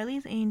Rise,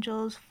 Charlie's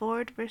Angels,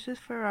 Ford versus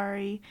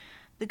Ferrari,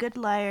 The Good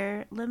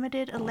Liar,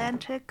 Limited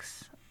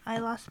Atlantics, I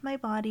Lost My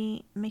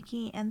Body,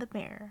 Mickey and the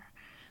Bear.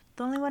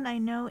 The only one I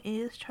know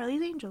is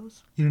Charlie's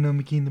Angels. You don't know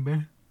Mickey and the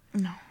Bear?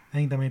 No. I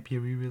think that might be a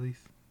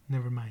re-release.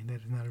 Never mind, that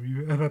is not a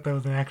re-release. I thought that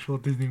was an actual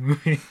Disney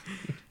movie.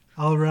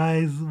 All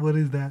Rise, what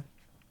is that?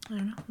 I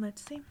don't know.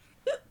 Let's see.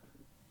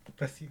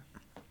 Bless you.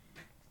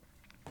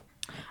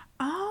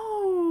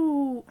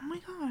 Oh my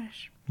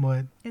gosh.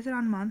 What? Is it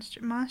on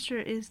Monster? Monster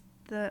is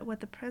what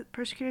the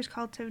persecutors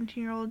called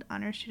 17-year-old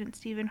honor student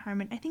Stephen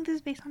Harmon. I think this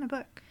is based on a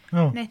book.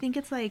 Oh. And I think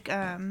it's like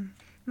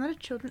not a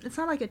children. It's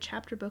not like a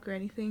chapter book or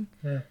anything.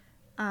 Yeah.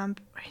 Or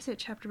is it a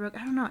chapter book?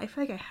 I don't know. I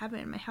feel like I have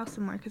it in my house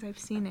somewhere because I've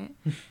seen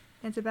it.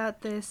 It's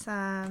about this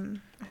I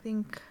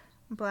think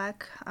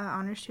black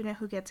honor student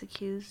who gets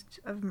accused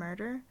of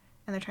murder,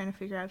 and they're trying to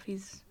figure out if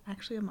he's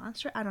actually a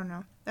monster. I don't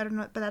know,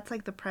 but that's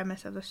like the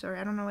premise of the story.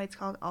 I don't know why it's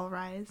called All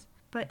Rise,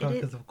 but Oh,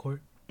 because of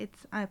court.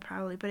 It's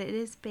probably, but it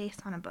is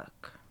based on a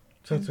book.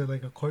 So it's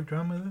like a court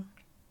drama though?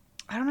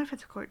 I don't know if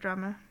it's a court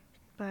drama,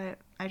 but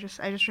I just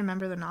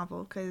remember the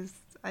novel because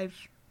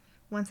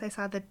once I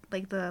saw the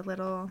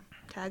little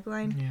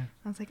tagline, Yeah.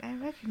 I was like, I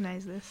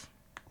recognize this.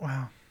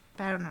 Wow.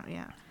 But I don't know.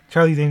 Yeah.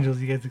 Charlie's Angels,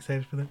 you guys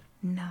excited for that?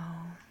 No.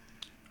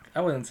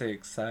 I wouldn't say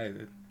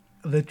excited.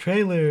 The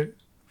trailer,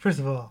 first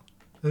of all,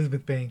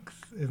 Elizabeth Banks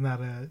is not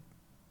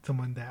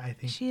someone that I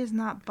think... She is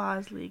not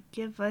Bosley.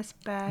 Give us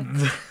back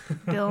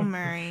Bill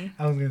Murray.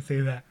 I was going to say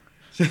that.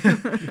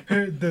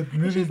 The Is she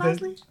movies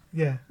Bosley?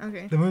 yeah.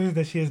 Okay. The movies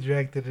that she has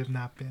directed have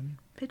not been.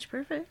 Pitch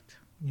Perfect?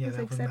 Yeah, Was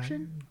that was not.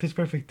 Exception? Pitch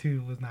Perfect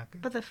 2 was not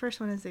good. But the first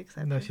one is the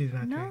exception. No, she did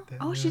not No? direct that.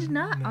 Oh, she did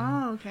not? No.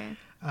 Oh, okay.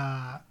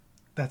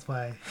 That's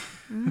why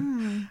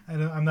Mm.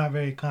 I'm not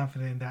very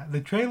confident in that. The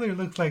trailer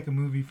looks like a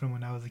movie from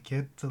when I was a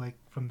kid, so like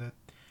from the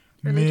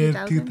Early mid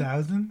 2000s?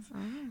 2000s, Oh.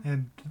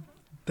 and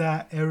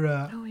that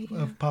era Oh, wait,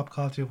 yeah. of pop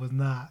culture was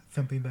not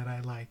something that I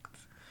liked.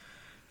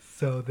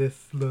 So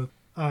this looked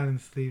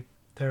honestly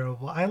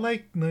terrible. I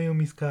like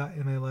Naomi Scott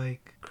and I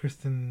like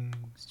Kristen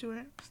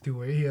Stewart.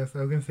 Stewart. Yes,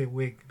 I was gonna say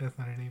Wig. That's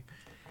not her name.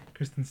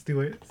 Kristen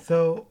Stewart.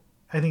 So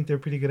I think they're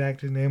pretty good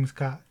actors. Naomi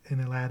Scott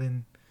and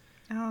Aladdin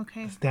Oh,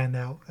 okay. stand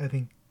out. I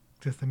think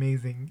just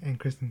amazing. And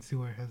Kristen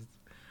Stewart has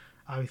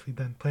obviously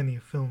done plenty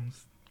of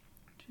films.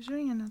 She's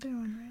doing another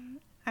one,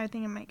 right? I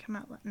think it might come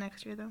out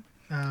next year, though.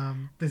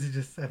 This is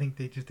just, I think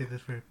they just did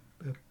this for,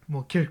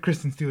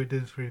 Kristen Stewart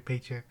did this for a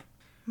paycheck.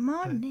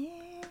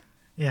 Money.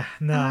 Yeah,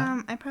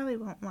 no. I probably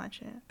won't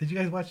watch it. Did you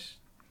guys watch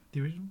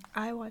the original?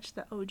 I watched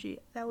the OG.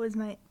 That was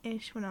my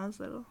ish when I was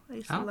little. I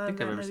used I to don't love think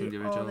that I've ever seen movie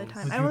the all the original.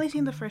 time. Would I've you- only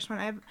seen the first one.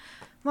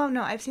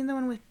 I've seen the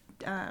one with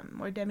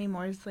where Demi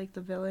Moore is like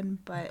the villain,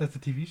 but That's a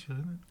TV show,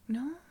 isn't it?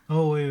 no,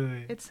 Oh,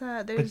 wait. it's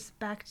there's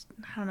I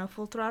don't know,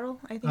 Full Throttle.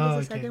 I think Oh,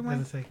 is the second one.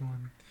 That's the second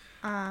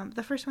one.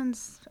 The first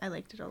one's I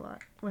liked it a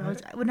lot when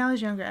I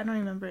was younger. I don't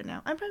remember it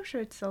now. I'm pretty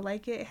sure it's still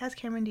like it. It has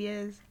Cameron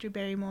Diaz, Drew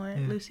Barrymore,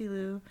 Yeah. Lucy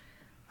Liu,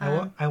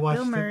 I watched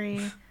Bill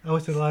Murray, I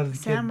watched it a lot as a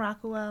Sam kid.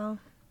 Rockwell.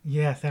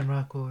 Yeah, Sam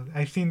Rockwell.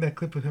 I've seen that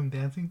clip of him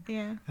dancing.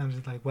 Yeah. I'm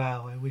just like,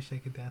 wow, I wish I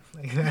could dance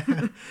like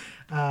that.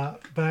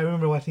 But I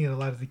remember watching it a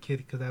lot as a kid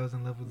because I was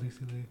in love with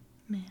Lucy Liu.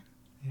 Man,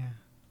 Yeah.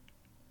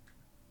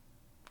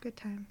 good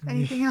time.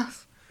 Anything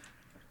else?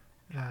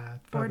 Ford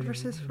Ford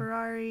versus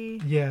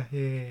Ferrari. Yeah.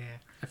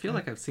 I feel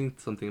like I've seen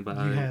something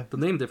about You it. have. The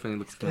name definitely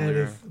looks It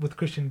familiar. is with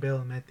Christian Bale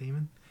and Matt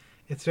Damon.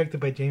 It's directed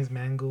by James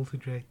Mangold, who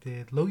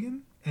directed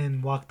Logan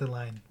and Walk the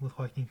Line with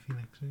Joaquin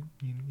Phoenix. Right?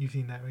 You've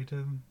seen that, right,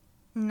 Jasmine?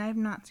 I've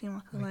not seen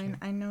Walk the Line.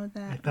 Okay. I know I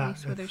that thought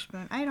Reese that's-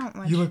 Witherspoon. I don't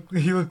watch. You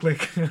look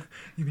like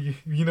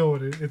you know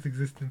what its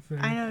existence.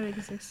 Right? I know it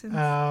exists.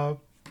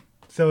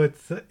 So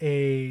it's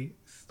a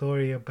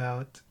story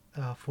about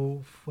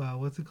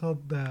what's it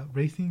called?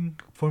 Racing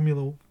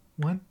Formula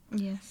One,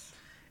 Yes.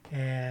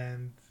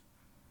 and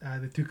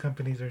the two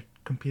companies are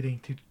competing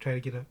to try to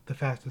get the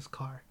fastest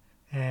car,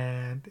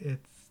 and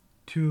it's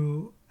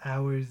 2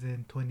 hours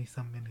and 20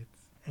 some minutes,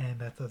 and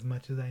that's as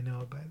much as I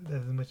know about it.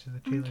 That's as much as the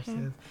trailer Okay.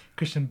 says.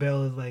 Christian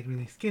Bale is like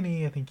really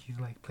skinny. I think he's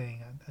like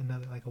playing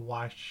another like a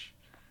wash,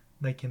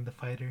 like in The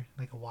Fighter,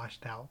 like a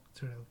washed out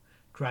sort of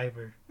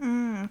driver.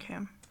 Okay.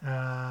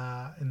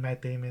 And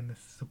Matt Damon is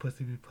supposed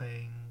to be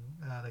playing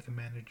like a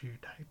manager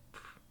type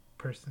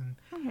person.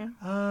 Okay.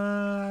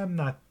 I'm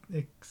not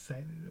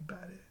excited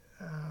about it.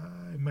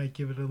 I might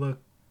give it a look,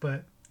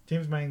 but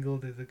James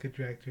Mangold is a good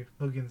director.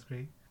 Logan's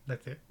great.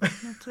 That's it.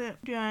 That's it.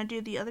 Do you want to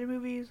do the other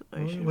movies?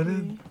 Or should What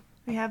is-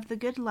 we have The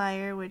Good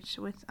Liar, which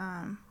with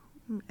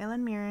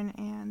Ellen Mirren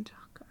and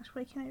gosh,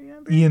 why can't I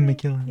remember? Ian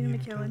his name? McKellen. Ian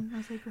McKellen. I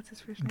was like, what's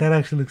his first name? That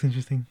actually looks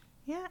interesting.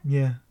 Yeah,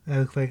 Yeah, that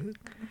looks like.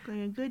 looked like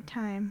a good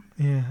time.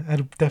 Yeah,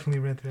 I'd definitely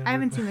rent it. I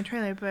haven't seen the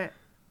trailer, but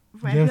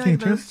I haven't feel seen like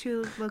the trailer? those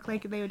two look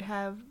like they would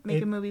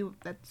make a movie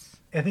that's.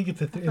 I think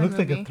it's it fun looks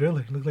like a movie.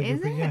 thriller. It looks like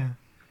Is it? yeah.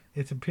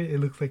 It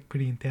looks like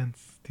pretty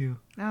intense too,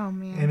 Oh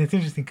man. and it's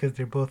interesting because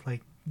they're both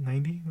like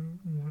 90.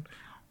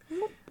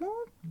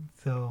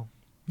 So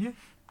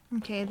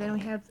Okay, then we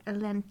have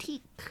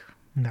Atlantique.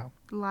 no.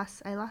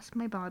 I lost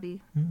my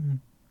body. Mm-mm.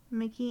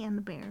 Mickey and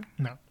the Bear.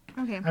 No.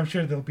 Okay. I'm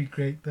sure they'll be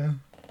great though,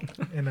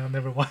 and I'll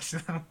never watch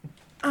them.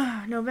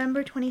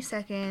 November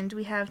 22nd,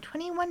 we have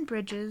 21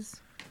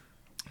 Bridges,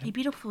 A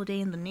Beautiful Day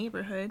in the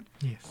Neighborhood,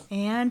 Yes.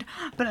 and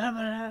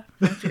no,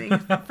 I'm kidding.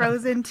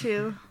 Frozen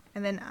 2,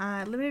 and then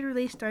limited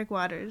release Dark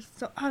Waters.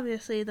 So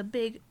obviously the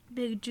big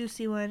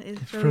juicy one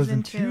is It's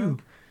Frozen 2.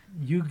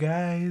 You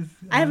guys.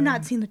 I have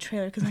not seen the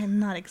trailer because I'm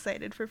not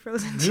excited for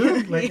Frozen 2.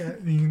 Really? Like, I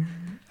mean,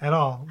 at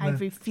all. I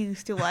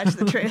refuse to watch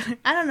the trailer.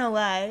 I don't know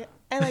why.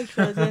 I like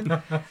Frozen.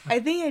 I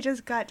think I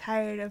just got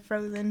tired of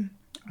Frozen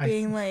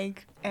being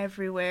like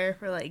everywhere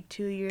for like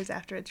 2 years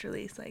after its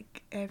release.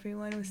 Like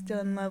everyone was still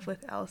in love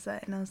with Elsa,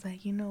 and I was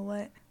like, you know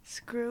what?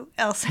 Screw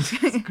Elsa.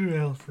 Screw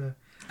Elsa.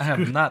 I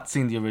have not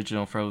seen the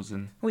original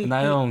Frozen, We and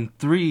I hate- own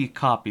 3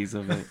 copies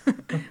of it.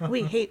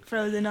 We hate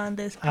Frozen on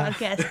this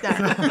podcast.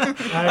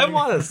 I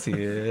want to see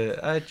it.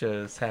 I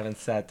just haven't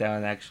sat down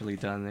and actually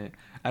done it.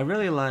 I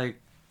really like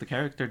the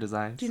character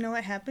designs. Do you know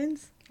what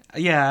happens?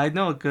 Yeah, I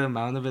know a good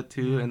amount of it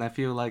too, and I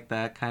feel like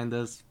that kind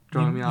of's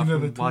throwing me off know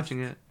from the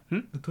watching it.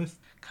 The twist.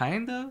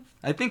 Kind of?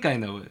 I think I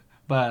know it,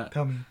 but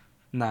Tell me.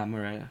 nah,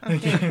 Mariah.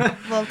 Okay.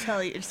 Well,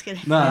 tell you. Just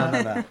kidding. No.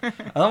 I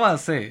don't want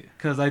to say it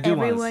because I do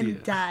want to see Everyone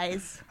it.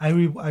 dies. I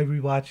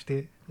rewatched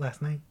it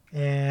last night,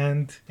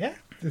 and yeah,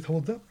 it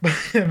holds up.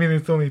 I mean,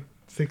 it's only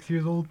 6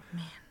 years old.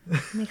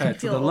 Makes me Alright,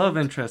 so feel the love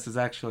old. interest is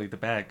actually the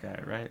bad guy,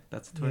 right?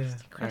 That's the twist.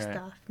 Yeah. Alright.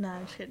 Kristoff. No,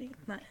 I'm just kidding.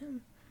 Not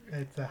him.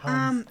 It's a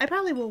Hans. I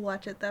probably will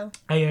watch it though.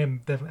 I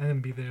am definitely. I'm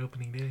gonna be there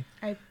opening day.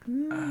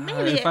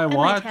 Maybe if I might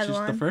watch tag the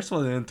along. first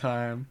one in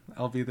time,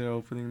 I'll be there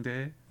opening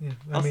day. Yeah,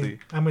 I'll see.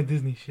 I'm a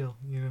Disney shill,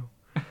 you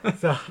know.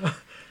 So,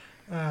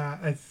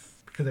 it's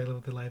because I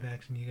love the live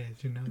action. You guys,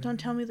 you know. Don't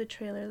tell me the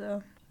trailer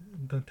though.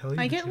 Don't tell you.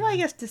 I the get. Well, I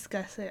trailer. guess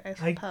discuss it. I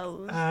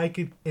suppose. I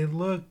could. It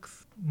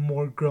looks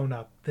more grown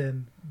up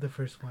than the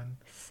first one.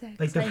 Sex.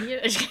 like the- I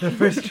hear The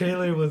first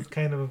trailer was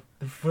kind of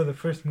for the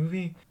first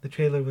movie. The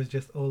trailer was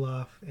just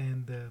Olaf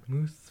and the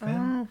moose Sven.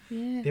 Oh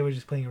yeah. They were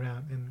just playing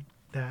around, and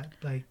that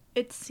like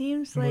It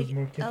seems It was like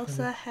more kid-friendly.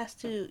 Elsa has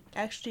to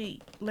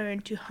actually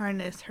learn to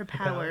harness her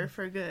power power.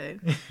 for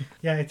good.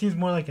 yeah, it seems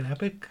more like an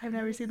epic. I've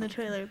never seen the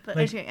trailer, but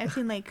Like- actually, I've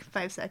seen like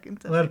 5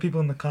 seconds A of lot it. of people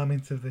in the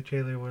comments of the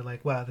trailer were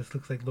like, "Wow, this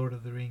looks like Lord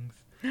of the Rings."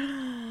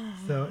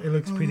 So it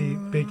looks pretty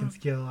big in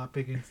scale, a lot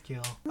bigger in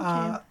scale.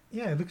 Okay.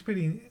 Yeah, it looks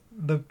pretty.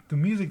 The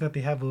music that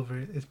they have over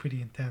it is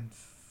pretty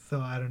intense. So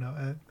I don't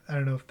know. I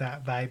don't know if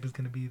that vibe is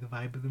gonna be the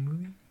vibe of the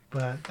movie.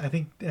 But I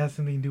think it has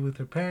something to do with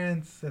her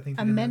parents. I think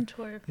A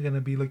mentor. they're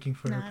gonna be looking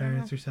for No, I her don't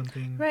parents know. or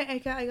something. Right,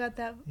 I got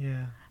that.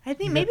 Yeah. I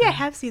think You maybe got I that.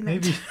 have seen that.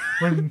 Maybe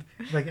when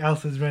like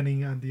Elsa's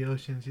running on the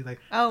ocean, she's like,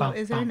 Oh, bum,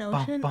 is there an bum,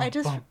 bum, ocean? bum, I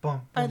just bum, bum,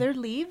 are bum. there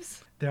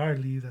leaves? There are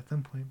leaves at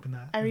some point, but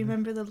not. I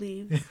remember the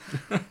leaves.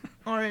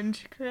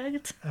 Orange,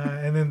 correct?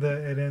 And then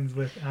it ends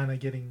with Anna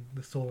getting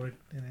the sword,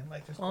 and then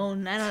like just. Oh,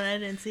 no, I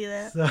didn't see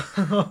that.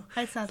 So,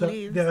 I saw so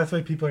leaves. yeah, that's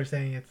why people are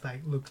saying it's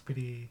like looks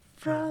pretty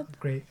Frog.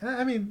 great.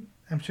 I mean,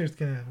 I'm sure it's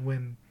gonna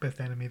win best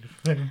animated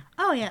film.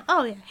 Oh yeah,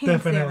 hands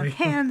Definitely. down,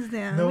 hands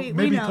down. No, we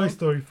maybe know. Toy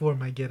Story 4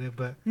 might get it,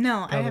 but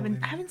No, I Probably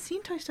not. haven't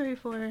seen Toy Story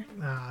 4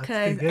 that's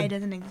because pretty it good.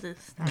 doesn't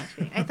exist. No, I'm just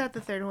kidding. I thought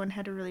the third one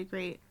had a really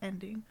great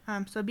ending.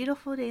 So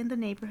Beautiful Day in the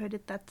Neighborhood.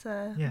 That's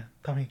Yeah,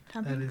 Tommy.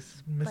 Tom That Hanks?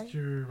 is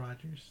Mr.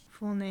 Rogers.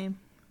 full name,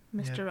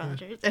 Mr. Yeah,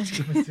 Rogers.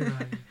 Mr.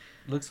 Rogers.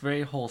 Looks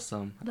very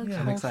wholesome. Looks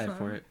Yeah. I'm excited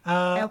wholesome. for it.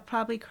 I'll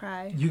probably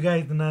cry. You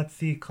guys did not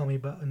see Call Me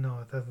By... No,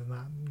 that's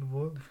not...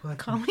 What,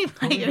 Call Me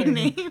By Your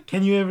Name.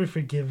 Can You Ever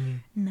Forgive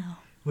Me? No,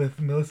 With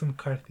Melissa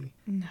McCarthy.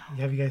 no,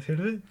 Have you guys heard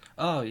of it?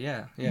 Oh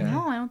yeah, yeah.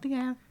 no. I don't think I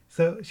have.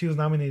 So she was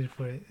nominated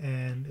for it,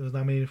 and it was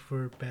nominated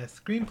for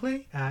Best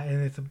Screenplay.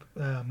 And it's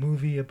a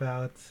movie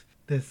about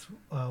this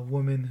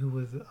woman who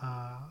was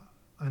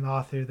an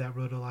author that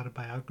wrote a lot of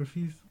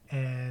biographies,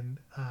 and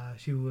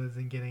she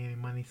wasn't getting any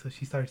money, so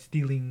she started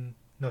stealing.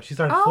 No, she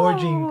started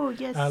forging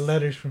yes.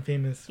 letters from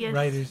famous Yes,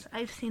 writers.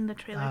 I've seen the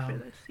trailer for Um,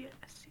 this.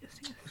 Yes.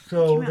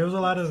 So Came there was out.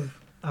 a lot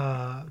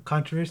of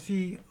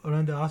controversy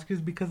around the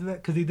Oscars because of that,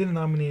 because they didn't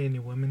nominate any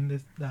women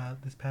this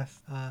past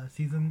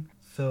season.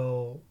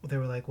 So they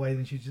were like, why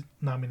didn't you just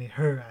nominate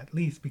her at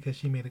least, because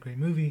she made a great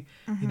movie?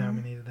 You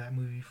nominated that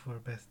movie for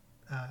best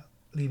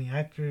leading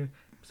actor,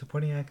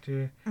 supporting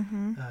actor,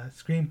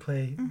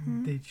 screenplay.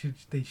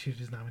 They should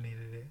just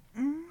nominated it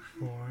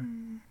for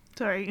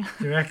Sorry.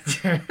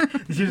 director.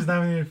 They should just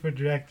nominated for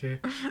director.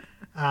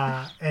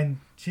 And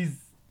she's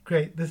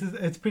great.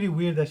 It's pretty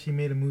weird that she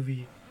made a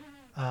movie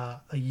a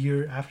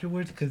year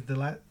afterwards, because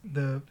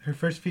her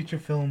first feature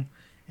film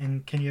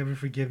and Can You Ever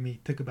Forgive Me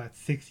took about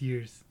 6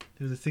 years.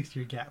 There was a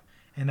 6-year gap,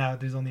 and now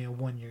there's only a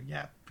 1-year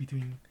gap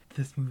between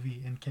this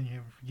movie and Can You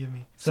Ever Forgive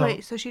Me. So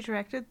wait, so she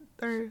directed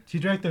or She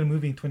directed a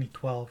movie in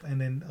 2012,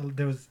 and then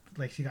there was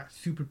she got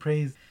super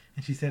praised,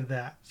 and she said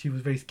that she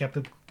was very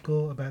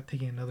skeptical about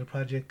taking another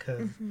project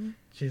because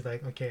she's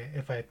like, okay,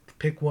 if I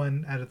pick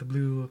one out of the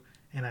blue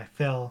and I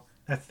fail,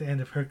 that's the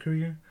end of her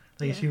career.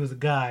 Like if she was a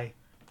guy,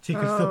 she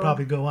could still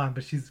probably go on,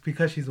 but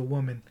because she's a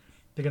woman,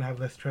 they're gonna have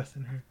less trust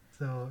in her.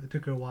 So it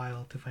took her a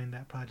while to find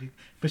that project,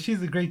 but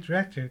she's a great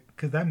director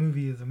because that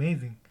movie is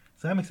amazing.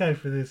 So I'm excited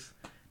for this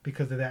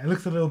because of that. It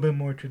looks a little bit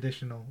more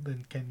traditional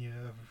than Can You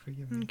Ever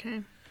Forgive Me?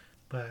 Okay.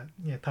 But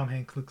yeah, Tom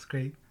Hanks looks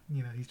great.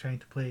 You know, he's trying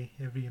to play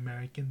every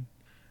American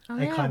Oh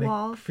yeah, iconic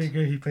Walt.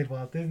 figure. He played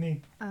Walt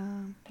Disney.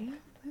 Yeah,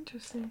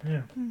 interesting.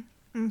 Yeah.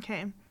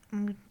 Okay,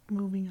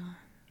 moving on.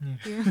 Yeah.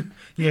 Yeah.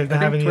 You guys don't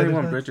I have think any other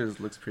 21 thoughts? Bridges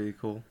looks pretty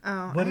cool.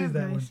 Oh, What I is have that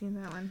never one? seen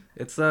that one.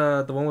 It's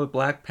the one with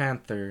Black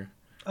Panther.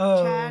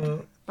 Oh, Chad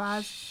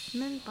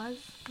Boseman.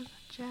 Boseman.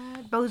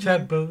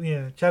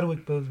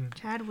 Chadwick Boseman.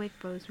 Chadwick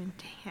Boseman.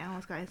 Dang, I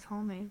almost got his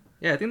whole name.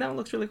 Yeah, I think that one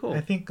looks really cool.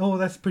 I think. Oh,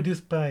 that's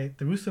produced by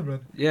the Russo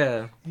brothers.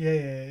 Yeah.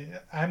 Yeah.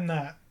 I'm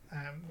not.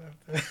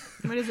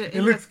 What is it?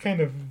 It looks kind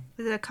of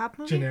Is it a cop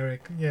movie?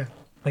 generic. Yeah,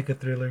 like a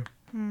thriller.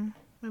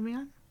 Moving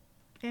on.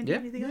 Andy, Yeah.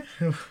 anything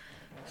else?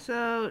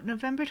 So,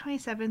 November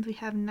 27th, we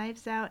have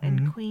Knives Out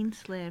and Queen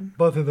Slim.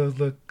 Both of those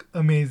look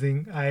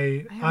amazing.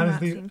 I have not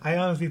honestly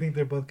seen think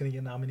they're both gonna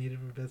get nominated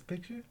for Best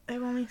Picture.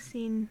 I've only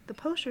seen the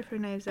poster for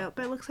Knives Out,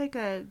 but it looks like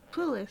a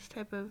Clueless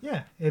type of...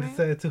 Yeah, it's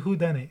Right. it's a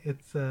whodunit.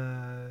 It's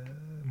a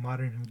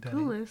modern whodunit.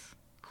 Clueless?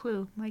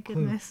 Clue, my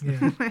goodness.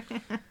 yeah.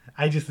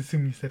 I just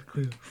assumed you said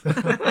Clue. So.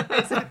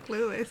 I said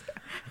Clueless.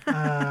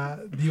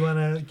 Do you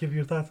want to give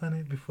your thoughts on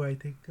it before I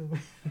take over?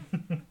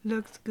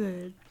 Looks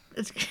good.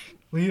 It's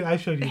Well, I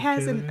showed you. It the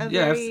has trailer. a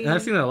Yeah, very...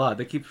 I've seen it a lot.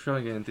 They keep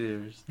showing it in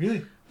theaters.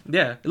 Really?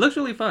 Yeah, it looks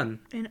really fun.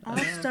 An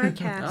all-star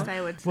cast,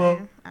 I would say.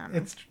 Well, I don't know.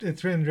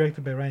 it's written and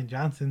directed by Ryan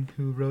Johnson,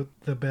 who wrote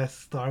the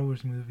best Star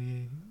Wars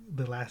movie,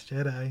 The Last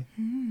Jedi.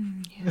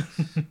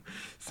 Yes.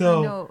 So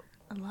I know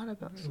a lot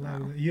about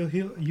Snow.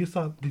 you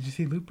saw? Did you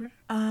see Looper?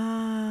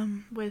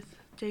 With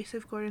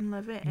Joseph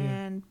Gordon-Levitt Yeah,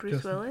 and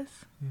Bruce Joseph.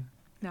 Willis.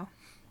 No.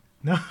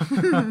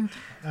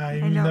 I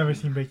You've know. never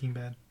seen Breaking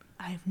Bad.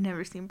 I've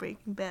never seen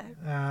Breaking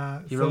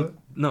Bad. He wrote.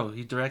 No,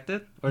 he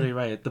directed or did he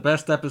write the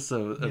best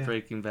episode of Yeah.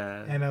 Breaking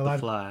Bad? And a The lot-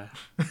 Fly.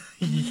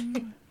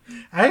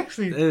 I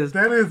actually That is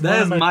that is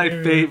one of my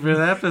favorite. favorite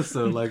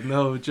episode. Like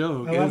no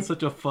joke, A it lot- was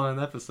such a fun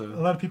A episode.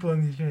 lot of people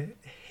on the internet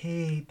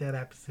hate that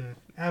episode.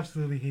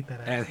 Absolutely hate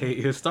that episode. And hate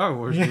his Star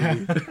Wars Yeah.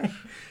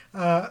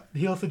 movie.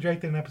 He also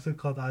directed an episode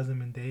called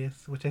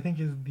Ozymandias, which I think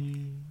is the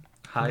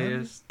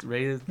Highest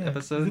rated yeah.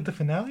 episode. Is it the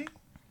finale?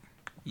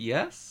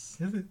 Yes,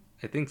 Is it?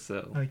 I think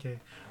so. Okay.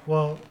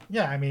 Well,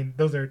 yeah. I mean,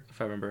 those are If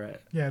I remember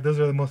right. those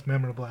are the most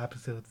memorable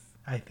episodes.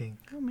 I think.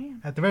 Oh man.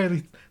 At the very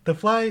least, The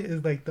Fly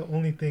is like the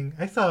only thing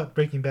I saw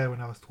Breaking Bad when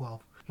I was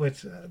 12,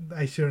 which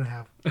I shouldn't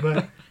have.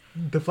 But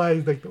The Fly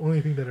is like the only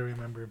thing that I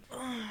remember.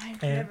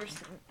 I've And- never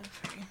seen.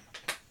 I'm sorry.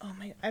 Oh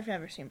my! I've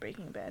never seen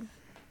Breaking Bad.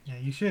 Yeah,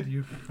 you should.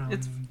 You're from.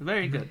 It's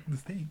very good. The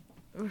state.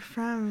 We're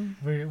from.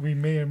 We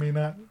may or may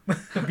not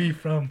be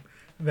from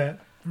that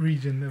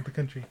region of the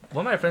country.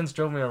 One of my friends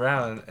drove me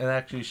around and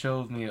actually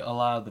showed me a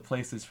lot of the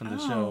places from the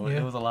Oh. show. Yeah.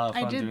 It was a lot of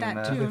I fun did doing that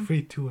that. It's too. a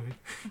free tour.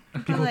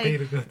 People like- pay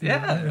to go through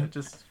Yeah, it.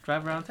 just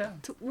drive around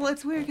town. Well,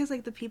 it's weird because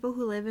like the people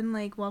who live in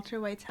like Walter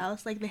White's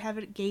house, like they have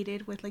it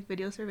gated with like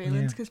video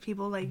surveillance Yeah. because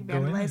people like Go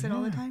in, vandalize it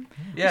all the yeah. time.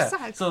 Yeah.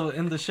 sucks. So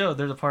in the show,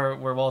 there's a part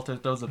where Walter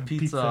throws a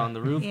pizza Pizza. on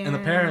the roof, and Yeah.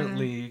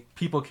 apparently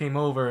people came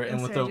over and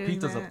And would throw started doing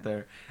pizzas that. up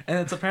there, and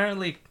it's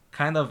apparently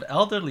kind of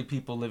elderly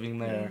people living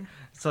there. Yeah.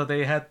 So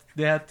they had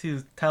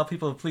to tell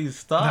people to please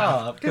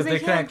stop because 'Cause they they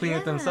can't can't- clean it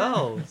yeah.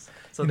 themselves.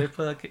 So they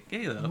put a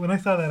gate up. When I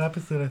saw that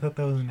episode, I thought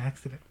that was an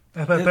accident.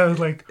 I thought that was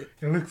like,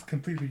 it looks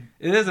completely.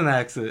 It is an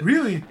accident.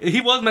 Really? He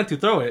was meant to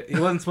throw it. He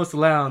wasn't supposed to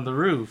land on the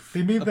roof.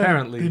 They made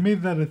apparently. that. They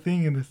made that a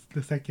thing in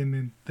the second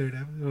and third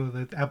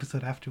the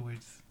episode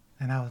afterwards,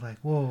 and I was like,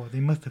 "Whoa! They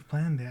must have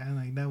planned that." I'm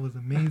like, "That was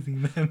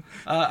amazing, man."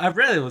 I've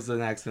read it was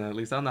an accident. At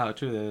least I don't know how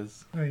true it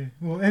is. Oh, yeah.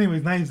 Well,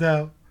 anyways, Knives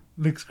Out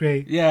looks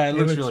great. Yeah, it It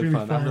looks looks really really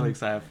fun. I'm fun. really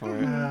excited for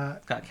it.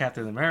 It's got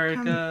Captain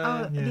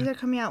America. Yeah. These are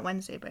coming out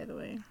Wednesday, by the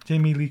way.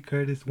 Jamie Lee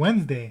Curtis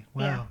Wednesday.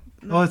 Wow.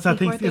 Yeah. Oh, it's not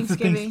Before It's the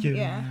Thanksgiving.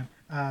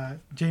 yeah.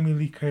 Jamie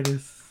Lee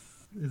Curtis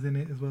is in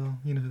it as well.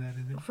 You know who that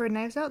is? For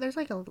Knives Out, there's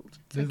like a,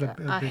 There's like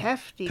a big-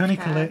 hefty Tony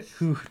cast.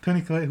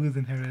 Collette, who's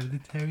in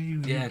Hereditary.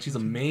 Yeah, and she's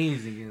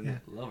amazing in Yeah. it.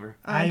 Love her.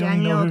 I only know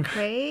Daniel her-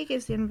 Craig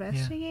is the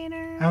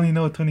investigator. I only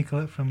know Tony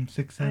Collette from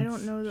Sixth Sense. I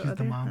don't know the She's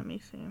other. the mom. Let me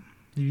see.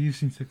 You've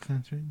seen Sixth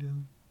Sense, right?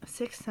 Dylan?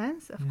 Sixth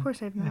Sense? Of Yeah.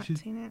 course, I've Yeah, not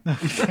she's- seen it. No,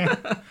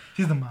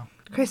 she's the mom.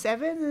 Chris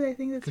Evans is, I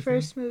think, its Chris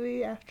first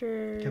movie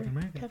after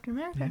Captain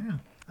America. America.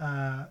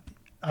 Yeah.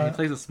 And he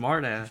plays a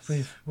smart ass.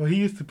 Well, he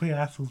used to play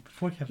assholes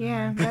before Captain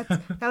Yeah, America.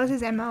 that was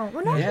his MO.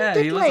 Well, no, Yeah, he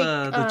did he was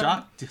like the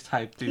jock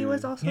type dude. He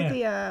was also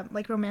Yeah. the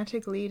like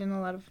romantic lead in a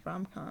lot of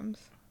rom-coms.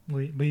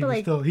 Wait, but he But, was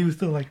like,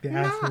 still like the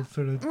not- asshole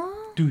sort of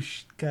Well,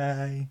 douche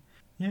guy.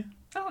 I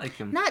like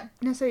him. not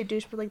necessarily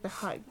douche, but like the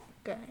hot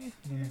guy.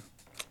 Yeah.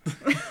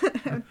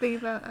 I'm thinking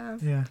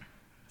about Yeah.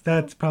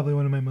 That's probably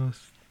one of my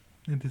most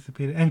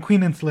anticipated. And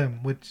Queen and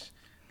Slim, which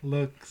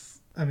looks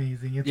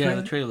amazing. It's Yeah,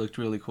 written, the trailer looked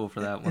really cool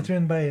for that one. It's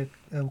written by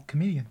a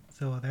comedian,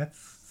 so that's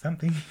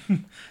something.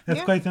 That's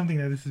Yeah. quite something.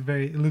 That this is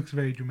it looks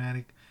very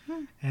dramatic,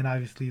 Hmm. and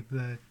obviously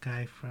the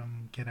guy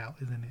from Get Out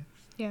is in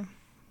it.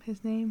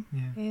 his name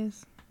Yeah,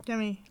 is. Let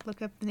me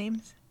look up the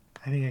names.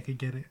 I think I could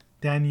get it.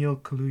 Daniel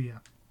Kaluuya.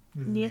 is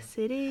his name. Yes,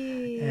 it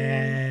is.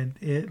 And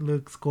it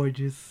looks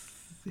gorgeous.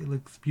 It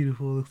looks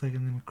beautiful. It looks like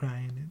I'm gonna cry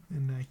in it,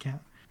 and I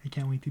can't I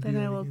can't wait to do Then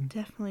that I will again.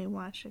 definitely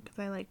watch it because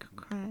I like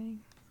crying.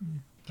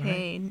 All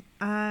right.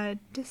 Okay,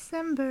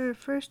 December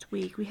 1st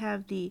week, we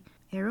have the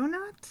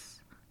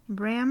Aeronauts,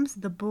 Bram's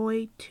The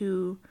Boy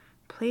 2,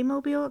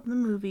 Playmobil the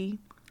Movie,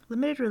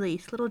 Limited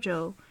Release, Little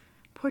Joe,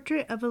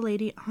 Portrait of a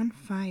Lady on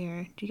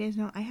Fire. Do you guys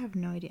know? I have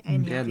no idea.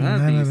 Any Yeah, of none these.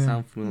 of None of these them.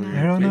 sound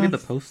familiar. No. Maybe the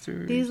Aeronauts?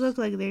 posters. These look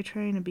like they're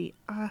trying to be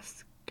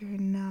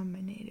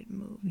Oscar-nominated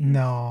movies.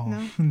 No.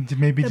 No?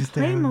 Maybe The just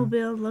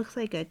Playmobil looks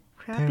like a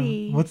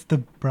crappy... What's the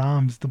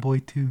Brahms, The Boy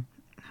 2?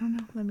 I don't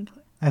know. Let me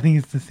click. I think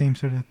it's the same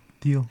sort of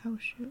deal. Oh,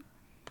 shoot.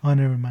 Oh,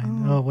 never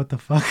mind. Oh. Oh, what the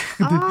fuck?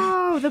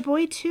 Oh, The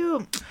Boy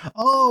 2.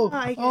 Oh,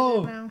 I get it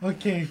oh, now.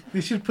 okay. They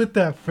should put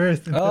that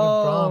first instead of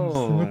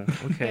Oh, Brahms.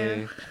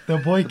 okay. The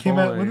Boy The came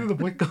out. Boy. When did the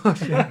Boy come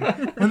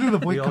out? When did the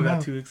Boy We all come got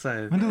out? too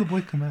excited. When did the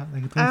Boy come out?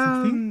 Like in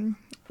 2016?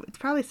 It's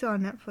probably still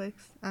on Netflix.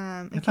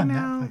 It It's came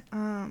on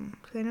out,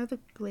 because I know the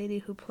lady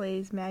who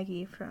plays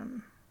Maggie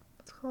from,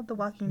 it's called The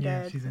Walking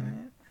Yeah, Dead. she's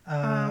in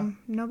it.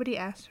 Nobody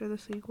asked for the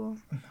sequel.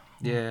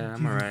 Yeah, I'm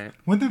Jesus. alright.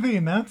 When did they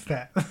announce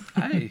that?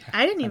 I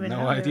I didn't had even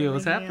no know. they idea were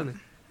what's making it. happening.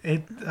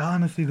 It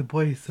honestly, The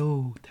Boy is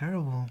so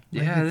terrible.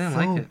 Yeah, I it's didn't so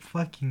like it.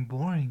 fucking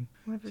boring.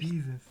 Whatever.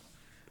 Jesus.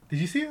 Did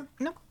you see it?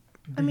 No.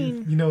 Did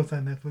you- you know it's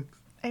on Netflix.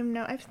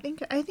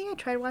 I think I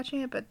tried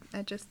watching it, but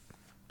I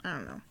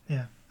don't know.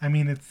 Yeah. I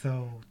mean, it's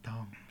so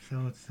dumb.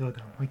 It's so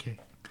dumb. Okay.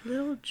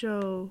 Little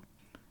Joe.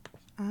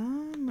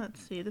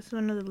 Let's see. This is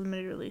one of the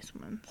limited release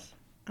ones.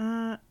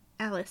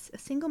 Alice, a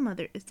single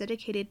mother, is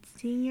dedicated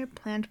senior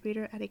plant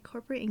breeder at a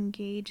corporate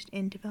engaged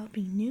in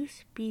developing new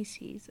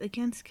species.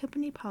 Against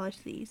company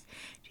policies,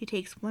 she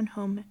takes one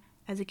home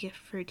as a gift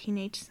for her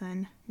teenage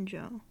son,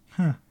 Joe.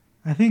 Huh.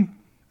 I think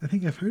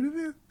I've heard of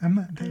it. I'm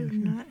not I entirely have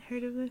sure. not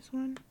heard of this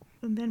one.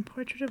 And then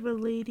Portrait of a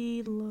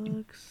Lady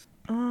looks...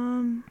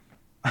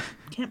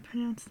 Can't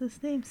pronounce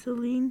this name.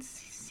 Celine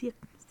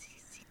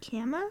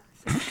Sciamma?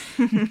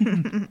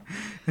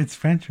 It's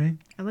French, right?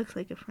 It looks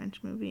like a French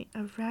movie.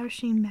 A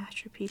ravishing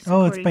masterpiece.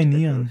 Oh, it's according by to the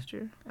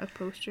Neon. A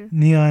poster.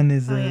 Neon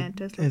is Oh, a yeah, it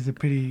does is a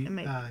pretty it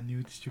might-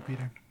 new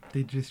distributor.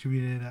 They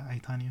distributed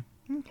Itania.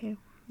 Okay.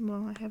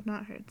 Well, I have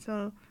not heard.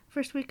 So,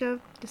 first week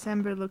of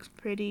December looks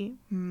pretty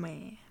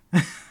meh.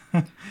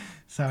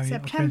 Sorry.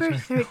 September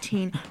French fries.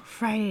 13th.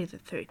 Friday the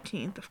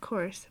 13th, of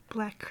course.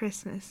 Black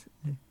Christmas.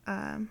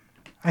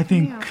 I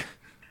think.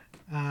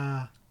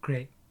 Yeah.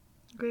 Great.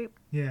 Great.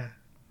 Yeah.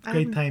 I Great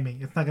haven't-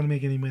 timing. It's not gonna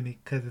make any money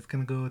because it's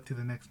gonna go to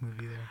the next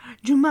movie there.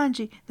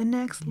 Jumanji, the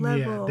next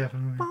level. Yeah,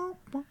 definitely. Bow,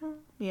 bow.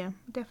 Yeah,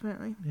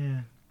 definitely.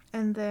 Yeah.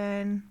 And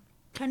then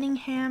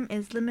Cunningham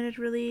is limited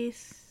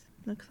release.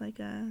 Looks like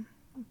a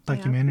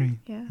Documentary.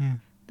 Yeah. Yeah.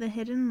 The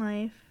Hidden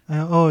Life.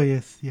 Oh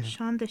yes. Yeah.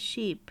 Shaun the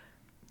Sheep.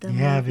 The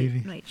Yeah, movie.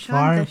 baby. Wait,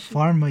 Shaun the Sheep.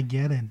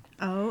 Farmageddon.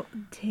 Oh,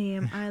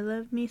 damn. I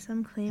love me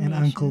some claymation. And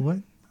Uncle what?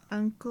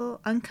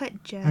 Uncle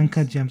Uncut Gems.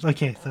 Uncut Gems.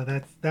 Okay, so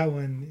that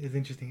one is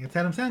interesting. It's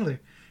Adam Sandler,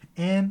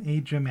 in a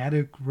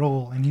dramatic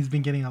role, and he's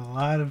been getting a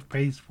lot of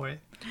praise for it.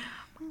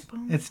 Boom,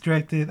 boom. It's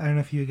directed. I don't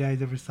know if you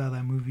guys ever saw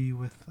that movie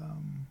with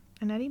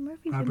And Eddie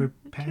Murphy's Robert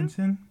in it too?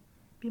 Pattinson.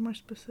 Be more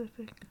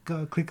specific.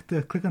 Click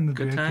on the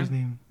Good director's Time?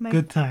 name. Mike-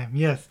 Good Time.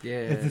 Yes. Yeah.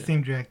 It's the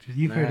same director.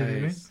 You've heard of it,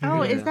 right? Nice.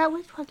 Oh, Yeah. is that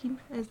with Joaquin?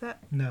 Is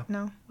that No.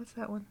 no? What's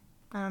that one?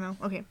 I don't know.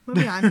 Okay,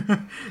 moving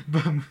on.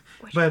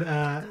 but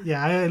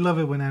yeah, I love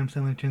it when Adam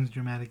Sandler turns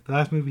dramatic. The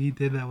last movie he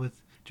did that was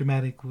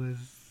dramatic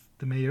was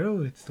The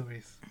Meyerowitz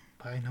Stories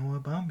by Noah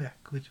Baumbach,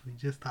 which we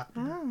just talked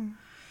about. Oh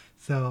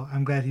So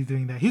I'm glad he's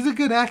doing that. He's a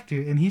good actor,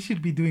 and he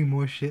should be doing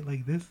more shit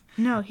like this.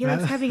 no, he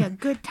likes having a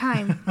good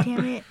time.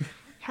 Damn it!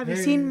 Have you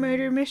seen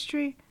Murder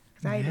Mystery?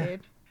 'Cause I Yeah.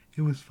 did.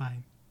 It was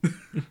fine.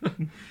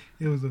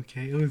 It was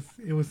okay.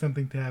 It was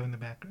something to have in the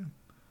background.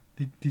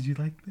 Did you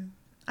like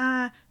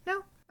that?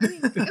 No. I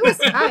mean, it was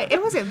fine.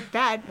 It wasn't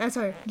bad. I'm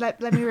sorry.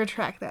 Let me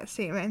retract that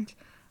statement.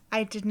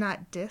 I did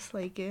not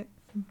dislike it,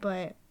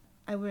 but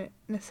I wouldn't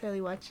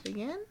necessarily watch it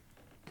again.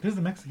 There's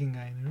the Mexican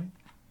guy in it, right?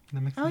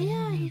 The Mexican Oh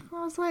yeah, guy? he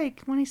was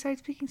like when he started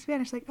speaking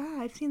Spanish, like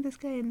I've seen this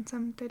guy in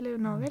some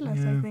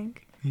telenovelas. Yeah. I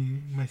think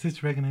My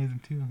sister recognized him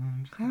too.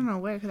 I don't know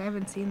where because I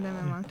haven't seen them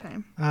in a long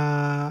time.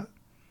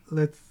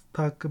 Let's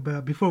talk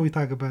about before we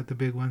talk about the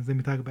big ones. Let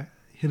me talk about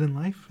Hidden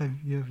Life. Have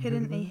you ever heard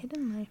Hidden of it?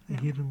 Hidden Life. A No.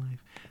 Hidden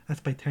Life. That's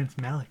by Terrence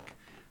Malick.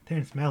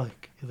 Terrence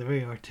Malick is a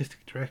very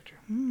artistic director.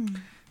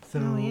 So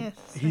Oh, yes,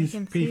 I he's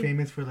can pretty see.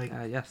 famous for like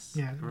Yes.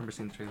 Yeah. I remember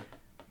seeing the trailer.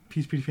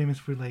 he's pretty famous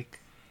for like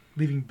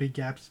leaving big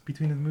gaps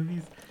between his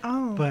movies.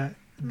 Oh. But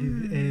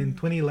in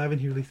 2011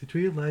 he released A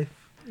Tree of Life.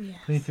 yes.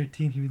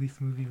 2013 he released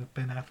a movie with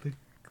Ben Affleck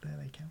that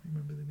I can't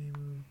remember the name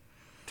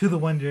of. To the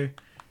Wonder.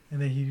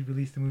 And then he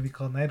released a movie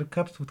called Knight of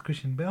Cups with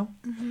Christian Bale.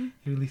 Mm-hmm.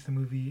 He released a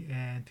movie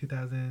in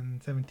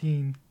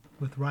 2017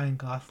 with Ryan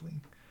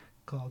Gosling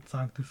called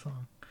Song to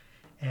Song.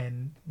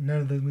 And none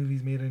of those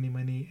movies made any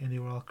money, and they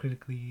were all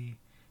critically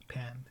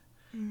panned.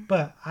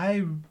 But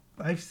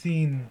I've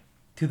seen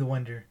To the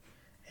Wonder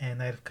and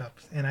Knight of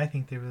Cups, and I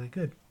think they're really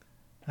good.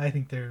 I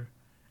think they're,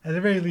 at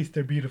the very least,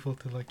 they're beautiful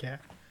to look at.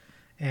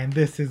 And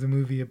this is a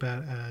movie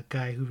about a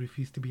guy who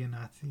refused to be a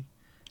Nazi,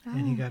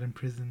 and he got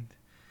imprisoned.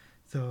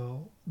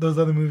 So those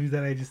other movies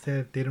that I just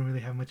said, they don't really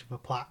have much of a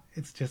plot.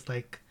 It's just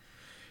like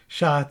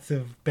shots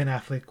of Ben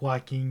Affleck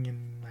walking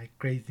and like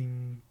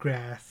grazing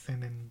grass,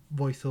 and then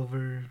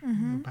voiceover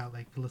about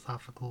like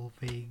philosophical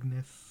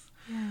vagueness.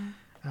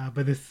 Yeah.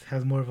 But this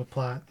has more of a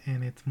plot,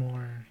 and it's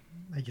more,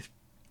 I guess,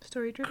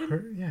 Story driven?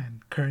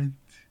 and current.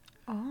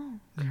 Oh,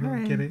 You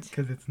current. get it?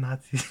 Because it's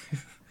Nazis.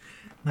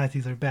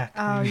 Nazis are back.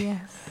 Oh, baby.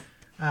 yes.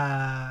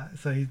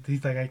 So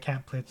he's like, I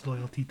can't pledge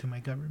loyalty to my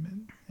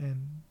government,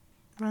 and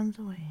Runs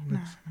away. No.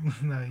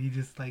 no, he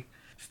just like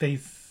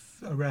stays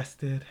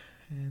arrested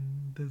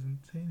and doesn't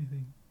say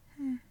anything.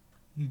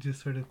 He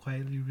just sort of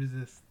quietly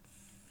resists.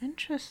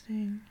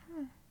 Interesting.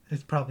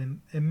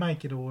 It might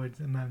get awards.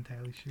 I'm not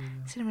entirely sure.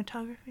 Though.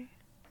 Cinematography?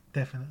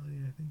 Definitely,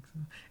 I think so.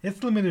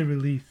 It's limited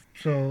release,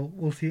 so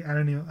we'll see. I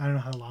don't know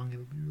how long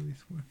it'll be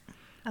released for.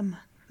 A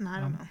month. No, I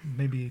don't know.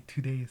 Maybe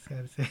 2 days, I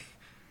would say.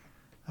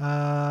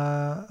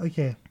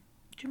 Okay.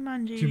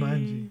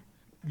 Jumanji.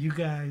 You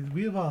guys,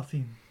 we have all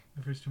seen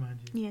the first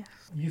Jumanji. Yes.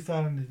 You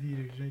saw it in the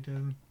theaters, right,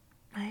 Jasmine?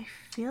 I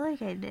feel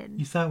like I did.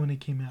 You saw it when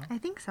it came out. I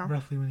think so.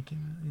 Roughly when it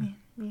came out.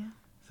 Yeah. Yeah.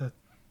 So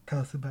tell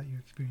us about your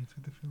experience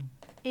with the film.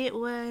 It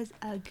was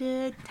a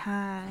good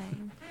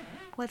time.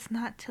 What's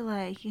not to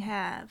like? You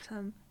have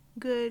some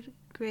good,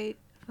 great,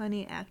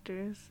 funny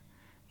actors.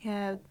 You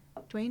have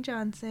Dwayne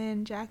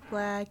Johnson, Jack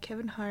Black,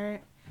 Kevin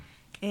Hart,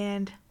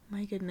 and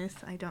my goodness,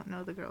 I don't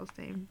know the girl's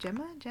name.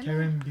 Jenna?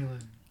 Karen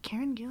Gillan.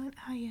 Karen Gillan?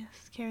 Ah,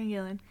 yes, Karen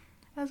Gillan.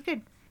 That was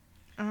good.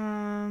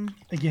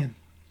 Again,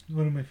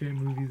 one of my favorite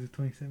movies of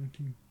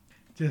 2017.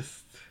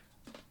 Just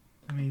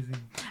amazing.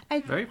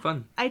 Very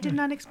fun. I did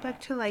not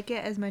expect to like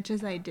it as much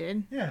as I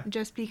did. Yeah.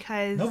 Just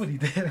because Nobody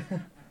did.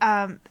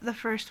 the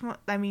first one,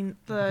 I mean,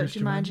 the first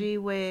Jumanji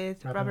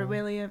with Robin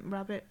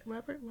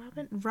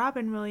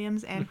Robin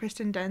Williams and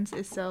Kristen Dunst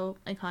is so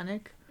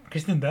iconic.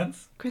 Kristen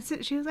Dunst?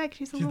 Kristen, she's a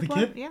She's little the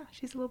blonde. kid? Yeah,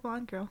 she's a little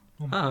blonde girl.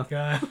 Oh my Oh.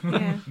 god.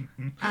 Yeah.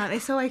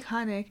 It's so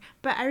iconic.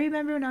 But I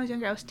remember when I was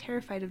younger, I was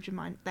terrified of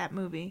that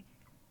movie.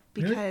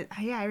 Because,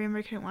 I remember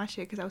I couldn't watch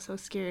it because I was so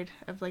scared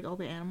of, like, all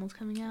the animals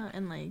coming out.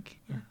 And, like,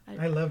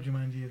 I loved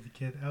Jumanji as a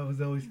kid. I was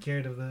always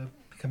scared of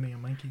becoming a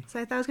monkey. So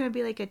I thought it was going to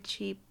be, like, not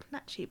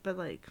cheap, but,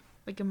 like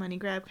a money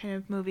grab kind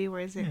of movie,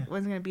 whereas it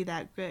wasn't going to be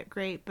that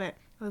great. But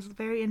it was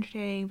very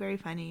entertaining, very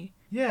funny.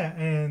 Yeah,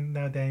 and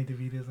now Danny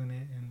DeVito's in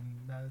it, and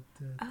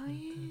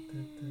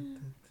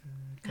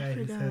guy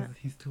who says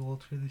he's too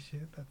old for this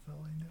shit. That's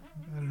all I know.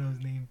 I don't know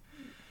his name,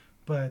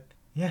 but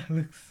yeah, it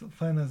looks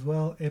fun as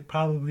well. It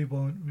probably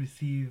won't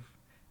receive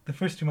the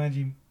first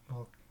Jumanji.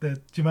 Well, the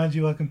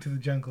Jumanji Welcome to the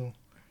Jungle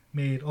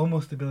made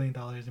almost $1 billion.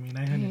 I mean,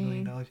 $900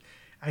 million.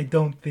 I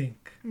don't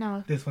think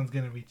this one's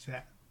gonna reach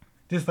that.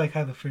 Just like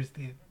how the first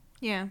did.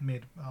 Yeah.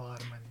 Made a lot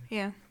of money.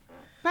 Yeah,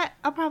 but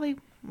I'll probably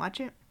watch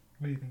it.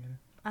 What do you think of it?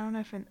 I don't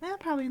know if I'll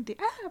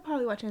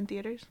probably watch it in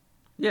theaters.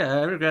 Yeah,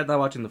 I regret not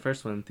watching the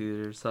first one in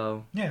theaters,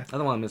 so yeah, I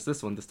don't want to miss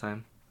this one this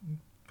time.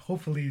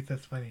 Hopefully it's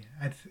as funny.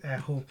 I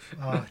hope.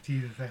 Oh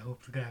Jesus! I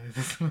hope to God it's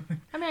as funny.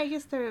 I mean, I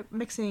guess they're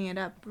mixing it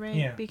up, right?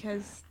 Yeah.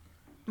 Because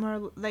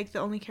more like the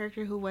only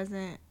character who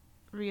wasn't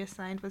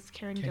reassigned was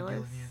Karen Gillan.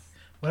 Yeah.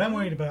 What I'm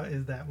worried about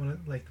is that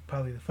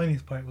probably the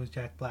funniest part was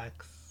Jack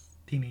Black's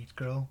teenage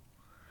girl.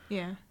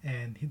 Yeah.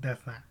 And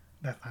that's not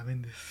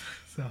in this.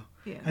 So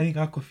yeah. I think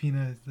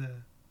Awkwafina is the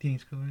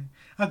teenage girl. Right?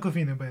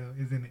 Awkwafina, by the way,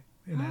 is in it,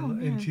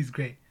 and she's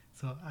great.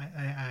 So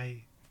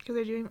I because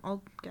they're doing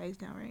old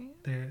guys now, right?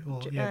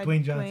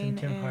 Dwayne Johnson,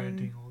 Kevin Hart are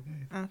doing old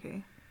guys.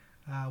 Okay.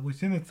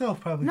 Which in itself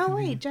probably. No,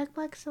 wait, Jack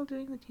Black's still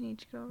doing the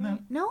teenage girl, right?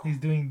 No. He's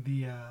doing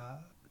the.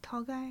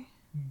 Tall guy.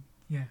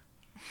 Yeah.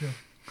 Sure.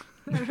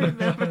 I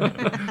remember.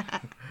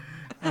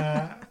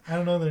 I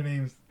don't know their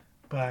names,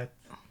 but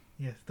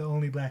yes, the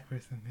only black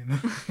person in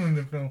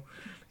the film.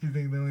 He's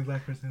the only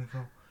black person in the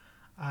film.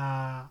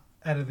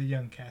 Out of the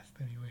young cast,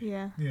 anyway.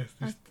 Yeah. Yes,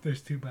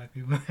 there's 2 black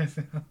people. Because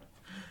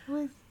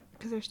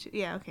there's 2.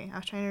 Yeah, okay. I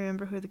was trying to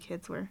remember who the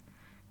kids were.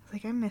 I was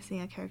like, I'm missing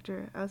a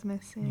character. I was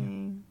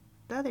missing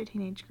the other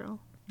teenage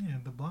girl. Yeah,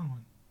 the blonde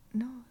one.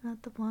 No,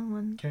 not the blonde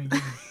one. Karen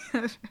Gillan.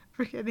 I was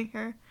forgetting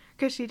her.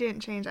 Because she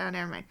didn't change. Oh,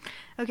 never mind.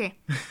 Okay.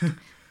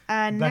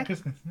 Black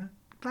Christmas, no?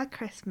 Black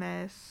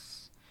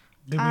Christmas.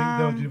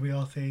 Did we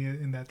all say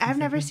it in that? I've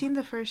never seen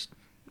the first,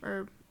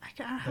 or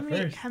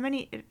first. how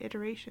many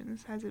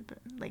iterations has it been?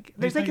 Like,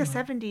 there's like a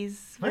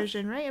 70s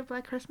version, right, of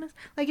Black Christmas?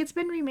 Like, it's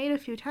been remade a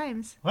few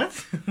times.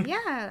 What?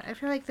 Yeah, I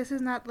feel like this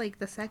is not like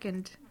the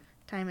second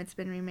time it's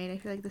been remade. I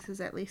feel like this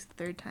is at least the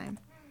third time.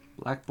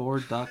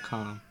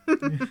 Blackboard.com.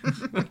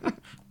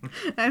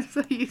 I'm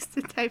so used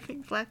to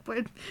typing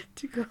Blackboard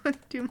to go and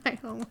do my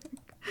homework.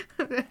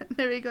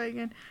 There we go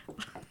again.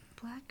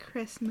 Black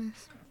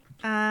Christmas.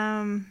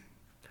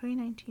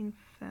 2019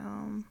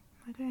 film.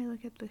 Why can I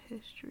look at the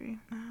history?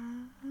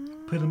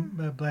 Put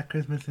Black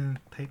Christmas in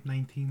type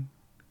 19.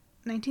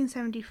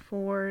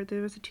 1974.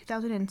 There was a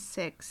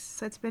 2006.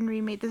 So it's been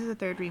remade. This is the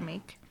third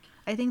remake.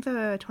 I think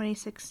the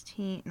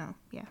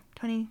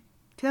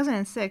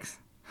 2006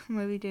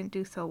 movie didn't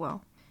do so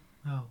well.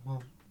 Oh,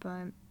 well.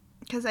 But,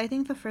 because I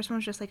think the first one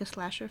was just like a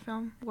slasher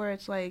film where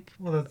it's like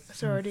that's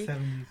sorority.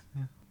 70s,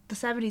 yeah.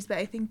 the 70s, but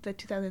I think the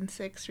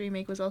 2006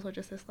 remake was also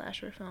just a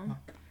slasher film.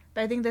 Oh.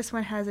 But I think this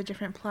one has a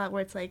different plot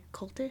where it's like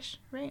cultish,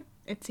 right?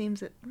 It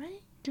seems it,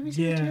 right? Did we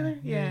see Yeah, the trailer?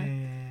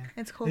 yeah.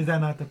 It's cool. Is that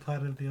not the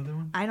plot of the other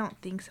one? I don't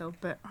think so,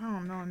 but I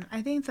don't know.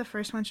 I think the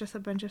first one's just a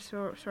bunch of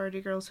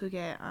sorority girls who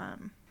get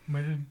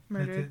Murdered? That's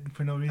Murdered. it,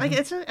 for no reason? like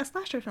it's a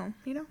slasher film,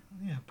 you know?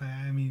 Yeah, but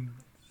I mean,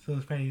 so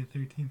it's Friday the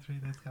 13th, right?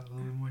 That's got a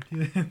little bit more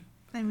to it.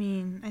 I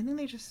mean, I think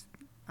they just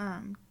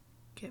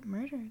get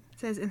murdered. It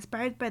says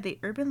inspired by the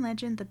urban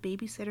legend, The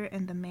Babysitter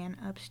and the Man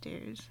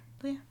Upstairs.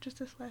 But yeah, just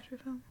a slasher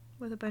film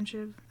with a bunch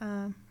of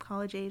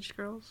college-aged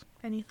girls.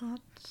 Any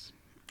thoughts?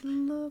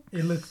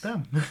 It looks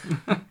dumb.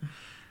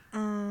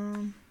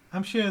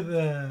 I'm sure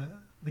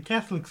the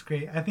cast looks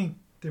great. I think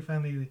they're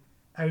finally...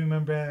 I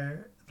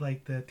remember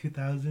like the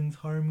 2000s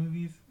horror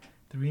movies,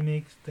 the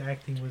remakes, the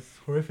acting was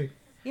horrific.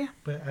 Yeah.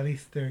 But at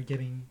least they're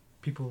getting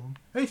people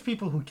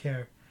who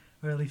care.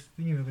 Or at least,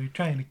 they're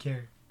trying to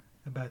care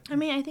about... I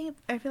mean,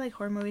 I feel like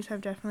horror movies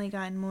have definitely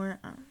gotten more...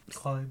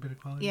 better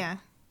quality. Yeah.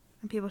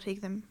 And people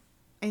take them...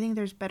 I think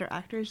there's better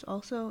actors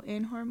also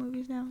in horror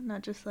movies now.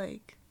 Not just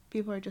like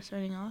people are just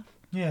starting off.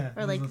 Yeah.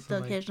 Or like there's the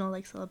also, occasional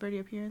like celebrity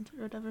appearance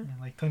or whatever. Yeah,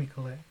 like Toni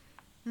Collette.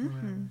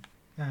 Mm-hmm.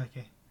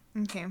 Okay.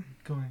 Okay.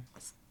 Go on.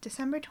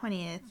 December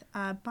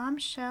 20th.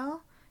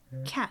 Bombshell, Yeah.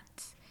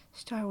 Cats,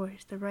 Star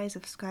Wars, The Rise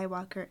of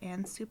Skywalker,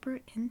 and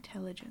Super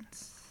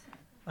Intelligence.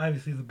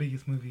 Obviously the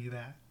biggest movie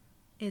that...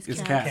 Is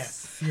It's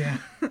Cats. Cats.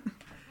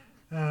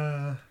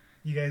 Yeah.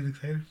 You guys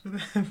excited for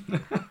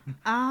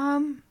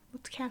that?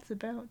 What's Cats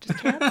about? Just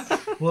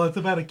cats? Well, it's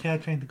about a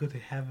cat trying to go to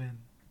heaven.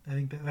 I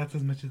think that's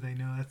as much as I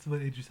know. That's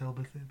what Idris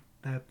Elba said.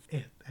 That's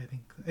it, I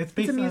think. It's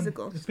based a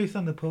musical. It's based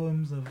on the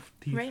poems of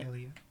T.S. Right.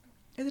 Eliot.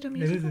 Is it a It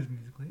musical? is a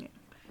musical.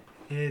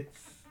 Yeah.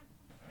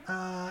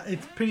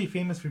 It's pretty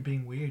famous for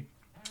being weird.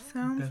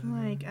 Sounds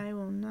Definitely. like I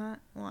will not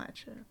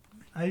watch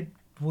it.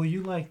 Well,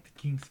 you liked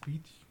King's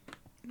Speech.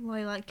 Will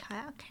I like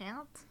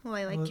cats? Will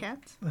I like Well,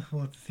 cats?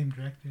 Well, it's the same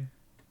director.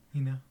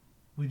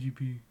 Would you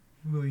be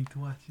willing to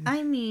watch it?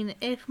 I mean,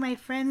 if my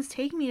friends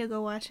take me to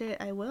go watch it,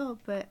 I will,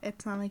 but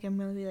it's not like I'm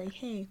gonna be like,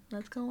 hey,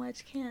 let's go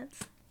watch Cats.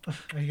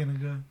 Are you gonna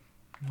go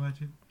watch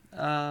it?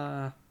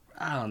 I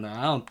don't know.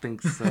 I don't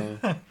think so.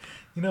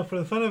 For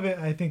the fun of it,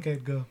 I think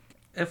I'd go.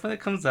 If when it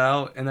comes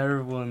out and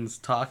everyone's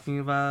talking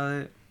about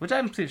it, which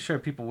I'm pretty sure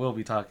people will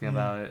be talking Yeah.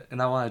 about it, and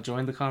I want to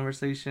join the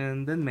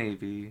conversation, then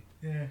maybe.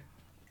 Yeah.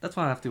 That's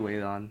what I have to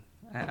wait on.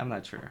 I'm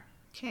not sure.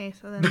 Okay,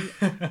 so then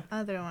the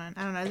other one.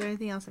 I don't know. Is there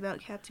anything else about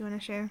Cats you want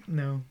to share?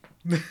 No.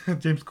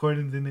 James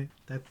Corden's in it.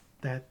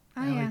 That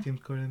Oh, I yeah. like James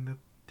Corden.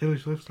 Taylor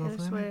Swift's Taylor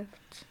also in it.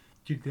 Swift.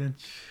 Jude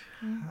Dench.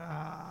 Mm.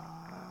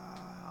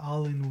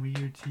 All in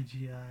weird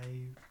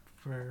CGI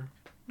fur.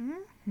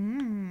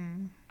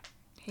 Mm-hmm.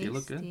 They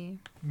look good. Tasty.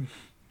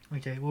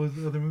 Okay, what was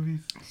the other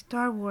movies?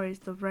 Star Wars: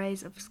 The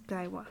Rise of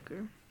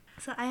Skywalker.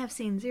 So I have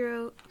seen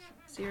zero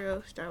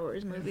Star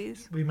Wars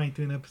movies. We might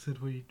do an episode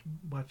where you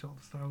watch all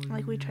the Star Wars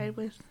Like we movies. tried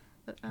with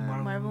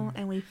Marvel Marvel, movies.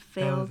 and we was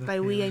failed. a By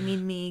we, I failure.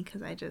 mean me,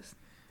 because I just...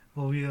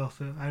 Well, I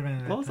ran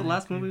out of What was the time,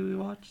 last too. movie we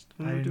watched?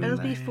 When we were Iron doing It was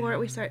that? Man.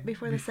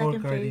 before the Before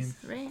second Guardians.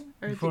 phase, right?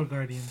 Or Before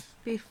Guardians.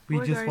 before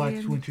We just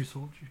Guardians. watched Winter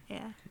Soldier.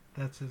 Yeah.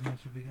 That's as much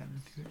as we got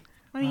into it.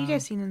 I mean, you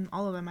guys Um, seen in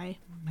all of them. I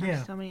have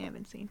yeah. so many I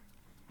haven't seen.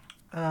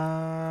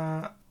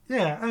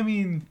 Yeah, I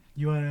mean,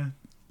 you want to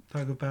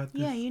talk about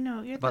this? Yeah,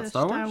 you're About the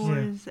Star Star Wars?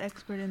 Wars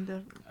expert in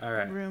the All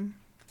right. room.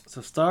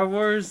 So Star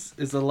Wars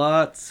is a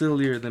lot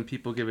sillier than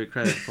people give it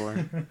credit for.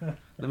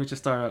 Let me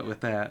just start out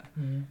with that.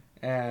 Mhm.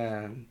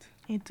 And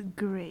It's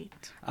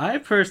great. I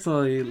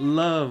personally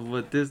love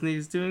what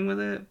Disney's doing with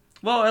it.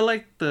 Well, I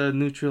like the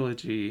new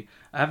trilogy.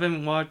 I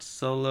haven't watched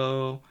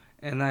Solo,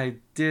 and I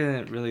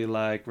didn't really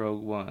like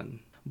Rogue One.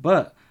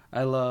 But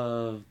I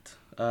loved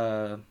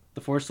The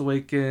Force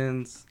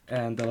Awakens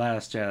and The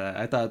Last Jedi.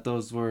 I thought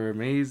those were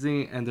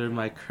amazing, and they're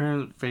my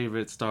current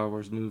favorite Star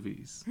Wars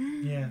movies.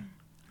 Yeah.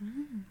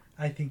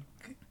 I think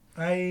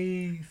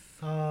I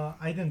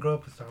didn't grow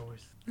up with Star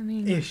Wars. I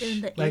mean, Ish.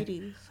 in the Like,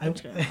 80s. I-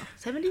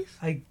 70s?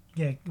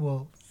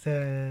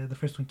 The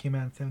first one came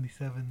out in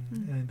 77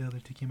 Mm. and the other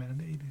two came out in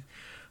the 80s.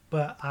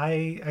 But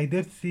I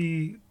did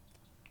see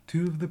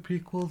 2 of the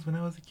prequels when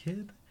I was a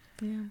kid,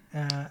 Yeah.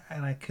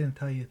 and I couldn't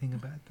tell you a thing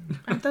about them.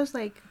 Aren't those,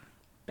 like,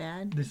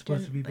 bad? They're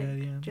supposed to be bad,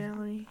 yeah.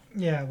 Generally.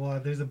 Yeah, well,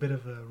 there's a bit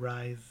of a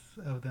rise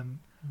of them.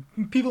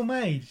 People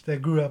my age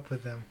that grew up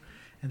with them,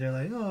 and they're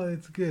like, "Oh,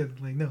 it's good."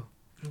 Like, no,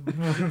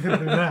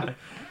 they're not.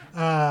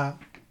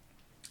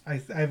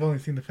 I've only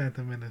seen the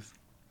Phantom Menace,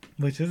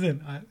 which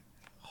isn't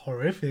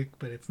horrific,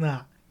 but it's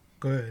not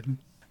good.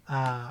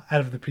 Out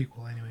of the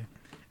prequel, anyway.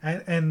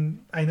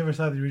 And I never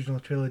saw the original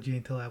trilogy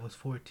until I was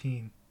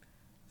 14.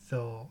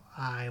 So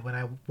when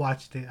I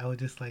watched it, I was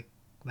just like,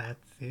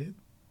 "That's it.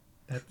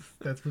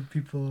 That's what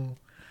people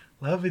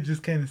love." It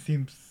just kind of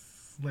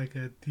seems like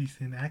a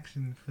decent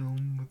action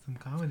film with some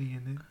comedy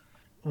in it,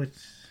 which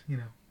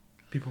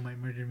people might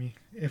murder me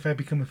if I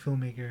become a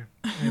filmmaker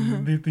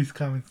and these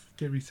comments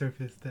get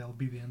resurfaced. That'll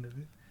be the end of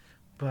it.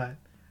 But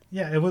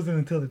yeah, it wasn't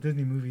until the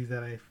Disney movies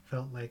that I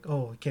felt like,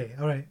 oh, okay,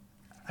 all right,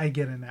 I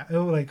get it now.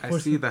 Oh, like I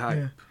see the hype.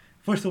 Yeah,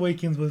 Force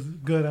Awakens was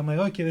good. I'm like,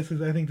 okay, I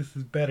think this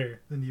is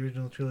better than the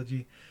original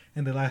trilogy.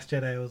 And The Last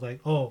Jedi, I was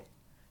like, oh,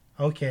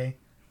 okay,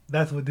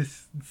 that's what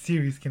this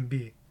series can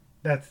be.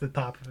 That's the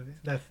top of it.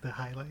 That's the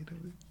highlight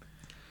of it.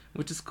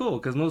 Which is cool,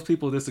 because most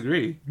people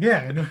disagree.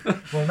 Yeah, I know.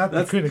 Well, not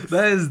the critics.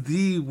 That is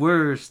the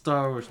worst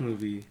Star Wars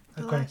movie,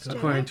 According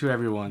according to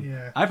everyone.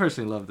 Yeah. I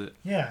personally loved it.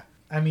 Yeah.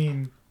 I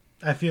mean,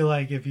 I feel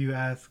like if you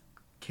ask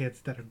kids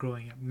that are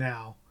growing up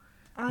now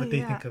what they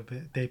think of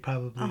it, they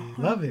probably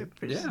love it.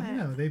 100%. Yeah. You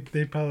know,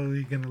 they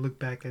probably going to look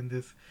back on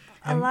this.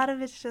 A lot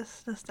of it's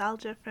just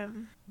nostalgia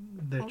from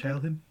their older-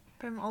 childhood.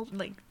 old,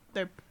 like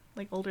their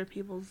like older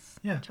people's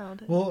Yeah.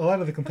 childhood. Well, a lot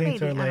of the complaints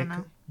maybe, are I don't like,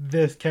 know.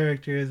 this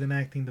character isn't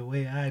acting the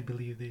way I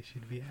believe they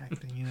should be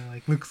acting. You know,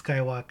 like Luke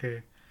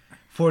Skywalker,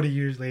 40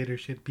 years later,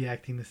 should be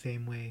acting the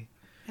same way.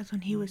 That's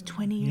when he was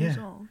 20 years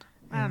Yeah. old.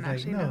 And I don't it's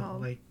actually like, know.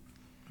 like,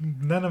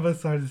 none of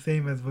us are the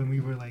same as when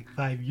we were like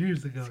 5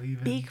 years ago, even.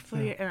 Speak for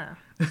so. your.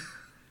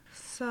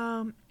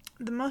 So,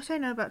 the most I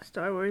know about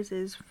Star Wars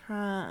is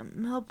from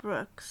Mel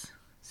Brooks,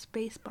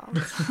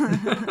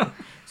 Spaceballs.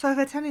 So if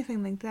it's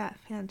anything like that,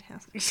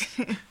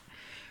 fantastic.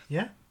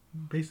 Yeah,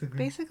 basically.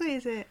 Basically,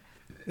 is it?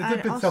 It's I a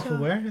bit also-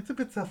 self-aware. It's a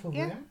bit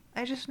self-aware. Yeah.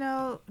 I just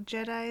know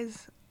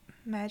Jedi's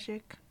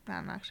magic. I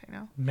don't actually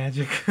know.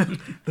 Magic,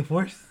 the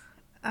Force.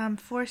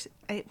 Force.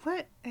 I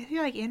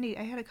feel like Andy.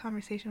 I had a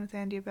conversation with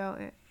Andy about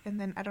it, and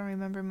then I don't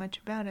remember much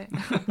about it.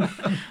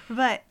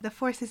 But the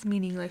Force is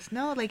meaningless.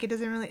 No, like it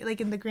doesn't really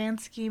like in the grand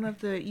scheme of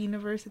the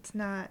universe. It's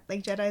not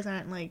like Jedi's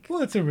aren't like.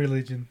 Well, it's a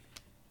religion.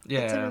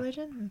 It's a Yeah.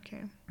 religion.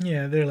 Okay.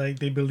 Yeah, they're like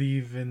they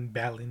believe in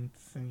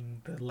balance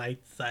and the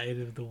light side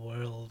of the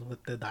world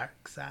with the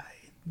dark side.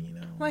 You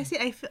know. Well, I see.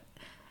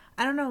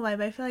 I don't know why,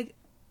 but I feel like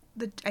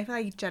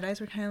Jedi's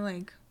were kind of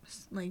like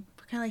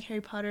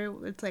Harry Potter.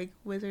 It's like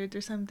wizards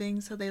or something,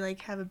 so they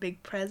like have a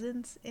big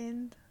presence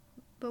in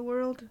the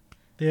world.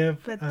 They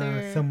have But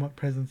they're- somewhat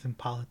presence in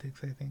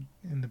politics, I think,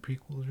 in the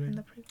prequels, right? In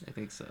the pre- I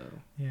think so.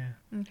 Yeah,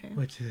 okay.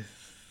 which is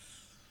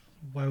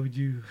why would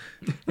you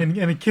in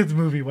a kids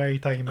movie? Why are you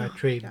talking about Oh,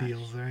 trade gosh.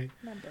 deals, right?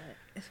 My butt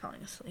is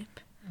falling asleep.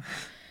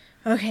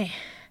 Okay.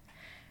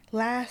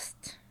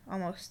 Last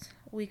almost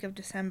week of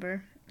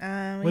December.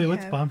 Wait,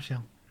 what's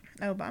Bombshell?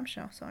 Oh,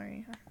 Bombshell.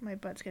 Sorry, my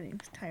butt's getting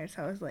tired,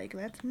 so I was like,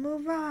 let's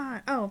move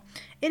on. Oh,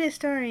 it is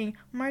starring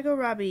Margot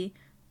Robbie.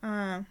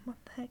 What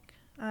the heck?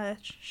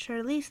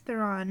 Charlize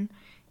Theron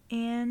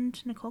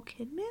and Nicole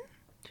Kidman.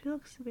 She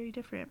looks very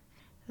different.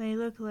 They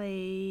look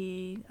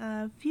like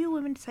a few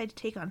women decide to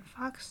take on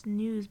Fox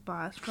News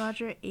boss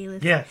Roger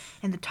Ailes Yes,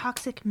 and the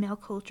toxic male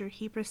culture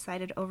he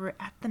presided over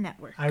at the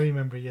network. I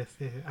remember. Yes,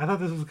 I thought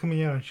this was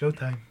coming out on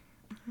Showtime.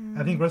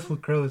 I think Russell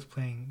Crowe is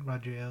playing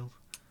Roger Ailes.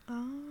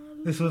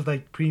 This was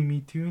like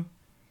pre-Me Too,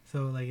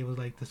 so like it was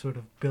like the sort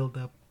of build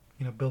up,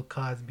 you know, Bill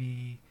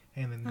Cosby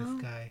and then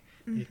this guy.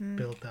 It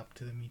built up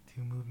to the Me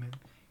Too movement.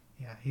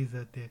 Yeah, he's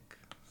a dick.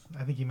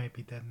 I think he might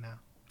be dead now.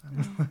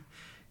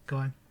 Go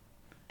on.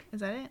 Is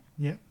that it?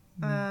 Yep.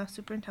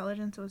 Super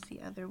Intelligence was the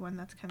other one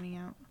that's coming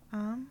out.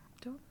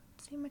 Don't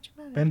see much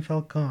about it. Ben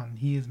Falcone.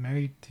 He is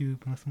married to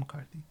Melissa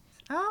McCarthy.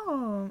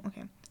 Oh,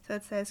 okay. So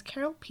it says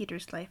Carol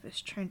Peters' life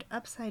is turned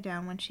upside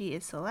down when she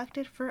is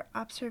selected for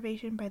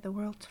observation by the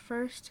world's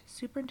first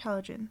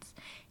superintelligence,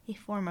 a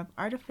form of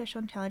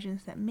artificial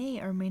intelligence that may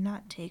or may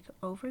not take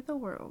over the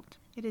world.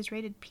 It is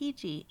rated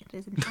PG. It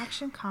is an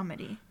action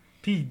comedy.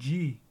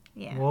 PG.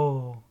 Yeah.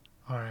 Whoa.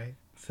 All right.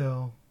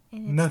 So.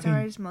 And it Nothing-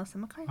 stars Melissa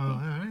McCarthy. Oh,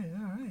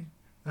 all right.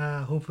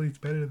 Hopefully it's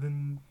better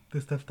than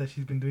the stuff that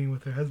she's been doing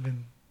with her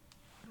husband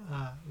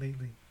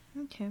lately.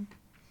 Okay.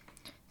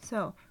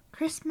 So,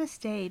 Christmas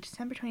Day,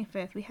 December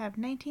 25th, we have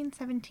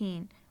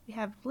 1917. We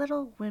have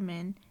Little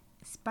Women,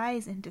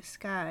 Spies in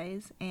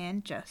Disguise,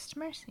 and Just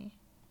Mercy.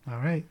 All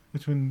right.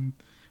 Which one?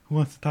 Who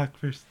wants to talk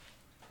first?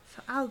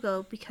 So I'll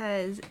go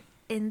because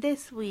in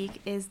this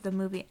week is the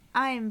movie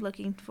I'm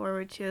looking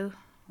forward to.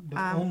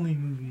 The only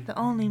movie. The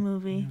only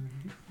movie.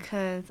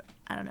 Because,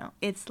 I don't know,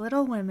 it's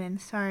Little Women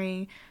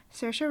starring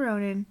Saoirse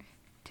Ronan,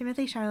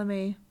 Timothée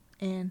Chalamet,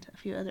 and a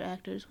few other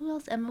actors. Who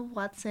else? Emma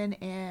Watson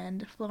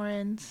and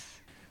Florence.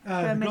 The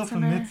girl Midsommar.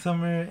 from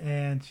Midsommar,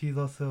 and she's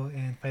also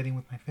in Fighting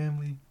with My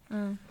Family.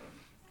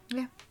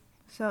 Yeah.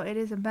 So it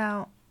is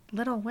about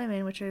Little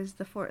Women, which is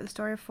the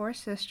story of four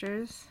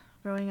sisters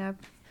growing up,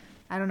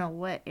 I don't know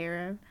what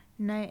era,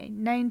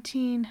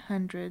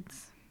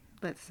 1900s,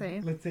 let's say.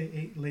 Let's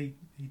say late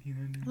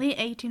 1800s. Late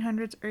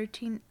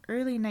 1800s,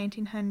 early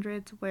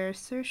 1900s, where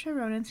Saoirse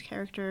Ronan's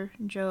character,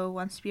 Jo,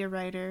 wants to be a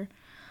writer.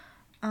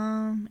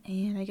 And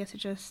I guess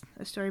it's just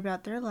a story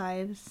about their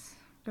lives,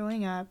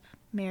 growing up,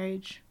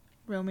 marriage,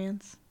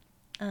 romance,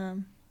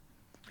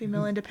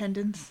 female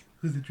independence.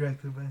 Who's it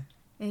directed by?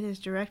 It is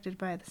directed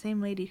by the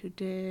same lady who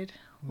did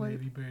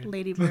Lady Bird.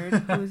 Lady Bird,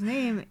 whose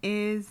name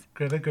is...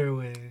 Greta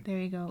Gerwig. There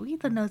you go.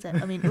 Ugo knows that.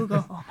 I mean,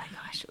 Ugo. Oh my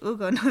gosh.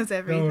 Ugo knows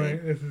Don't worry,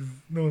 everything.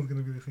 no one's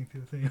gonna be listening to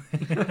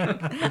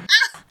this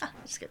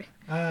Just kidding.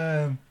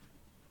 anyway.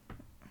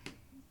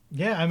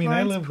 Yeah, I mean,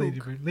 Florence I love Pugh. Lady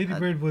Bird. Lady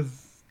Bird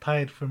was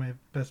tied for my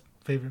best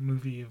favorite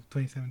movie of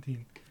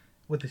 2017.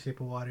 with The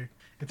Shape of Water.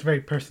 It's very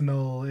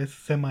personal. It's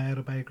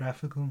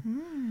semi-autobiographical.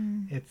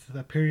 It's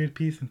a period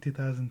piece in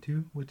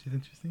 2002, which is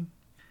interesting.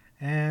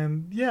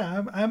 And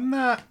yeah,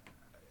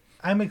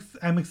 I'm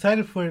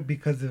excited for it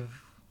because of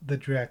the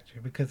director,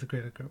 because of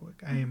Greta Gerwig.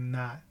 I am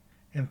not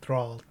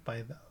enthralled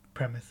by the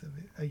premise of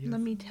it, I guess.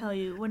 Let me tell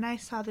you, when I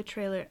saw the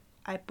trailer,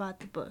 I bought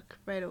the book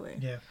right away.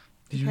 Yeah.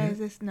 Did Because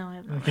you? no, I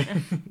have not read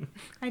them.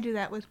 I do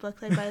that with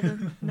books. I buy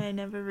them and I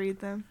never read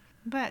them.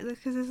 But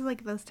because this is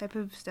like those type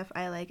of stuff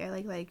I like. I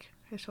like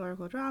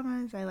historical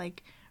dramas. I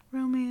like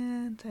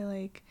romance. I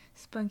like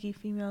spunky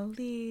female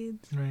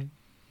leads. Right.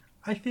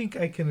 I think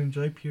I can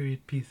enjoy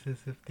period pieces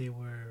if they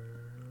were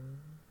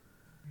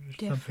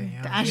something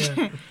Different. else.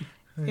 Yeah.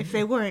 If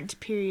they weren't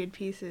period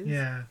pieces.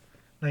 Yeah.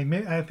 Like,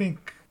 I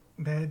think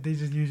that they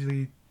just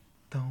usually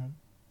don't.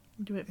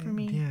 Do it for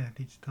me. Yeah,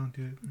 they just don't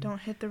do it. Don't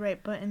hit the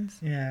right buttons.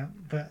 Yeah,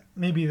 but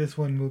maybe this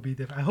one will be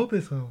different. I hope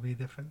this one will be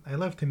different. I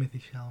love Timothy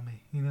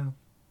Chalamet, you know,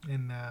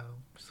 in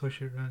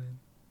Saoirse Ronan.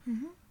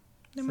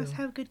 They must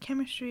have good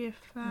chemistry if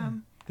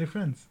They're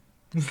friends.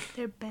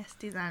 they're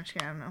besties. I'm just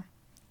kidding, I don't know.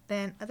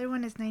 Then other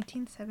one is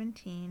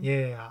 1917.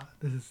 Yeah,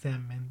 this is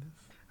Sam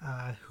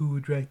Mendes, who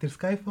directed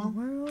Skyfall.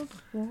 World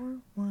War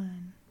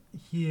One.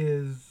 He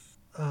is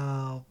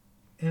a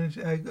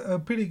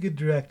pretty good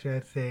director,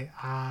 I'd say.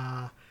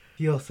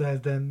 He also has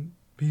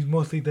he's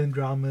mostly done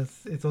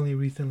dramas. It's only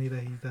recently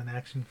that he's done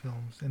action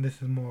films, and this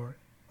is more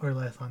or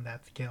less on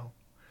that scale.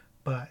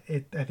 But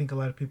I think a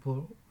lot of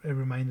people, it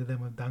reminded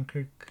them of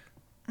Dunkirk,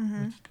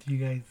 which you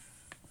guys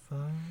saw?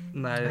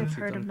 No, I didn't I've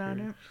see heard about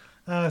Dunkirk.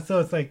 it. So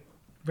it's like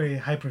very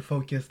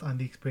hyper-focused on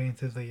the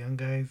experiences of young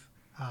guys,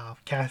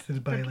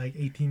 casted by like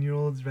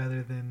 18-year-olds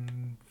rather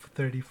than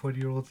 30,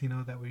 40-year-olds, you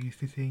know, that we're used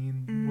to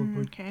seeing in World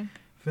War Okay.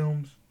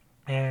 films.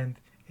 And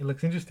it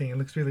looks interesting. It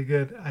looks really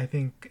good. I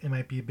think it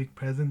might be a big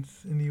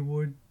presence in the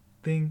award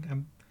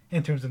thing.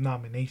 In terms of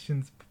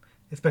nominations,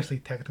 especially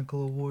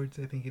technical awards,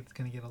 I think it's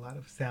going to get a lot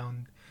of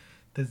sound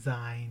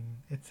design,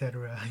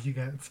 etc. You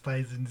got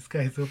Spies in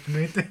Disguise open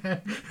right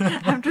there.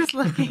 I'm just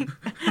looking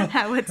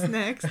at what's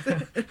next.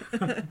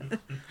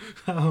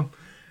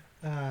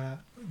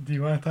 Do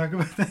you want to talk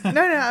about that?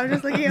 No, I'm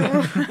just looking at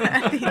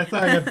That's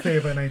all I got to say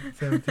about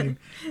 1917.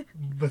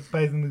 But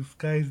Spies in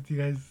Disguise, do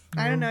you guys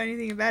know? I don't know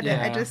anything about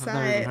Yeah, it. I just I've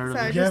saw never even it. heard of So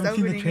I it. was You just haven't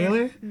seen the opening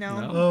trailer? it. No.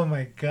 No. Oh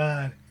my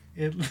god.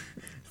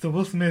 So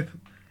Will Smith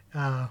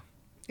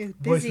It's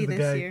voices busy the this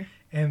guy, year.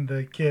 and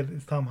the kid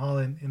is Tom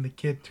Holland, and the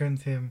kid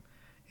turns him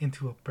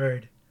into a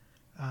bird,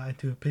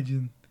 into a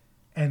pigeon,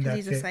 and 'Cause that's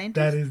he's a it. scientist?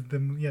 That is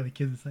the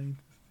kid's a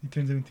scientist. He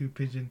turns him into a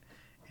pigeon,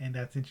 and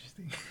that's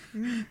interesting.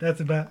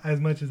 That's about as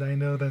much as I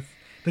know.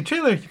 The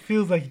trailer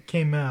feels like it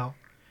came out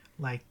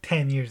like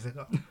 10 years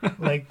ago.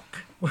 Like,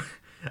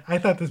 I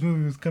thought this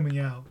movie was coming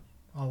out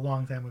a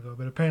long time ago,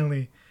 but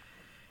apparently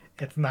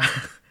it's not.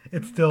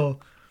 It's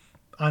still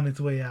on its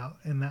way out,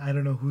 and I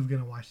don't know who's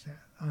gonna watch that,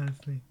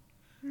 honestly.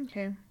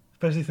 Okay.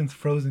 Especially since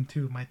Frozen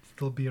 2 might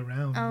still be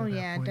around. Oh, at that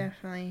yeah, point.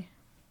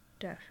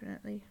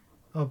 definitely.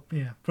 Oh,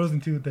 yeah. Frozen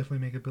 2 would definitely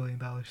make $1 billion.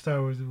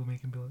 Star Wars will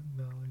make $1 billion.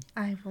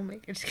 I will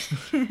make it.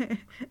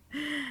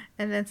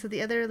 And then, so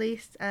the other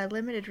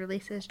limited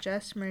release is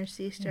Just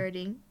Mercy,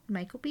 starring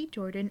Michael B.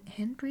 Jordan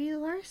and Brie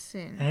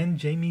Larson. And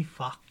Jamie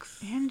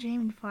Foxx. And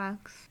Jamie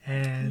Foxx.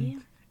 And Yeah.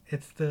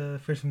 it's the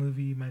first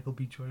movie Michael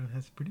B. Jordan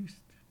has produced.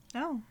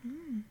 Oh.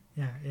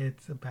 Yeah,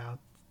 it's about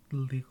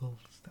legal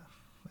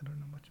stuff. I don't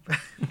know much about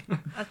it.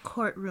 A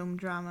courtroom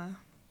drama.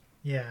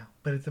 Yeah,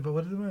 but it's about,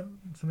 what is it about?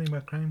 Something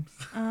about crimes?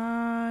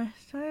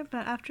 Sorry,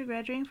 but after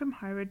graduating from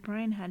Harvard,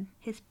 Brian had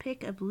his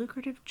pick of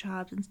lucrative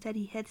jobs. Instead,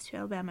 he heads to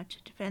Alabama to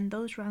defend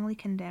those wrongly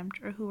condemned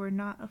or who were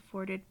not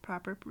afforded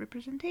proper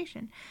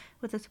representation.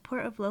 With the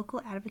support of local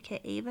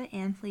advocate Ava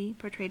Ansley,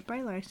 portrayed by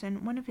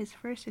Larson, one of his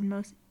first and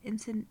most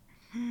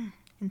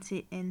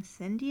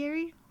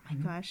incendiary? Oh my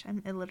gosh,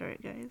 I'm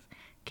illiterate, guys.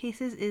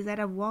 Cases is that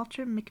of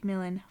Walter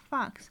McMillan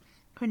Fox,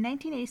 who in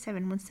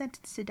 1987 was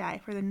sentenced to die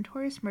for the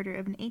notorious murder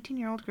of an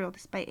 18-year-old girl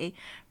despite a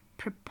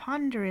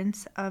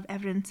preponderance of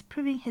evidence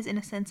proving his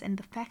innocence and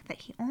the fact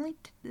that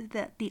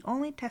the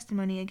only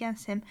testimony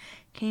against him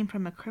came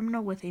from a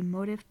criminal with a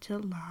motive to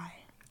lie.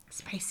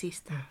 Spicy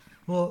stuff.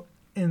 Well,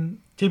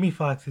 Jamie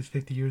Foxx is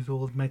 50 years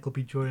old. Michael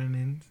B.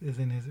 Jordan is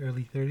in his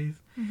early 30s.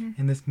 Mm-hmm.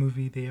 In this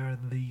movie, they are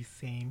the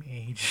same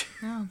age.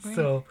 Oh, great.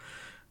 So,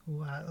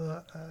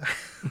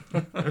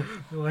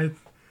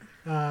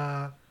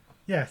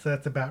 yeah, so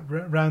that's about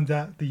rounds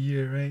out the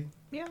year, right?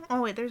 Yeah.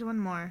 Oh, wait, there's one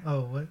more.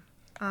 Oh, what?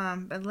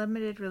 A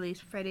limited release,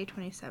 Friday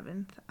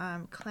 27th.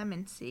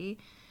 Clemency.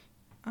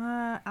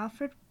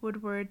 Alfred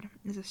Woodward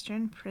is a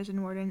stern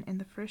prison warden in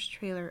the first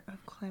trailer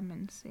of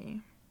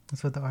Clemency.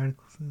 That's what the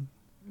article says.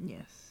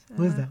 Yes.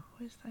 Who is that?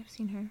 I've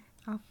seen her.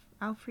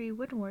 Alfred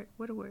Woodward.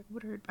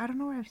 I don't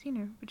know where I've seen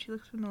her, but she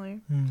looks familiar.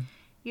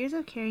 Years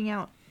of carrying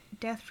out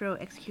death row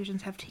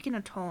executions have taken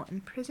a toll,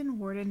 and prison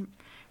warden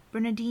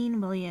Bernadine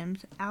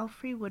Williams,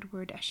 Alfred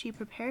Woodward, as she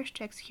prepares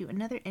to execute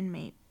another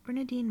inmate,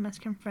 Bernadine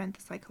must confront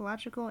the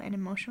psychological and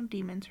emotional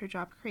demons her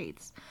job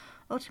creates,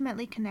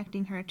 ultimately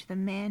connecting her to the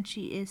man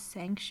she is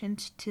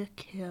sanctioned to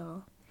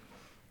kill.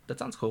 That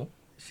sounds cool.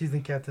 She's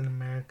in Captain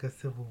America: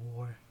 Civil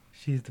War.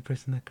 She's the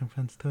person that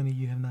confronts Tony.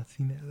 You have not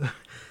seen it, though.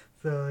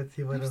 So let's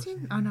see what I've else.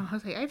 seen. Oh no, I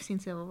was like, I've seen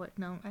Civil War.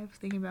 No, I was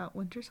thinking about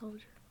Winter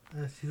Soldier.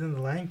 She's in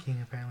The Lion King,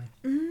 apparently.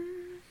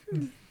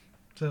 Mm-hmm.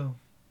 So,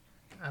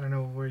 I don't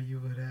know where you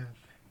would have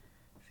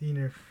seen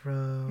her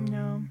from.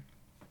 No.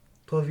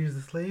 12 Years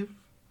a Slave?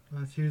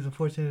 Series of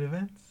Fortunate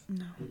Events?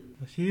 No.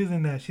 Well, she is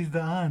in that. She's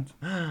the aunt.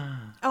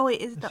 Oh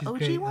wait, is it the She's OG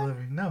great. I one? love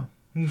her. No.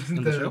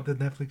 the show? The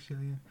Netflix show,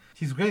 yeah.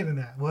 She's great in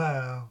that.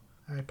 Wow.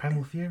 Alright,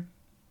 Primal Fear?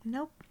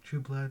 Nope. True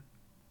Blood?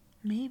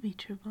 Maybe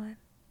True Blood.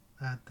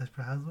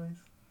 Desperate Housewives?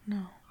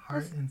 No.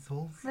 Heart and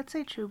Souls? Let's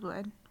say True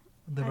Blood.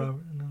 The I-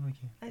 Robert? No,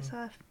 okay. I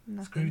saw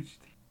nothing. Scrooged.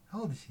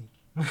 How old is she?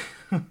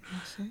 We'll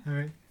see.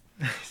 Alright.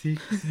 See,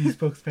 you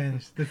spoke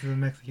Spanish. This is a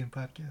Mexican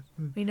podcast.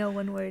 We know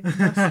one word.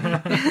 We'll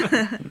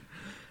see.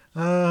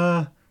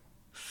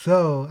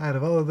 So out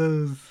of all of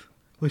those,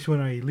 which one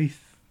are you least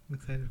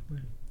excited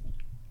for?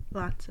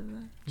 Lots of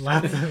them.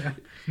 Lots of them. There's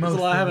a Most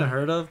lot I of haven't them.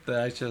 heard of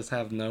that I just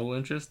have no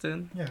interest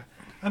in. Yeah,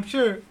 I'm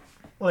sure.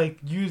 Like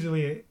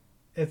usually,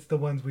 it's the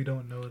ones we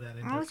don't know that.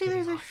 end up Honestly,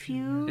 getting there's a Oscars.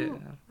 few.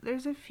 Yeah.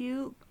 There's a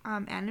few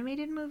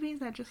animated movies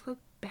that just look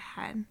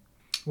bad.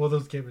 Well,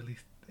 those get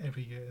released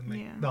every year in like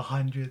Yeah. the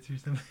hundreds or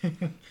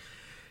something.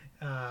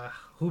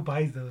 Who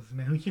buys those,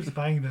 man? Who keeps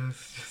buying those?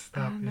 Just I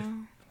stop don't it. know.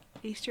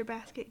 Easter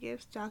basket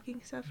gifts,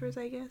 stocking stuffers,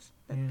 I guess,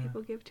 that Yeah.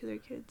 people give to their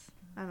kids.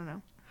 I don't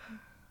know.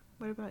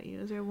 What about you?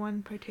 Is there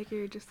one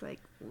particular just like,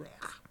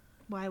 blech,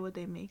 why would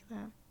they make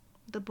that?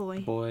 The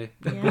Boy. Boy.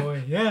 Yeah.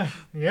 Boy,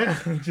 yeah.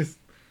 Just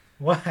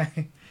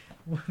why?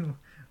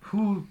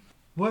 Who?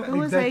 What Who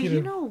was like, executive?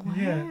 you know what?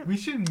 Yeah, we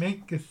should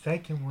make a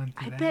second one.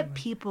 To I that bet one.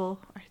 people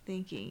are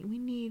thinking we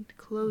need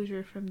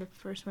closure from the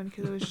first one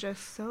because it was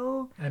just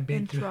so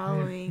Ambiguous.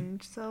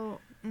 enthralling. So,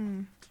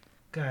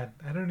 God,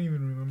 I don't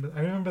even remember.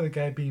 I remember the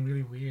guy being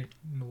really weird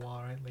in the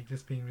wall, right? Like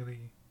just being really,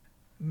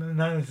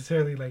 not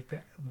necessarily like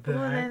the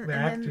Well, and then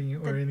acting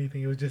or the-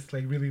 anything. It was just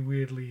like really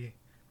weirdly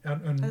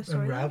storyline?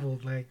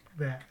 unraveled like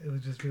that. It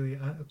was just really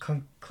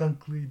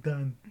clunkily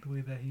done the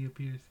way that he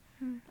appears.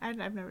 I've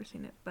never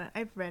seen it, but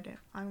I've read it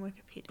on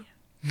Wikipedia.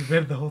 You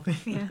read the whole thing?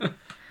 Yeah.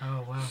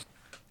 Oh wow.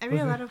 I read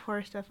a Was lot it- of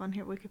horror stuff on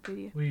here,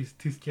 Wikipedia. Were you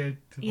too scared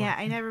to? Yeah, watch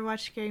I it? never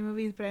watch scary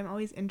movies, but I'm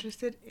always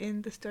interested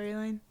in the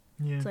storyline,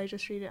 Yeah. so I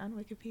just read it on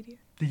Wikipedia.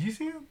 Did you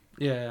see it?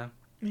 Yeah.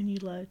 And you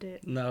loved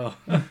it. No.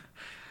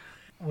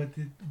 What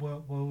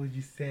would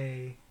you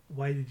say?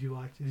 Why did you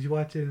watch it? Did you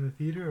watch it in the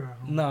theater or at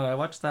home? No, I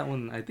watched that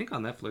one, I think,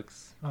 on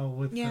Netflix. Oh,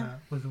 with Yeah.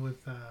 Was it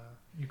with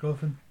your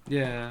girlfriend?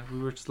 Yeah, we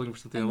were just looking for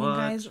something And to you watch.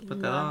 guys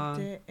Put that loved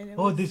on. it. And it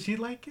Oh, was, did she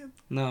like it?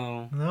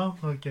 No. No.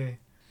 Okay.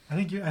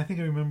 I think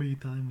I remember you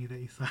telling me that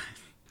you saw it.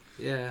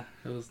 Yeah,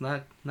 it was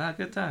not a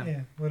good time.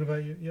 Yeah. What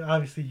about you? Yeah,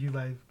 obviously you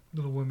like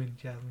Little Women,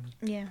 Jasmine.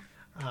 yeah.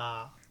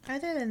 Ah.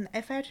 Other than,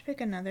 if I had to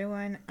pick another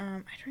one, I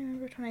don't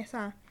remember which one I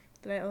saw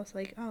that I was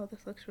like, oh,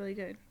 this looks really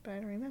good, but I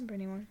don't remember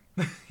anymore.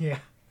 Yeah.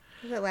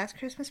 Was it Last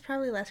Christmas?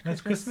 Probably Last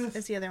Last Christmas, Christmas?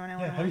 is the other one I Yeah.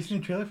 want to Have you watch. seen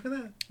the trailer for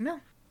that? No.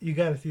 You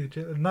gotta see the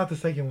trailer. Not the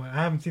second one.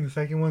 I haven't seen the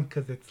second one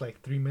because it's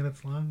like 3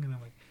 minutes long, and I'm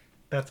like,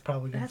 that's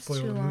probably gonna That's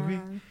spoil too the movie.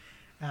 long.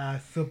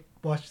 So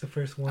watch the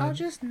first one. I'll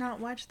just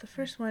not watch the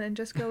first one and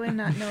just go in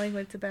not knowing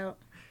what it's about.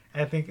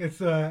 I think it's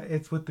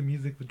with the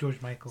music with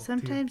George Michael. too.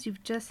 Sometimes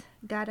you've just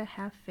gotta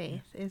have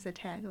faith is a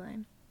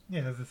tagline.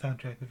 Yeah, there's the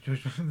soundtrack of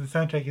George. The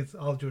soundtrack is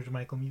all George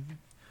Michael music.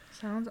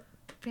 Sounds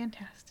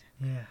fantastic.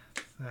 Yeah,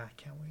 I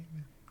can't wait,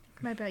 man.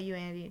 What about you,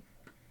 Andy?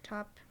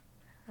 Top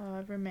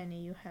however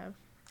many you have.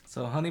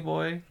 So Honey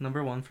Boy,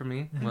 number 1 for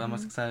me. What I'm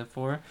most Mhm. excited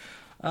for.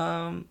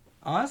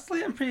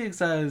 Honestly, I'm pretty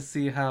excited to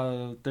see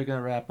how they're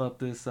gonna wrap up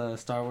this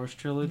Star Wars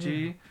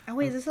trilogy. Oh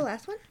wait, is this the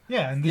last one?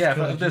 Yeah, and this Yeah,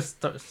 trilogy- for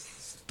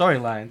this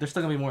storyline. There's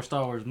still gonna be more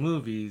Star Wars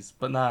movies,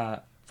 but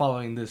not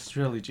following this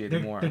trilogy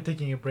anymore. they're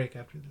taking a break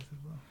after this as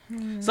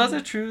well. So is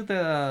it true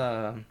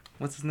that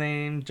what's his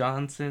name,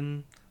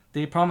 Johnson?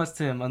 They promised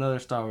him another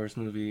Star Wars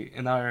movie,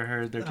 and now I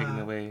heard they're taking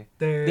it away.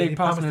 They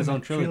promised him his him a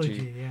own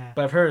trilogy. Yeah,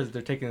 But I've heard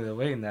they're taking it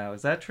away now.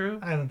 Is that true?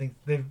 I don't think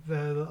they've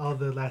all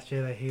the Last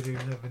Jedi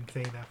haters have been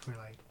saying that for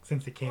like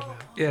since it came out.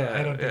 So Yeah,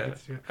 I don't think yeah.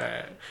 it's true.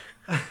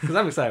 Because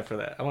I'm excited for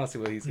that. I want to see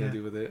what he's Yeah. gonna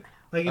do with it.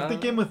 Like if the Uh,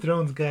 Game of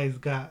Thrones guys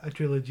got a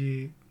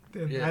trilogy,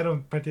 then Yeah. I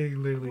don't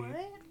particularly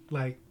What?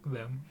 like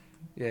them.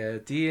 Yeah,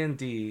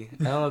 D&D. I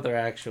don't know their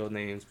actual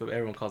names, but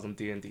everyone calls them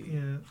D&D.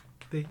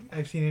 Yeah,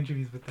 I've seen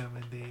interviews with them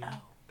and they kind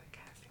of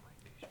seem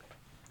like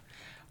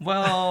douchebags.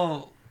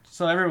 Well,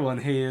 so everyone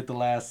hated the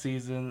last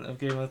season of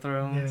Game of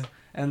Thrones, Yeah.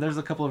 and there's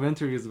a couple of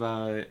interviews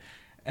about it,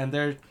 and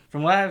they're,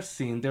 from what I've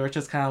seen, they were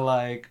just kind of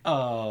like,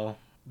 oh,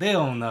 they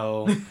don't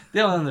know, they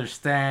don't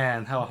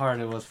understand how hard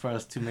it was for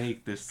us to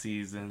make this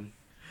season.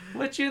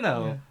 Which,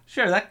 Yeah.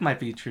 sure, that might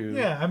be true.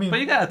 Yeah, I mean- but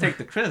you gotta take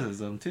the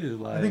criticism too.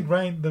 Like, I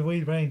think the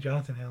way Ryan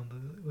Johnson handled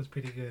it was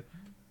pretty good.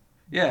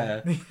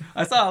 yeah,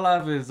 I saw a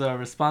lot of his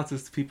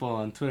responses to people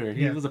on Twitter.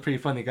 He Yeah. was a pretty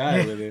funny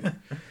guy with it.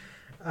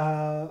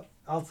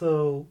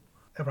 Also,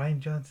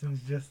 Ryan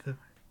Johnson's just an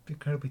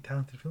incredibly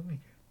talented filmmaker.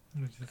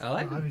 Which is I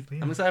like him. obviously.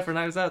 I'm excited for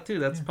Knives Out too.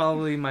 That's Yeah.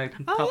 probably my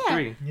Oh, top yeah.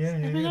 3. Yeah,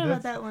 I forgot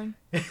about that one.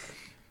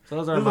 So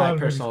those are There's a lot my of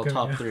movies personal coming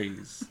top out.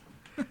 threes.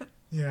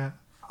 Yeah.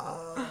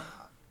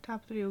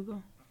 Top 3 will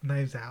go.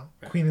 Knives Out,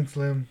 Right. Queen and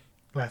Slim,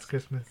 Last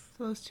Christmas.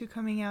 So those two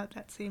coming out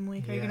that same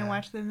week. Are you gonna Yeah.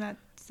 watch them that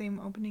same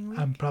opening week?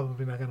 I'm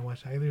probably not gonna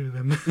watch either of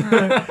them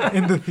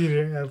in the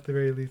theater at the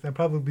very least. I'm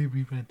probably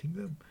re-renting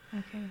them.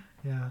 Okay.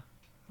 Yeah.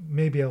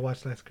 Maybe I'll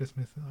watch Last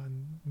Christmas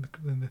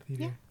in the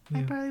theater.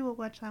 I probably will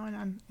watch that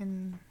one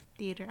in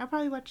theater. I'll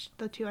probably watch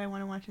the two I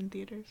want to watch in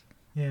theaters.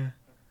 Yeah.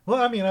 Well,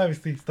 I mean,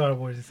 obviously, Star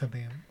Wars is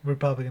something we're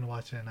probably gonna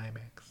watch it in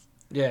IMAX.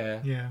 Yeah.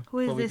 Yeah. Who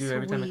is What we this do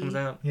every time it comes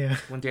out. Yeah.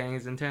 When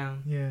Danny's in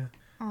town. Yeah.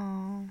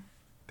 Oh,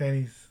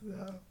 Danny's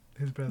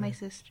his brother. my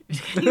sister.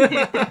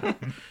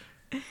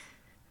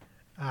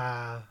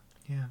 Yeah.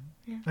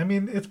 Yeah. I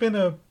mean, it's been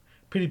a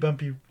pretty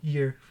bumpy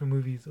year for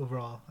movies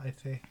overall, I'd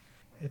say.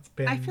 It's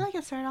been... I feel like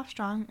it started off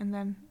strong and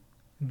then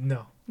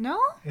No, no.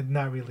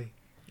 not really.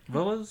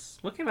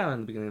 What came out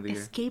in the beginning of the year?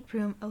 Escape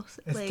Room. Oh,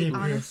 like, Escape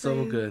Room. honestly.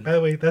 So good. By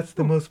the way, that's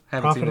the most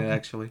Haven't seen profitable... it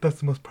actually. That's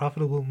the most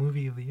profitable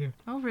movie of the year.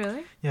 Oh,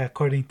 really? Yeah,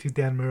 according to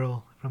Dan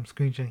Murrell from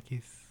Screen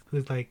Junkies,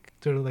 who's like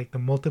sort of like the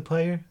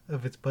multiplier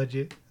of its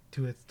budget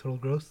to its total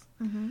gross.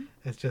 Mm-hmm.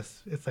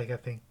 It's like I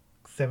think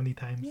 70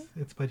 times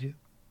its budget,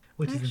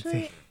 which is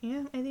insane.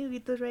 Yeah, I think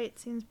Vito's right.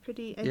 Seems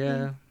pretty. I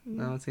Yeah. think,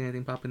 I don't see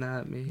anything popping out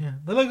at me. Yeah,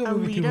 the Lego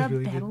Movie 2 was Alita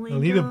really good. Battle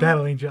Alita Angel.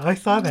 Battle Angel. I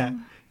saw that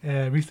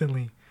Mm.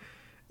 recently,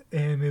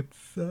 and it's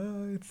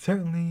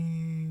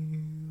certainly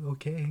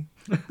okay.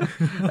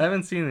 I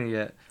haven't seen it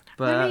yet.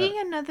 They're But making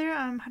another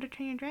How to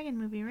Train Your Dragon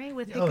movie, right?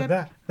 With Oh,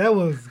 Hiccup. that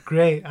was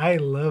great. I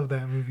love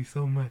that movie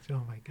so much.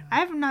 Oh my god.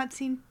 I've not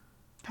seen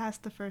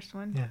past the first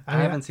one. Yeah, I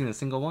haven't seen a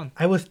single one.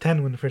 I was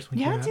 10 when the first one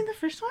You came haven't out. seen the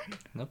first one?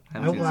 Nope. I,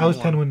 Haven't seen a I was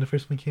single 10 one. when the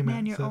first one came Man,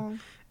 out. you're So old.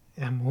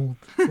 I'm old,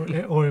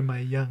 or am I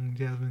young,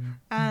 Jasmine?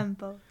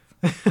 Both.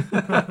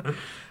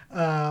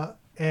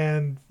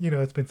 And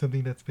it's been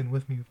something that's been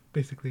with me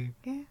basically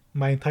Yeah.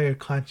 my entire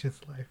conscious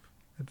life.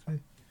 I'd say.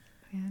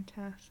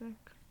 Fantastic.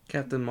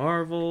 Captain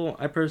Marvel.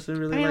 I personally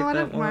I really mean, a like lot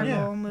that of one. Marvel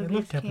Yeah, I love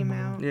movies Captain came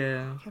Marvel. out.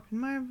 Yeah. Captain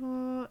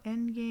Marvel,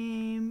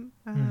 Endgame,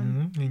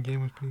 And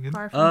game was pretty good.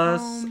 Far From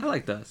Us. Home. I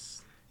liked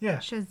Us. Yeah.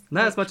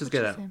 Not as much as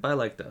Get Out, but I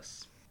liked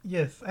Us.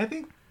 Yes, I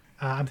think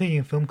I'm taking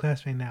a film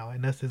class right now,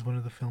 and Us is one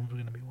of the films we're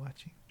gonna be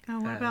watching. Oh,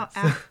 what about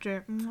Yes.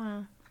 After?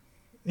 Mwah.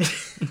 I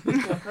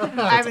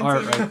That's haven't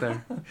art seen right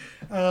there.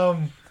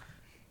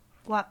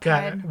 Wattpad.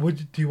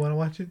 God, do you want to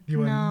watch it? Do you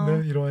want? No.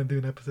 You don't want to do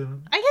an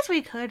episode? I guess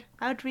we could.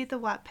 I would read the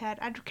Wattpad.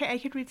 I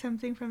could read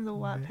something from the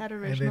Wattpad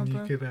original and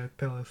then book. you could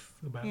tell us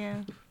about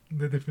Yeah.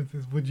 the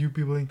differences. Would you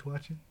be willing to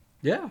watch it?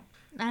 Yeah.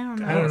 I don't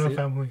know. I don't know see if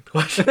it. I'm willing to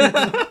watch it. I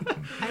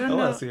I don't know.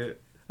 want to see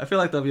it. I feel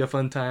like that'll be a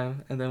fun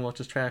time, and then we'll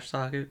just trash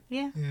talk it.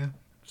 Yeah. Yeah.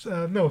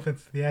 So, no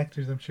offense to the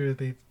actors. I'm sure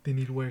they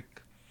need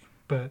work,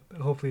 but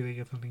hopefully they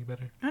get something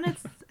better. And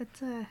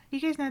it's a you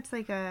guys know it's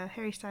like a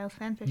Harry Styles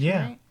fan fiction,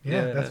 Yeah, right?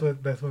 yeah. Yeah.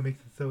 That's what makes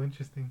it so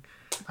interesting.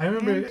 I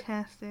remember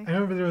Fantastic.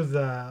 there was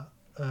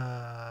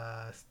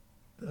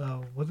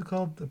what's it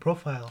called? The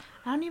profile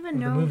I don't even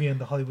of the know. movie on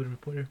the Hollywood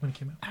Reporter when it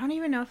came out. I don't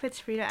even know if it's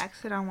free to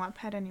access on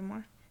Wattpad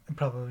anymore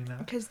Probably not.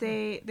 because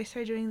they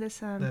started doing this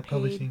The paid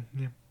publishing,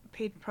 yeah.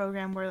 paid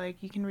program where like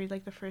you can read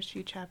like the first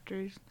few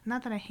chapters.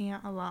 Not that I hang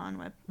out a lot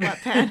on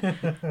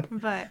Wattpad,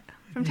 but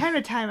from time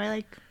to time I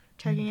like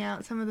checking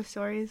out some of the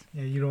stories.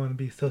 Yeah, you don't want to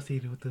be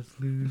associated with those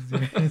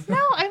losers. No,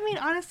 I mean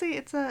honestly,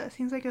 it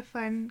seems like a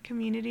fun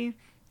community,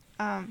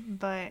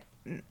 but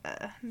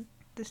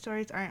the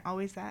stories aren't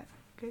always that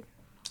good.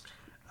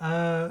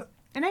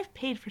 And I've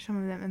paid for some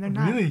of them, and they're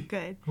not Really?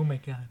 good. Oh my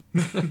god.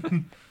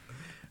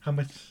 How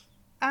much?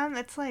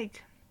 It's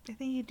like I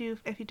think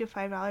if you do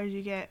 $5,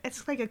 you get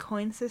it's like a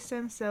coin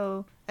system.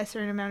 So a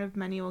certain amount of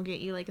money will get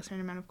you like a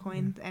certain amount of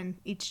coins, and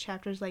each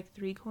chapter is like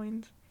 3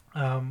 coins.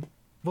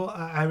 Well,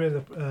 I read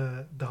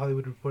the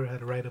Hollywood Reporter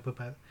had a write up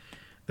about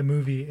the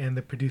movie, and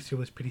the producer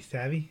was pretty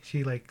savvy.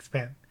 She like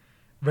spent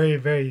very,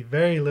 very,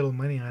 very little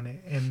money on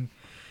it, and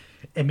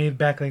it made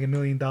back like $1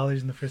 million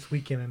in the first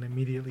weekend, and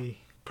immediately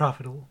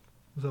profitable.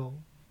 So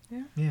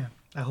yeah,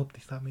 I hope they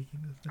stop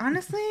making this.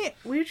 Honestly,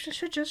 we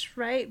should just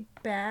write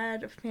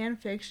bad fan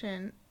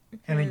fiction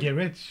And then get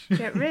rich.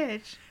 get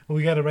rich. Well,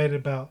 we got to write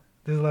about.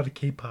 There's a lot of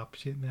K-pop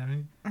shit now,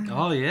 right?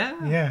 Oh yeah.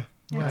 Yeah.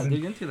 Yeah. I'll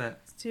dig into that.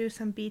 Let's do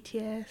some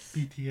BTS.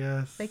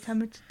 BTS. They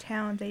come into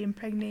town, they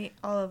impregnate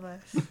all of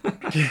us.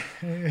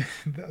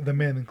 the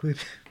men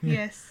included.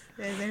 Yes,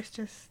 there's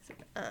just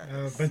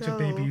A bunch of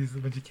babies, a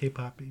bunch of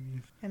K-pop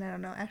babies. And I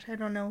don't know. Actually, I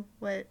don't know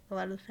what a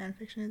lot of the fan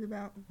fiction is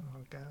about. Oh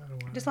god, I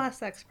don't want. Just a lot of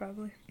sex,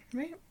 probably.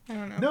 Right? I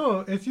don't know. No,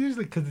 it's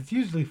usually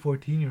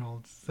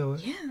 14-year-olds. So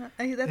Yeah,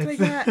 that's why I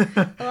It's-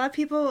 got a lot of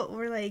people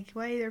were like,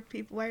 why are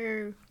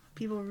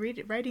people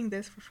writing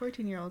this for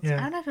 14-year-olds? Yeah.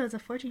 I don't know if it was a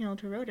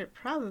 14-year-old who wrote it.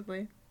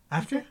 Probably.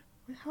 after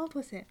How old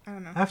was it? I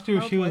don't know. after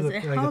How she old was it?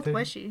 like How a old 30,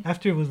 was she?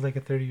 after it was like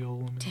a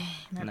 30-year-old woman. Dang,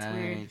 that's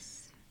weird.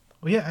 Nice.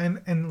 Well, yeah,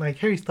 and like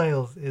Harry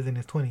Styles is in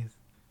his 20s,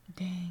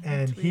 Dang.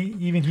 and that's weird.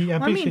 I'm Well, I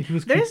pretty mean, sure he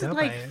was there's creeped out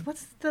like, by it.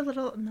 what's the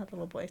not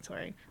little boy?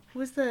 Sorry, who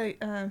was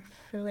the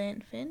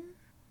Finn?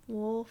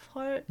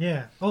 Wolfheart.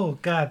 Yeah. Oh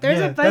God. There's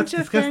yeah, a bunch that's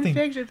of disgusting.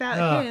 fanfics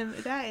about him.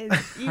 That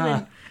is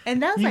even,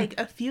 and that was He- like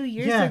a few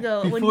years Yeah,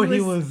 ago before when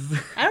he was.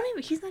 I don't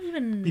even. He's not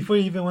even. before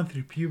he even went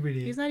through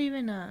puberty. He's not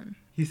even.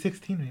 He's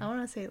 16 right I now.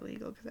 want to say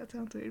illegal because that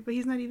sounds weird, but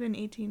he's not even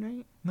 18,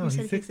 right? No, You he's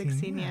said 16. He's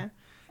 16, yeah.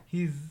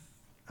 He's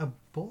a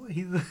boy.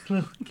 He's a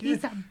little kid.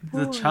 He's a He's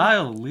boy. a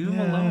child. Leave him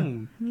Yeah.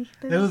 alone.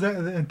 That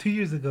was 2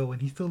 years ago when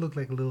he still looked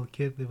like a little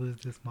kid. There was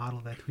this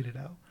model that tweeted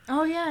out,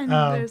 Oh yeah, and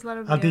Um, there's a lot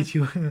of. "I'll yeah. date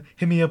you.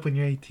 Hit me up when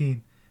you're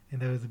 18."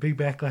 And there was a big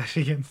backlash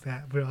against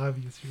that for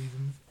obvious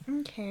reasons.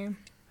 Okay.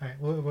 All right,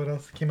 what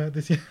else came out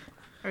this year?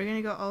 Are we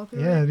gonna go all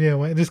through? Yeah, it?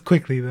 yeah. Just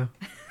quickly though.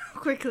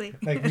 Quickly.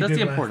 Like we Just did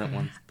the last important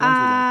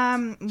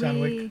time. ones. John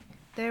Wick.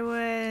 There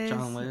was.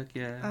 John Wick,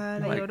 yeah. La I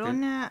liked it.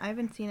 Llorona. I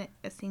haven't seen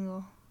a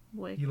single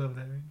Wick. You love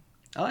that, right?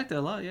 I liked it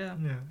a lot, yeah.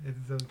 Yeah,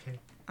 it's okay.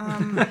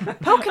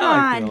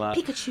 Pokemon a lot.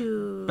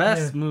 Pikachu.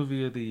 Best Yeah.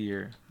 movie of the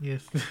year.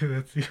 Yes,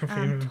 that's your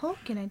favorite.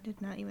 Tolkien. I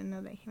did not even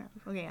know that came out.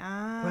 Okay.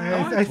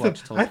 wanted I to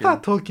watch I Tolkien.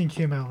 thought Tolkien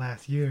came out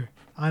last year.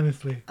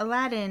 Honestly,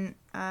 Aladdin.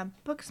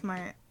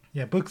 Booksmart.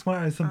 yeah.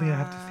 Booksmart is something I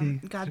have to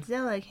see.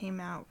 Godzilla came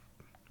out.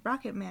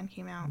 Rocket Man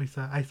came out.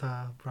 I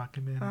saw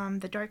Rocket Man.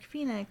 The Dark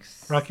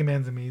Phoenix. Rocket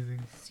Man's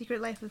amazing.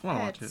 Secret Life of Wanna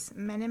watch Pets.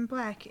 Men in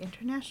Black.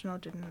 International.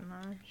 Didn't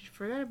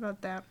forgot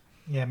about that.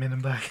 Yeah, Men in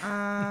Black.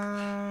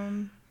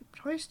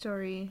 Toy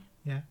Story.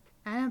 Yeah.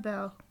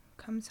 Annabelle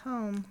Comes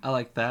Home. I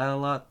like that a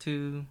lot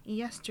too.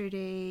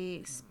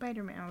 Yesterday.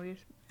 Spider-Man.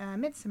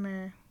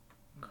 Midsummer.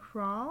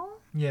 Crawl.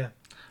 Yeah,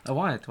 I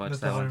wanted to watch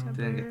That's that a one. horror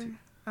Didn't get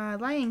to.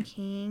 Lion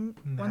King.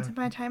 No. Once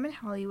Upon a Time in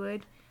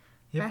Hollywood.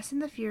 Yep. Fast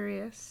and the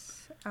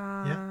Furious.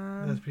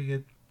 yeah, that's pretty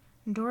good.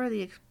 Dora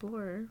the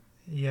Explorer.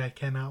 Yeah, I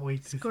cannot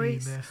wait to Scary,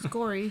 see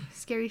that.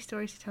 scary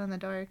stories to tell in the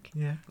dark.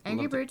 Yeah,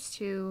 Angry Loved it. Birds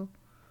 2.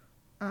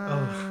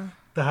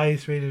 the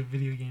highest rated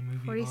video game movie.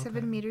 of all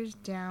 47 time. Meters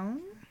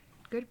Down.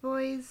 Good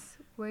Boys.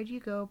 Where'd You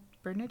Go,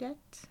 Bernadette?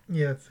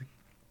 Yeah, it's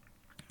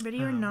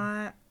Ready or Um,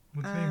 Not.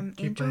 what's her name?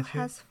 Kate Angel Blanchett.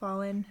 Has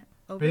Fallen.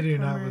 Ready or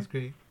Not Overcomer, was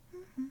great.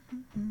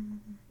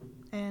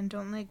 and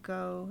Don't Let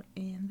Go.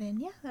 And then,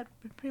 yeah, that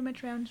pretty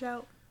much rounds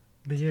out.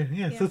 The year,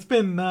 yeah. So Yeah. it's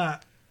been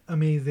not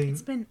amazing.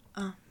 It's been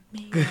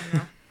amazing.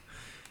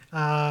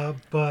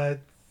 But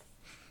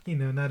you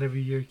know, not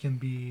every year can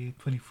be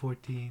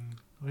 2014.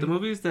 The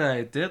movies that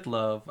I did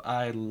love,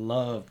 I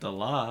loved a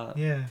lot.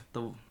 Yeah.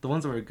 The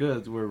ones that were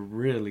good were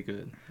really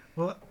good.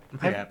 Well, I'm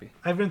pretty I've- happy.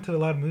 I've been to a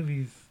lot of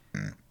movies.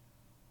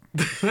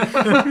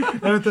 I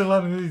went to a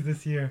lot of movies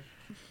this year,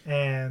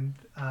 and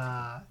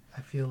I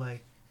feel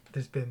like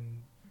there's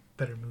been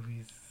better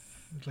movies.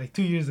 Like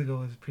 2 years ago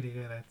was pretty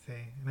good, I'd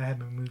say. And I had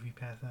my movie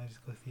pass, and I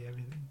just go see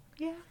everything.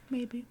 Yeah,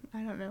 maybe.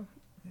 I don't know.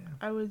 Yeah.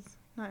 I was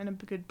not in a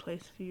good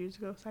place a few years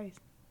ago, so I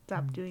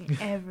stopped doing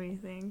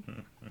everything.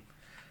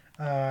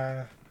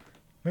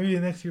 Maybe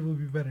next year will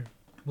be better.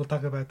 We'll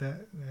talk about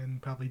that in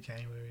probably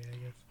January, I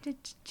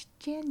guess,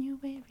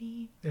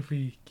 January. if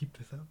we keep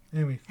this up.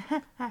 Anyways,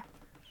 all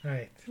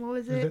right. What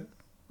was Is it?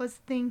 What's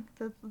the thing?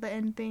 The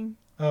end thing?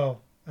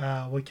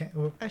 What can't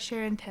A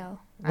share and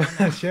tell. I don't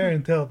know. share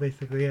and tell,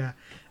 basically? Yeah,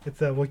 it's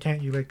what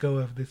can't you let go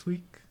of this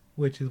week,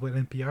 which is what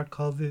NPR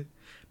calls it,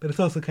 but it's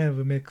also kind of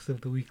a mix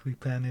of the Weekly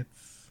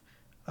Planets.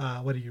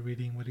 What are you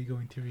reading? What are you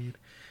going to read?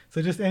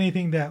 So just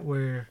anything that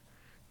we're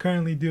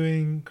currently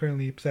doing,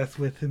 currently obsessed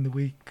with in the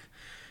week.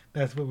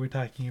 That's what we're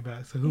talking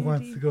about. So who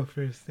wants to go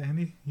first?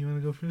 Andy, you want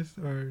to go first,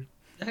 or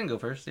I can go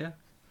first, yeah.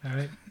 all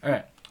right? All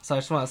right. So I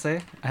just want to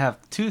say I have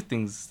two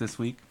things this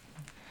week.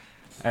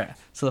 All right.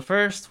 So the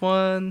first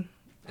one,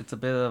 it's a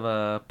bit of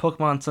a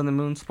Pokemon Sun and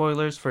Moon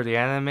spoilers for the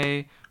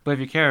anime, but if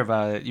you care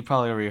about it, you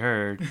probably already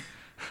heard.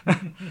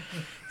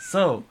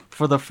 So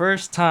for the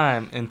first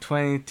time in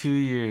 22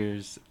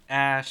 years,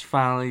 Ash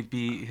finally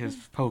beat his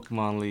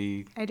Pokemon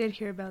League. I did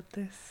hear about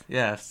this.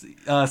 Yes,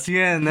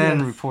 CNN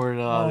Yes. reported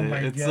Oh on my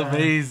it. It's God.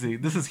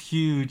 amazing. This is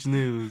huge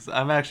news.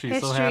 I'm actually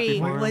so happy History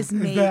for him. was Is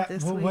made that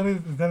this what week.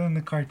 is that in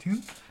the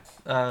cartoon?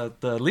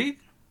 The league?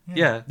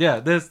 Yeah,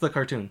 this is the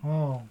cartoon.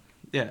 Oh,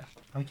 Yeah.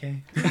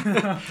 okay.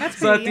 That's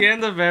So at pretty the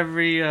end of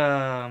every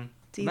not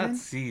season.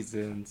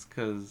 seasons,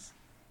 because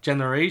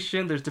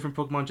generation, there's different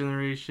Pokemon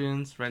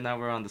generations. Right now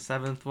we're on the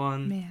 7th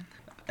one. Man.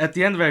 At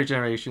the end of every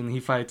generation, he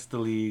fights the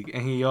league,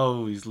 and he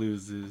always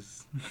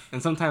loses.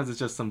 And sometimes it's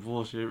just some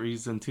bullshit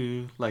reason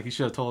too. Like he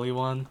should have totally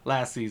won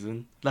last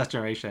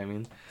generation, I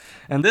mean.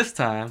 And this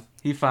time,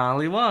 he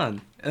finally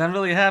won, and I'm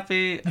really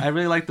happy. I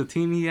really like the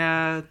team he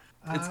had.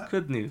 It's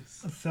good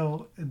news.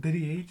 So did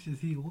he age? Is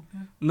he old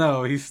now?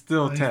 No, he's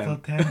still Oh, he's 10. still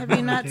 10? Have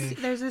you not Okay.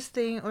 there's this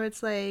thing where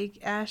it's like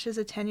Ash is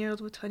a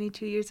 10-year-old with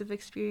 22 years of Mm.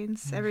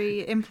 experience.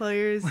 Every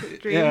employer's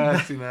dream. Yeah,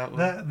 I've seen that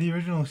one. The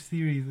original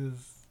series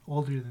is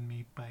older than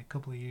me by a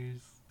couple of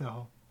years.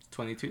 So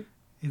 22.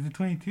 is it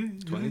 22?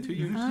 22 Is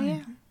it years. Oh,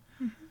 yeah.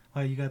 22?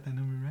 Oh, you got that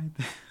number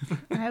right.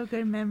 I have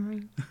good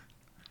memory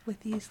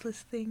with useless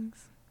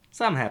things.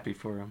 So I'm happy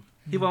for him.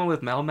 He won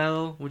with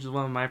Melmetal, which is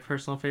one of my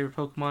personal favorite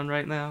Pokemon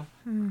right now.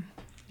 Hmm.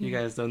 You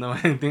Yeah. guys don't know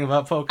anything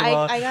about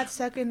Pokemon. I got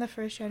stuck in the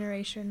first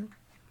generation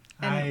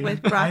And I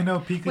with Brock- I know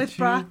Pikachu. with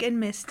Brock and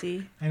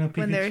Misty I know Pikachu.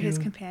 when they were his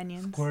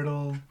companions.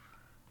 Squirtle,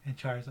 and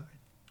Charizard.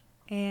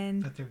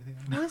 And That's everything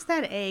I what know. was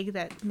that egg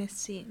that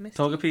Misty?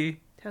 Togepi?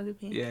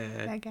 Togepi.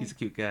 Yeah, That guy. he's a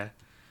cute guy.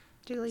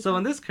 Jigglypuff. So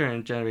when this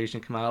current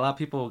generation came out, a lot of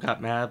people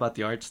got mad about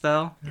the art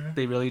style. Yeah.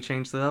 They really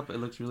changed it up. It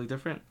looks really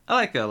different. I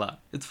like it a lot.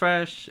 It's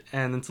fresh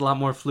and it's a lot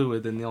more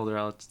fluid than the older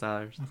art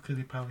styles. That's because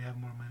they probably have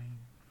more money.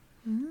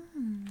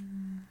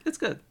 It's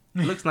good.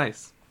 It looks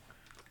nice.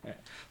 Alright.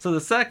 So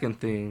the second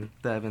thing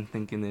that I've been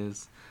thinking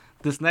is,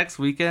 this next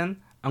weekend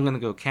I'm gonna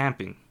go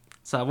camping,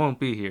 so I won't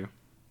be here,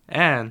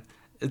 and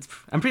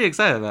I'm pretty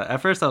excited about it.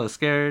 At first I was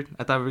scared.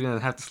 I thought we were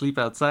gonna have to sleep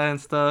outside and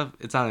stuff.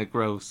 It sounded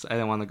gross. I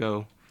didn't want to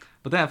go,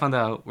 but then I found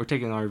out we're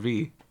taking an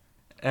RV,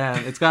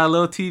 and it's got a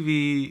little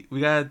TV.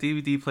 We got a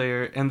DVD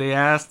player, and they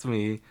asked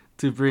me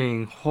to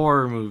bring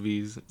horror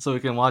movies so we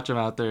can watch them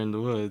out there in the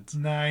woods.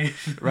 Nice.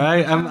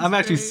 Right? I'm Sounds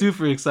actually great.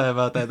 super excited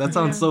about that. That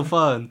sounds so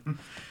fun.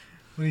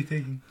 What are you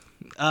taking?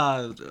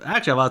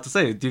 Actually, I'm about to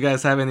say, do you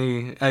guys have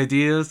any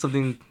ideas?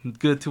 Something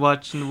good to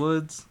watch in the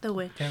woods? The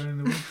Witch. Cabin in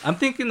the Woods? I'm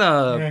thinking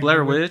Yeah, Blair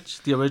you would.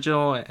 Witch, the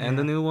original and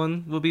the Yeah. new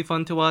one will be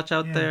fun to watch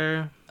out Yeah.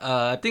 there.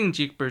 I think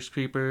Jeepers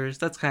Creepers,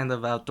 that's kind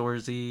of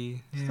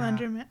outdoorsy. Yeah.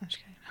 Slenderman. I'm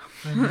just kidding.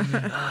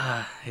 Slenderman.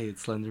 I hate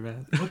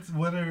Slenderman.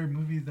 What are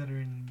movies that are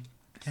in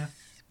camp?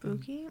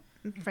 Spooky.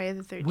 Friday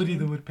the 13th. Woody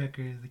the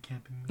Woodpecker is the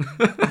camping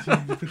movie.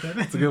 Should we put that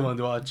in? It's a good one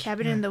to watch.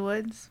 Cabin Yeah. in the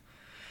Woods.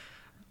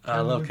 I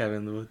love Cabin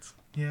in the Woods.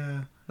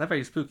 Yeah, Not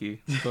very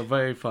spooky, but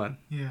very fun.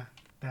 yeah.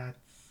 That's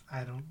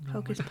I don't know.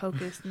 Hocus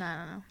Pocus. No, I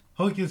don't know.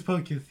 Hocus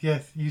Pocus.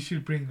 Yes, you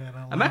should bring that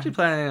on. I'm actually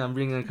planning on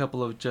bringing a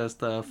couple of just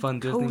fun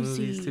Disney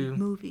Cozy movies too.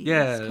 movies.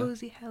 Yeah.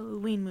 Cozy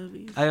Halloween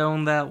movies. I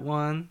own that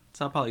one,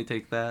 so I'll probably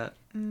take that.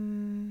 I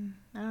don't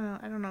know.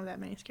 I don't know that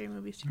many scary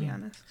movies, to be Mm.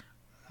 honest.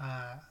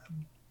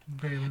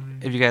 Very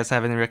limited. If you guys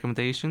have any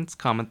recommendations,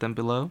 comment them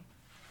below.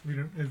 We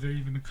don't. Is there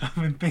even a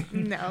common thing?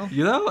 No.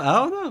 You know, I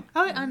don't know.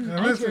 Oh, on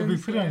Unless we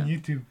iTunes, put it on yeah.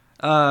 YouTube.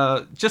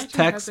 Just iTunes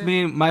text has it.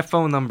 me. My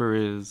phone number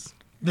is.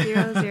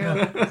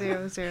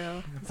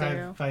 00000.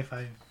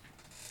 555.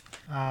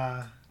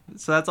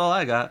 So that's all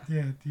I got.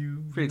 Yeah. Do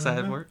you? Pretty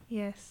excited for it.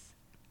 Yes.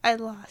 I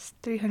lost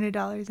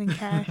 $300 in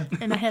cash,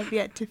 and I have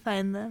yet to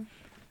find them.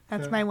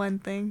 That's So- my one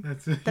thing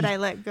That's it. that I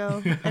let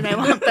go, and I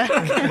want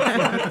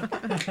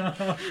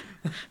back.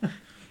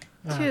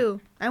 Two,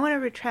 I want to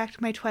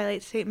retract my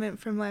Twilight statement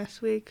from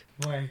last week.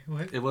 Why?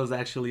 What? It was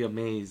actually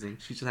amazing.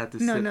 She just had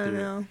to No, sit no, through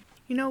it. no.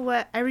 You know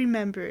what? I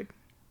remembered.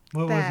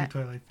 What was that-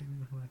 your Twilight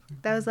thing last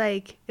week? That was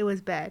like, it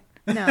was bad.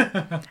 No.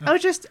 I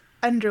was just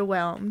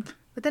underwhelmed.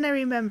 But then I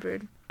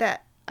remembered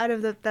that out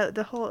of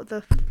the whole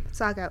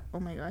saga, oh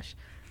my gosh.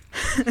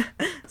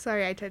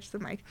 Sorry, I touched the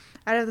mic.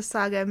 Out of the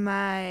saga,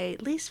 my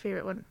least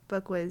favorite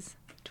book was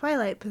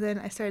Twilight, but then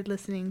I started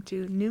listening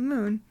to New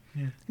Moon,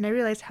 Yeah. and I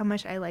realized how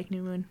much I like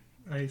New Moon.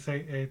 Alright, so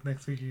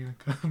next week you're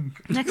gonna come.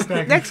 Next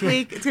back next and-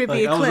 week it's gonna Like,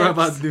 be I was right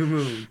Eclipse. about New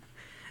Moon.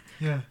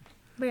 Yeah.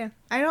 But yeah,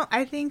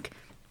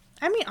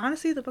 I mean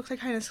honestly the books are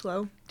kind of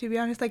slow. To be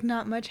honest, like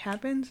not much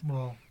happens.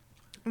 Well,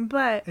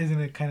 But isn't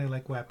it kind of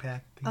like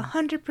Wattpad? thing?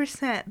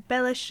 100%,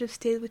 Bella should have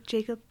stayed with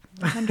Jacob.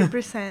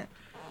 100%.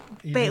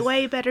 You But just-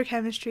 way better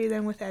chemistry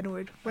than with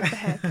Edward. What the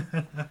heck?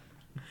 I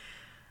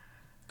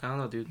don't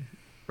know, dude.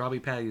 Robbie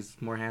Patty's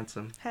more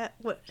handsome.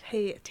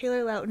 Hey,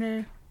 Taylor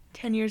Lautner,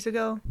 10 years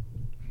ago.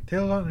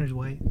 Taylor Lautner's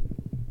white.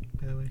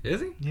 By the way. Is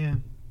he? Yeah.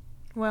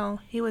 Well,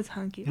 he was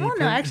hunky. He Oh no,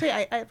 played- actually,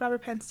 I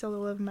Robert Penn's still the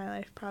love of my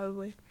life,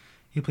 probably.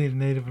 He played a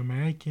Native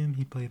American.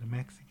 He played a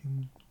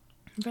Mexican.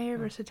 Very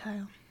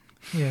versatile.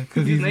 Yeah,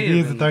 because He's he native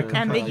is a in dark the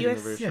complexion.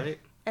 Ambiguous. Twilight universe, Yeah. right?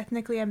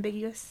 Ethnically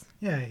ambiguous.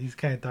 Yeah, he's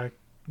kind of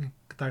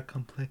dark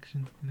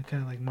complexion,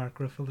 kind of like Mark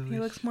Ruffalo. He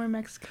looks more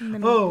Mexican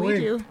than Oh we wait,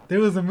 do. there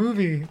was a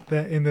movie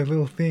that in the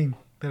little thing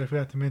that I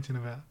forgot to mention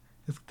about.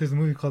 There's a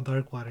movie called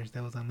Dark Waters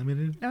that was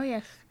unlimited, Oh,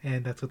 yes.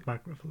 and that's with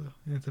Mark Ruffalo.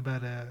 And it's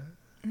about a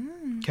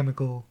Mm.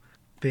 chemical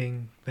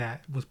thing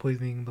that was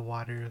poisoning the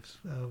water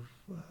of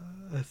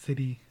a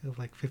city of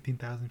like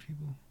 15,000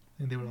 people,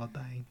 and they were all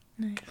dying.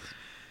 Nice.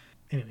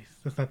 Anyways,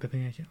 that's not the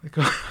thing I can't let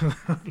go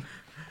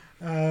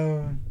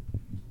of.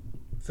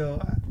 So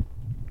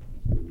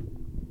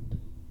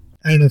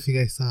I don't know if you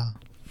guys saw.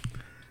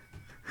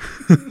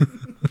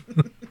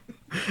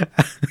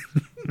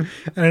 I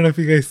don't know if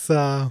you guys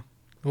saw.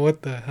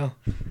 What the hell?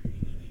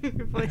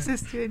 Your voice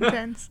is too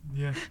intense.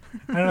 Yeah.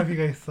 I don't know if you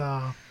guys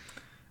saw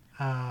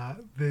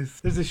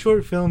there's a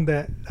short film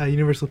that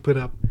Universal put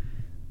up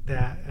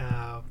that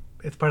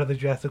it's part of the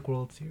Jurassic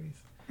World series.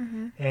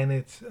 Mm-hmm. And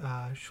it's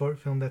a short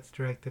film that's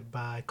directed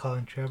by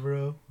Colin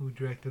Trevorrow, who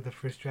directed the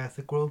first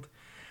Jurassic World.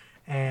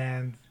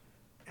 And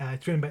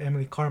it's written by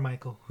Emily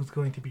Carmichael, who's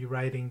going to be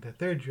writing the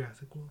third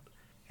Jurassic World.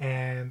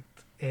 And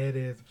it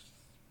is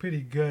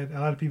pretty good. A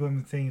lot of people have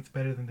been saying it's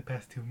better than the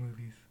past two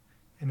movies.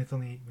 And it's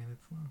only 8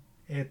 minutes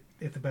long.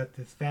 It's about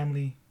this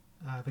family.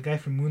 The guy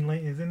from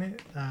Moonlight is in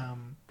it.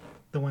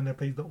 The one that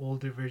plays the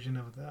older version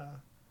of the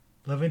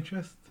love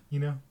interest, you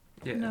know?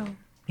 Yeah. No.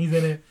 He's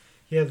in it.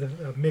 He has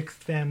a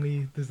mixed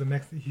family. He's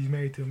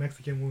married to a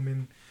Mexican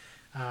woman.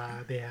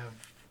 They have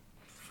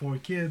 4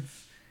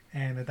 kids,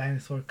 and a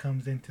dinosaur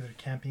comes into their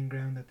camping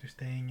ground that they're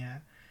staying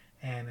at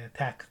and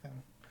attacks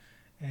them.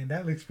 and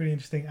that looks pretty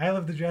interesting. I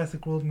love the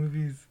Jurassic World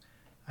movies.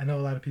 I know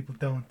a lot of people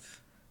don't.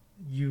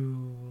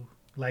 You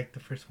like the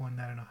first one.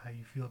 I don't know how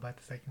you feel about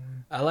the second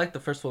one. I like the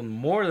first one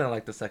more than I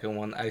like the second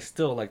one. I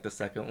still like the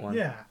second one.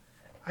 Yeah,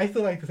 I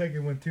still like the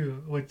second one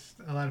too, which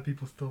a lot of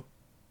people still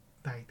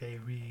like. They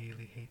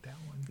really hate that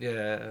one.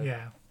 Yeah.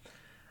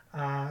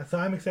 Yeah. So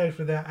I'm excited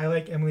for that. I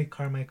like Emily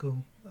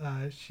Carmichael.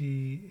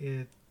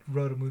 She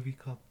wrote a movie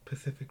called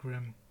Pacific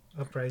Rim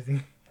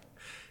Uprising,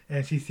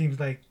 and she seems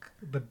like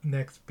the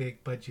next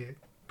big budget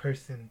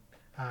person.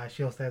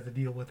 She also has a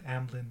deal with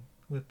Amblin,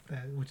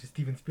 which is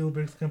Steven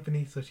Spielberg's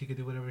company, so she could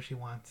do whatever she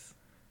wants.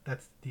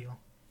 That's the deal.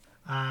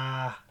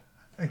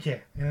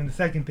 Okay, and then the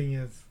second thing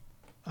is,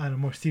 on a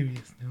more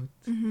serious note,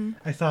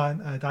 I saw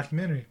a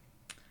documentary.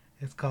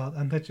 It's called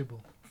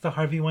Untouchable. It's the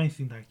Harvey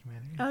Weinstein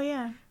documentary. Oh,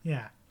 yeah.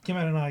 Yeah, came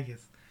out in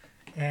August.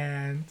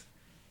 And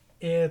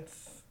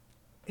it's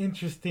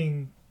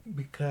interesting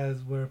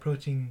because we're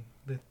approaching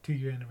the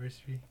 2-year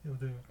anniversary of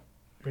the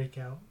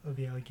breakout of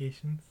the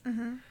allegations.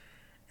 Mm-hmm.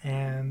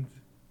 And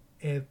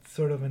it's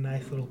sort of a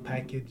nice little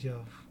package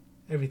of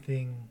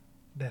everything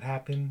that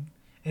happened.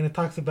 And it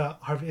talks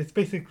about Harvey. It's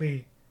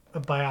basically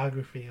a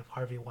biography of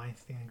Harvey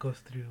Weinstein. It goes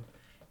through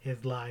his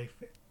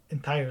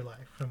entire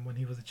life, from when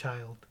he was a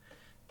child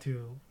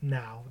to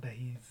now that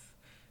he's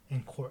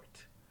in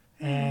court.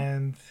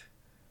 And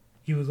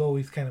he was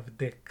always kind of a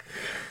dick,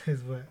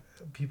 is what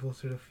people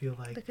sort of feel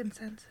like. The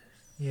consensus.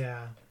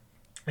 Yeah.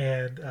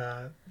 And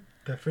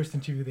the first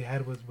interview they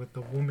had was with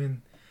the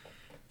woman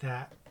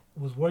that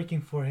was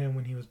working for him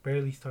when he was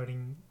barely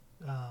starting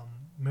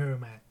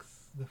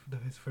Miramax,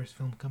 his first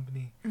film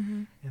company,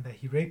 and that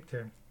he raped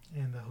her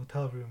in the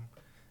hotel room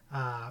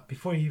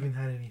before he even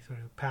had any sort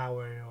of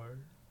power or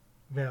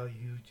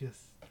value. He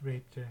just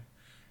raped her.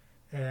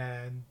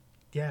 And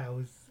yeah,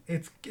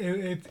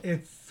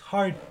 it's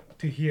hard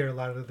to hear a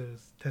lot of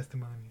those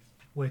testimonies,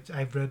 which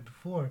I've read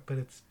before, but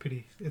it's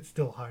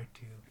still hard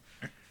to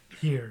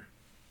hear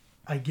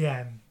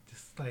again,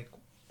 just like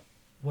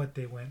what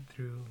they went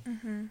through,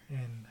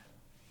 and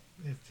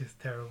it's just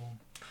terrible.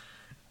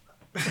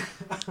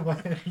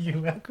 Why are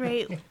you laughing?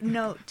 Great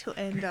note to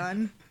end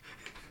on.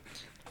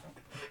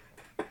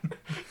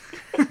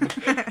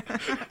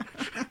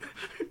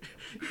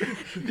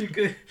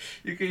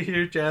 You could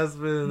hear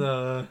Jasmine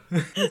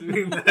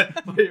doing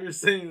that while you were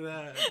saying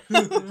that.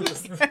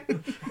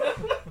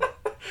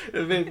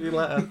 It made me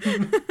laugh.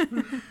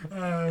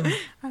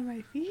 On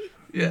my feet?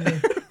 Yeah.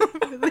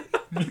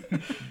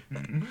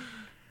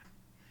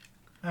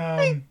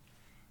 Really?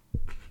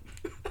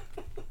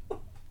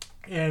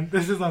 And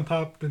this is on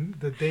top.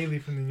 The Daily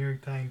from the New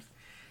York Times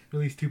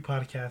released 2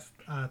 podcasts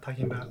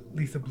talking about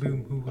Lisa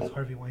Bloom, who was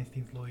Harvey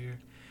Weinstein's lawyer,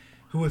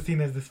 who was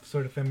seen as this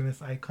sort of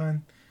feminist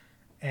icon,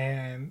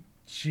 and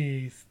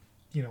she's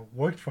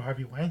worked for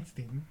Harvey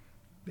Weinstein,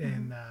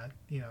 and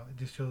it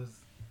just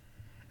shows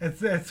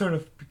it's sort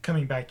of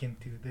coming back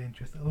into the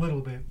interest a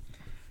little bit,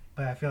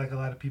 but I feel like a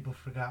lot of people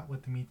forgot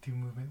what the Me Too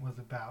movement was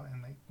about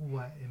and like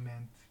what it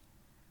meant,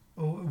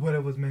 or what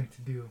it was meant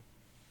to do,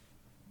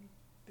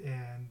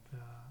 and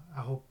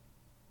I hope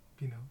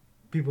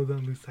people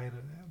don't lose sight of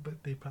that,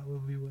 but they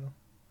probably will,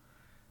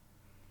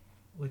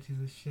 which is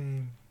a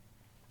shame.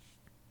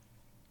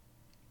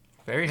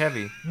 Very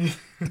heavy.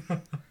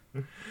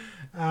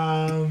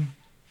 All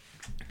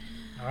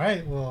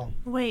right, well.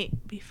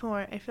 Wait,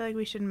 before, I feel like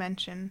we should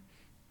mention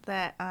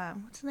that,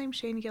 what's his name?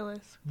 Shane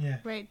Gillis. Yeah.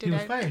 Right? He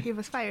was fired. He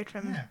was fired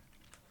from Yeah.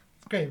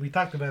 It's great. We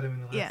talked about him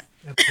in the last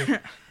episode.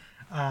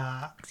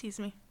 Excuse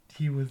me.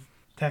 He was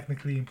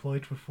technically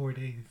employed for 4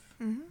 days.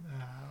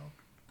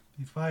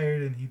 He's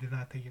fired, and he did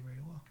not take it very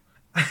well.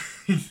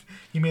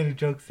 He made a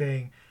joke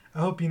saying, "I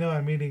hope you know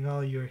I'm reading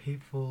all your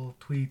hateful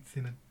tweets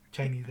in a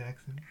Chinese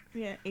accent."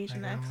 Yeah,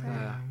 Asian accent.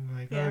 I'm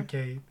like, Yeah.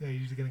 Okay,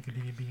 you're just going to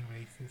continue being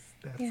racist.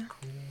 That's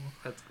cool.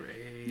 That's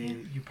great.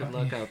 Yeah. Good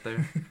luck out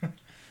there.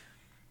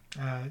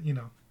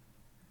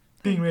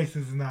 Being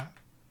racist is not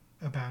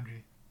a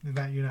boundary.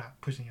 You're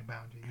not pushing a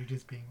boundary. You're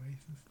just being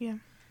racist. Yeah.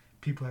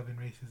 People have been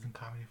racist in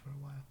comedy for a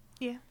while.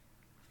 Yeah.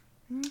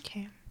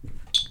 Okay.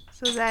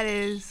 So that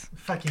is...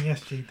 Fucking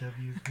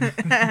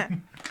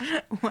SJWs.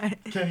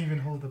 What? Can't even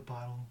hold a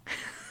bottle.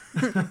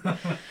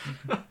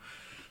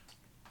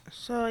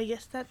 So I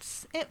guess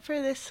that's it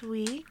for this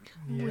week.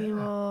 Yeah. We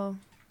will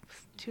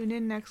tune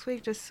in next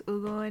week, just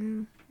Ugo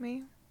and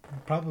me.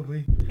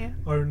 Probably. Yeah.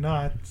 Or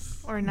not.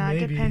 Or not,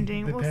 Maybe.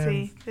 depending. Depends. We'll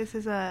see. This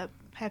is a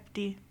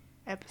hefty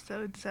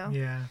episode, so...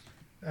 Yeah.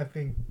 I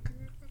think...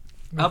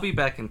 I'll be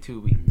back in 2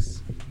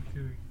 weeks.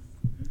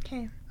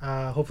 Okay.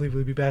 Hopefully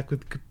we'll be back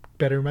with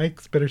better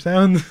mics, better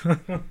sounds.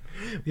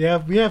 we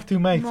have 2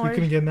 mics. More we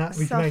couldn't get we cannot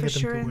get them to work.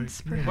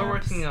 self-assurance, perhaps. We're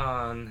working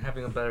on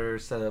having a better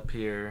setup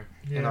here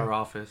in our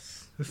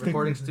office. Let's think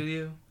Recording of it.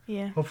 studio.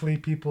 Yeah. Hopefully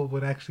people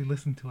would actually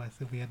listen to us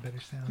if we had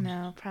better sound.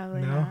 No,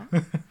 probably No?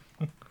 not.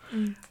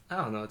 I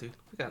don't know, dude.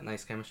 We got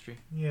nice chemistry.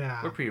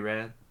 Yeah. We're pretty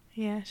rad.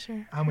 Yeah,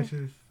 sure. How much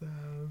is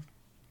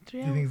do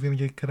you think is going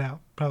to get cut out?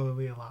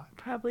 Probably a lot.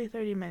 Probably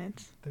 30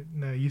 minutes.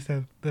 No, you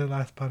said the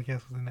last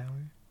podcast was an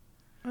hour.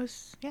 It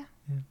was, yeah.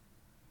 We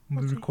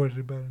We'll see. recorded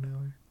about an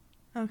hour.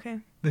 Okay.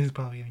 This is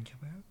probably gonna kill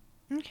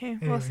that. Okay,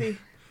 Anyway. we'll see.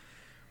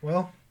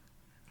 Well.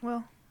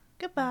 Well,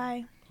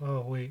 goodbye.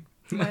 Oh wait.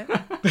 What?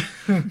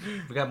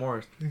 We got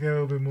more. We got a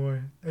little bit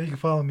more. You can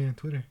follow me on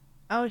Twitter.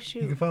 Oh, You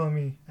shoot. can follow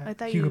me I at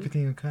thought Hugo you-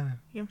 Patino Kana.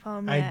 You can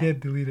follow me I at, did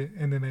delete it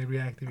and then I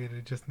reactivated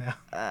it just now.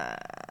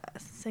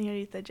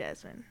 Senorita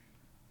Jasmine.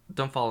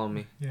 Don't follow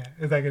me. Yeah,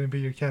 is that gonna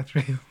be your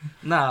catchphrase?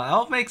 Nah,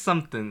 I'll make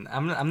something.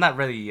 I'm not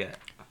ready yet.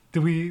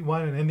 Do we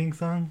want an ending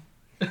song?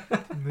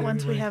 Maybe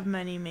Once we like- have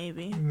money,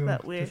 maybe. No,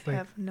 But we just like-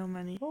 have no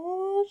money.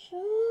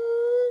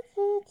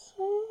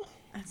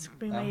 Let's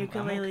bring my I'm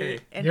ukulele okay.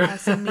 and You're- have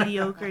some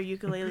mediocre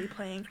ukulele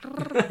playing.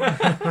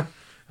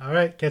 All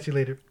right, catch you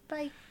later.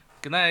 Bye.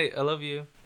 Good night. I love you.